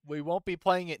 I we won't be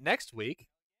playing it next week,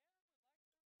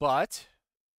 but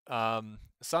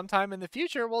sometime in the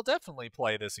future we'll definitely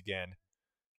play this again.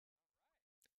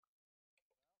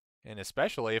 And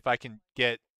especially if I can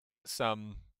get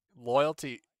some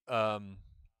loyalty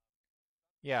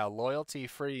loyalty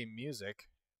free music.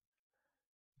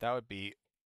 That would be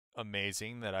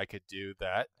amazing that I could do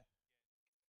that.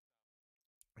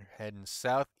 We're heading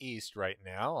southeast right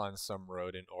now on some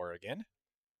road in Oregon.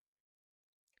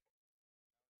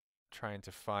 Trying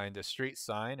to find a street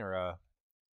sign or a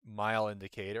mile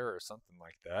indicator or something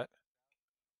like that.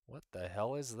 What the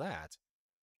hell is that?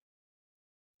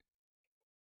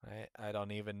 I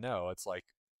don't even know. It's like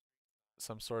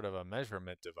some sort of a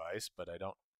measurement device, but I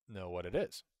don't know what it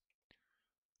is.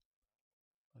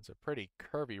 It's a pretty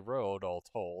curvy road, all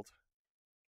told.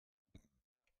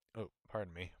 Oh,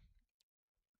 pardon me.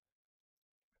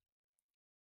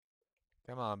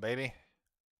 Come on, baby.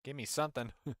 Give me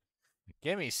something.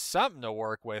 Give me something to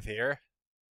work with here.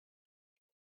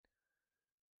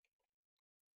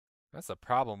 That's the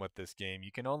problem with this game.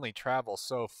 You can only travel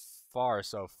so far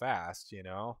so fast, you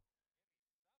know?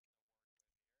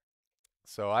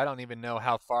 So I don't even know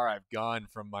how far I've gone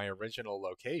from my original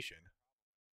location.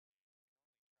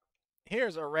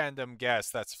 Here's a random guess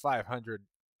that's 500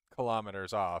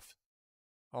 kilometers off.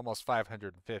 Almost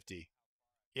 550.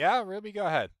 Yeah, Ruby, go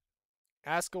ahead.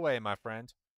 Ask away, my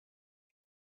friend.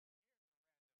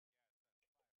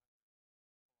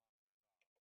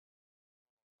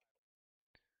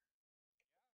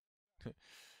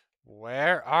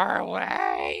 Where are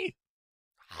we?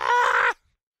 Ah!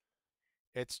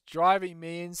 It's driving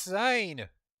me insane.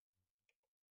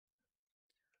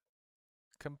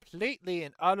 Completely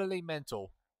and utterly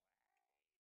mental.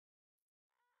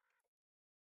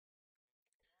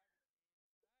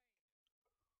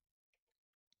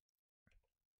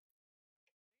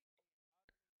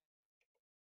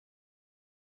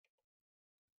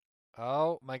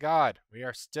 Oh my god, we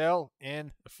are still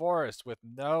in the forest with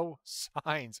no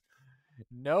signs.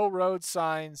 No road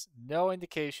signs, no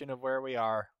indication of where we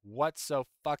are whatso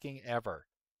fucking ever.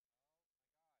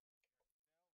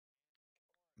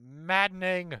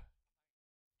 Maddening.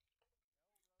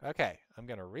 Okay, I'm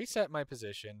going to reset my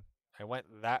position. I went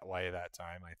that way that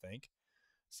time, I think.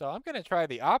 So I'm going to try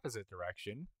the opposite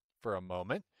direction for a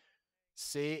moment.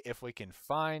 See if we can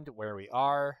find where we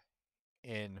are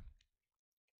in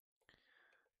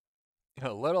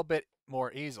a little bit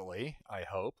more easily, I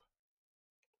hope.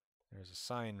 There's a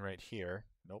sign right here.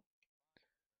 Nope.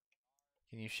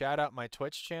 Can you shout out my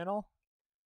Twitch channel?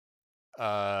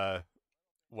 Uh,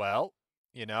 well,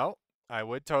 you know, I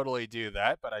would totally do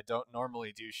that, but I don't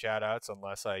normally do shout outs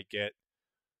unless I get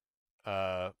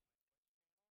uh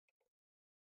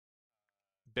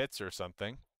bits or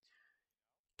something.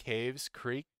 Caves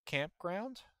Creek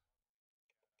Campground?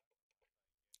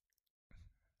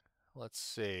 Let's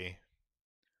see.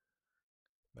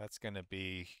 That's going to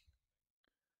be.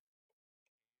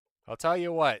 I'll tell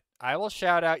you what, I will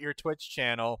shout out your Twitch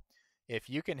channel if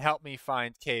you can help me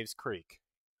find Caves Creek.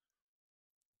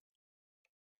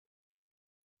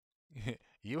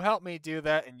 You help me do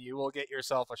that and you will get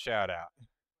yourself a shout out.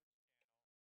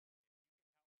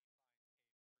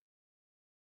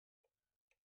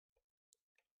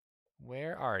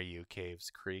 Where are you, Caves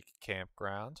Creek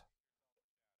Campground?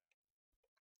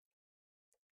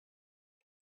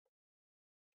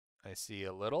 I see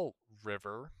a little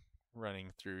river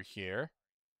running through here.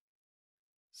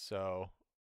 So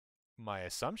my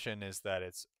assumption is that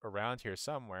it's around here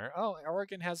somewhere. Oh,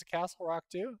 Oregon has a Castle Rock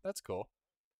too? That's cool.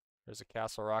 There's a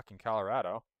Castle Rock in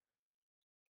Colorado.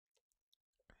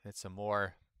 It's a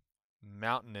more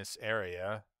mountainous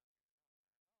area.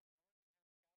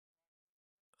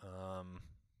 Um,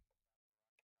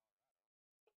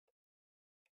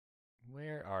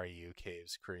 Where are you,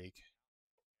 Caves Creek?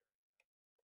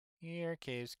 Here,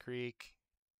 Caves Creek.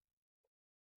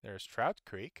 There's Trout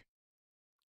Creek.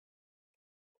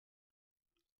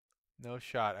 No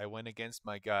shot. I went against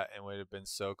my gut and would have been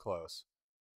so close.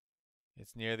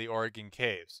 It's near the Oregon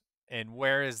Caves. And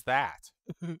where is that?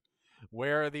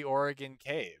 Where are the Oregon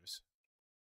Caves?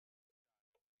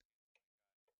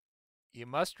 You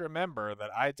must remember that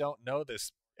I don't know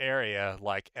this area,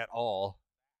 like, at all.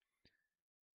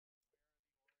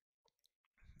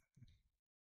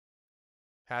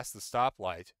 Past the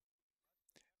stoplight.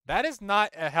 That is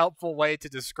not a helpful way to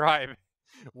describe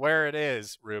where it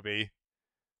is, Ruby.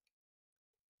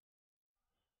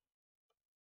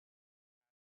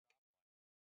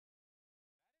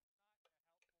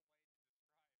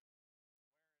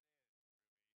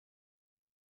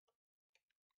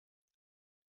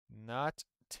 Not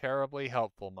terribly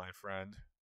helpful, my friend.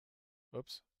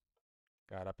 Oops.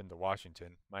 Got up into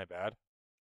Washington. My bad.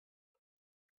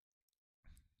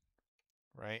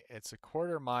 Right? It's a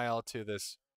quarter mile to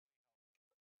this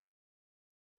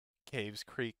Caves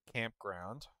Creek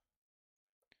campground.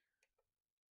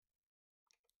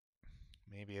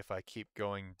 Maybe if I keep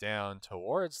going down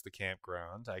towards the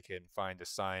campground, I can find a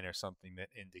sign or something that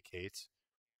indicates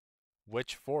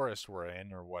which forest we're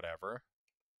in or whatever.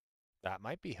 That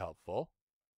might be helpful.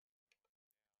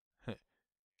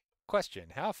 Question: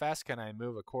 how fast can I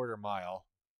move a quarter mile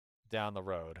down the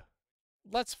road?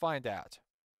 Let's find out.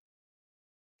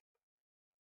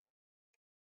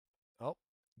 Oh,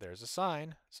 there's a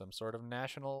sign. Some sort of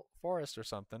national forest or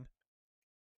something.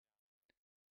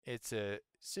 It's a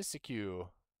Siskiyou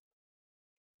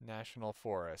National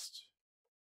Forest.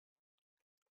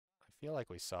 I feel like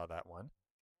we saw that one.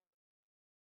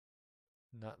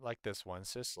 Not like this one,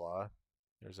 Sislaw.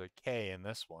 There's a K in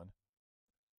this one.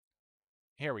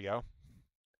 Here we go.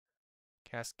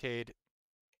 Cascade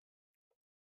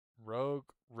Rogue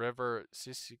River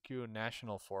Siskiyou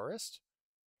National Forest.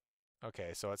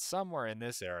 Okay, so it's somewhere in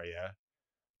this area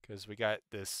because we got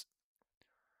this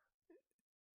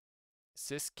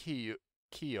Siskiyou.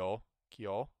 Kyo.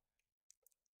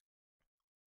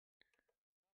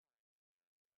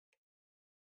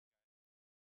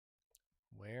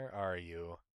 Where are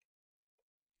you?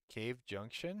 Cave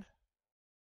Junction?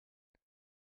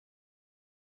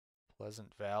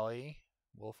 Pleasant Valley?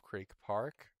 Wolf Creek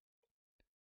Park?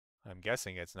 I'm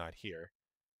guessing it's not here.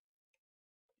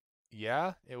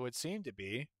 Yeah, it would seem to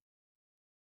be.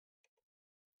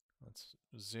 Let's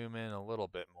zoom in a little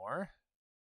bit more.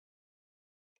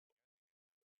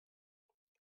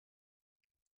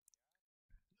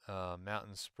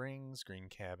 Mountain Springs, Green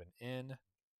Cabin Inn.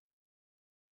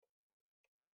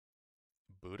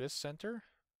 Buddhist Center?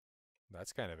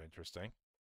 That's kind of interesting.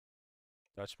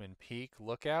 Dutchman Peak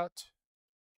Lookout.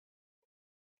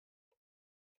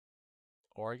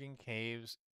 Oregon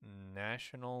Caves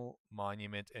National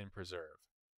Monument and Preserve.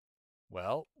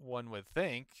 Well, one would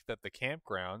think that the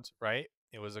campground, right?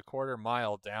 It was a quarter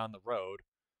mile down the road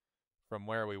from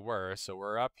where we were, so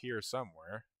we're up here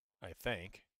somewhere, I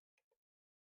think.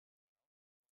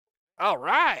 All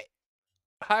right!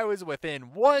 I was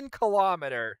within 1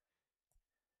 kilometer.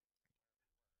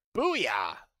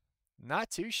 Booyah! Not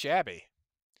too shabby.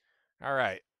 All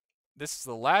right. This is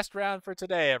the last round for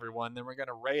today, everyone. Then we're going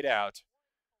to raid out.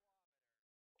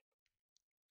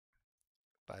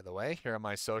 By the way, here are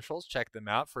my socials. Check them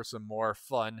out for some more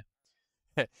fun,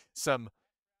 some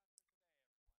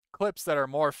clips that are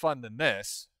more fun than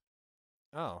this.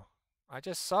 Oh, I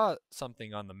just saw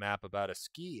something on the map about a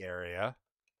ski area.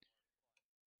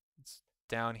 It's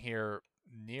down here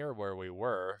near where we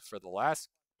were for the last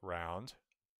round.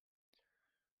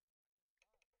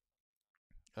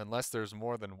 Unless there's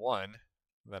more than one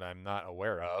that I'm not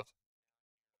aware of.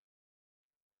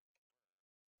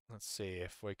 Let's see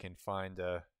if we can find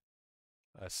a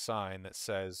sign that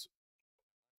says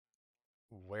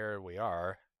where we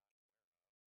are.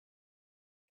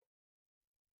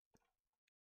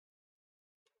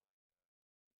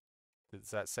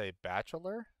 Does that say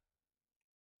Bachelor?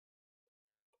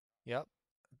 Yep.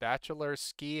 Bachelor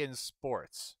Ski and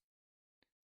Sports.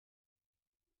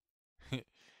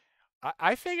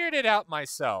 I figured it out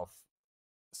myself.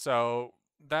 So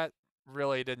that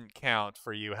really didn't count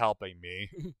for you helping me.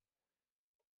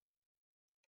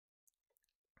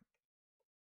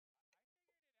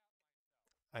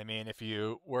 I mean, if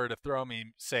you were to throw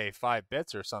me, say, 5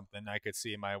 bits or something, I could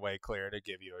see my way clear to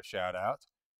give you a shout out.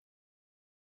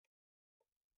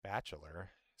 Bachelor,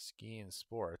 ski and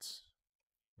sports.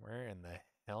 Where in the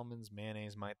Hellman's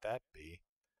mayonnaise might that be?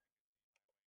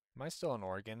 Am I still in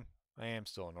Oregon? I am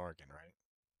still in Oregon, right?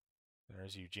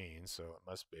 There's Eugene, so it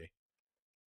must be.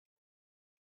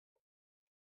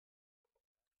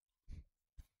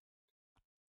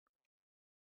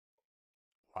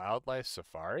 Wildlife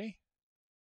safari?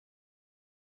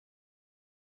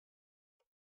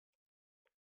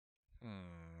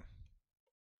 Hmm.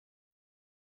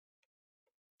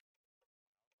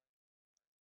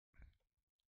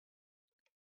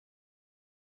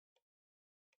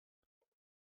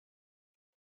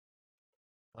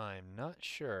 I'm not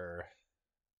sure.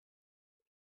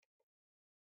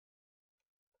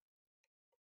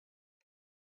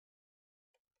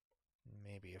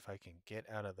 Maybe if I can get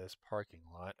out of this parking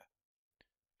lot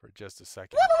for just a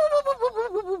second.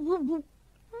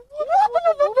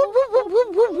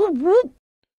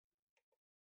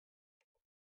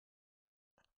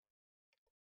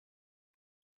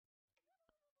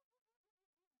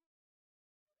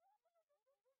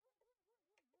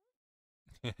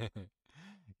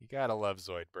 You gotta love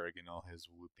Zoidberg and all his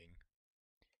whooping.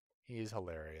 He's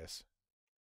hilarious.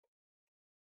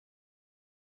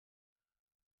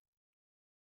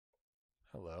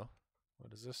 Hello.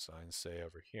 What does this sign say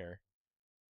over here?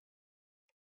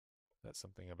 Is that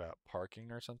something about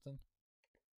parking or something?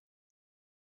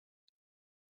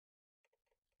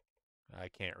 I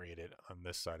can't read it on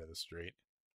this side of the street.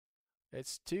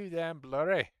 It's too damn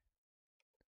blurry.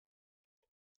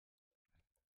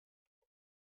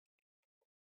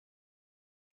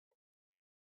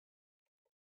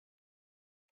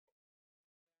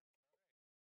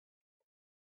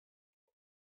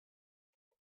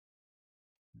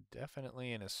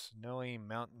 Definitely in a snowy,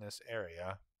 mountainous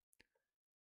area.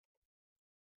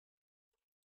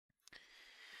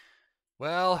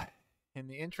 Well, in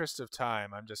the interest of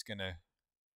time, I'm just gonna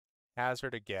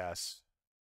hazard a guess.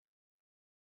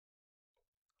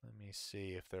 Let me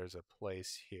see if there's a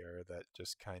place here that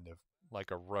just kind of like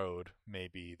a road,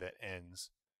 maybe, that ends.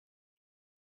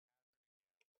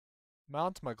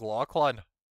 Mount McLaughlin.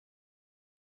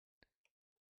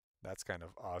 That's kind of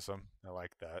awesome. I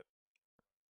like that.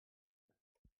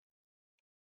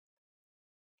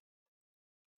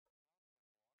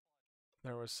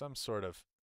 There was some sort of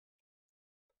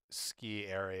ski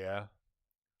area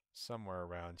somewhere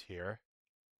around here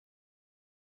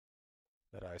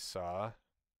that I saw,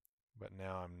 but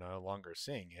now I'm no longer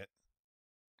seeing it.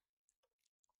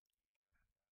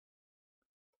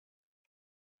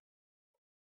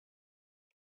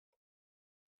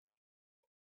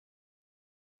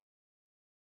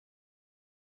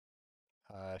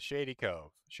 Shady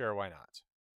Cove. Sure, why not?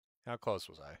 How close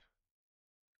was I?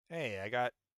 Hey, I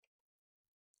got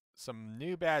some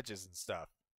new badges and stuff.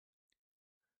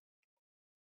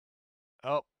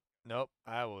 Oh, nope.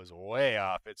 I was way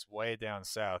off. It's way down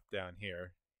south down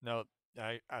here. No,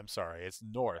 I'm sorry. It's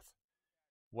north.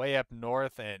 Way up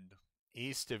north and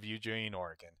east of Eugene,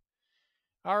 Oregon.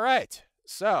 All right.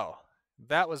 So,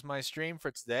 that was my stream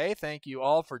for today. Thank you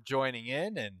all for joining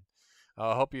in, and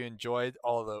I hope you enjoyed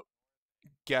all the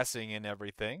guessing and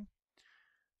everything.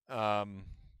 Um,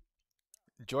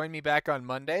 join me back on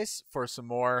Mondays for some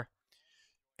more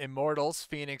Immortals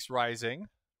Phoenix Rising.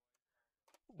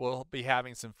 We'll be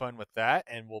having some fun with that,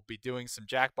 and we'll be doing some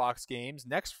Jackbox games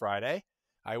next Friday.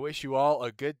 I wish you all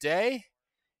a good day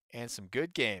and some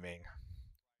good gaming.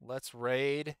 Let's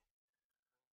raid.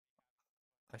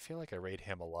 I feel like I raid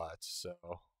him a lot, so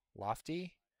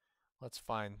Lofty? Let's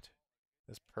find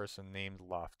this person named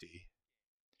Lofty.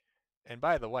 And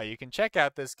by the way, you can check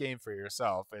out this game for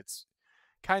yourself. It's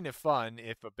kind of fun,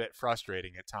 if a bit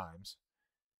frustrating at times.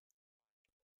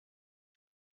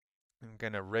 I'm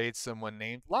going to raid someone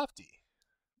named Lofty.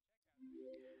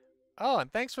 Oh,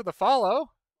 and thanks for the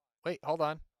follow. Wait, hold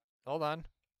on. Hold on.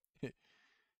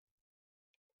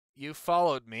 You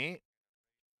followed me.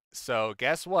 So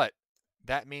guess what?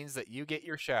 That means that you get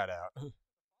your shout out.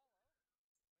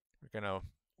 We're going to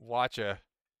watch a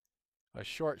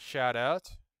short shout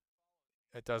out.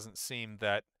 It doesn't seem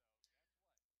that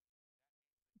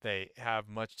they have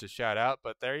much to shout out,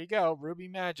 but there you go. Ruby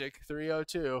Magic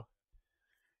 302.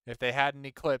 If they had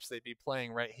any clips, they'd be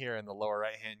playing right here in the lower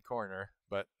right hand corner,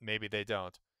 but maybe they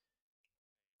don't.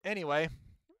 Anyway,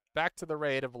 back to the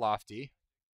raid of Lofty.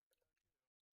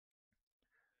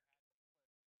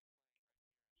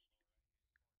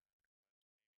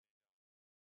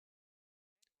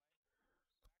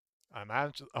 I'm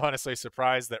honestly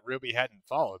surprised that Ruby hadn't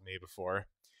followed me before,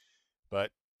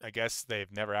 but I guess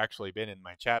they've never actually been in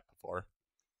my chat before.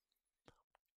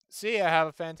 See ya. Have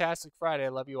a fantastic Friday.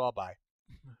 Love you all. Bye.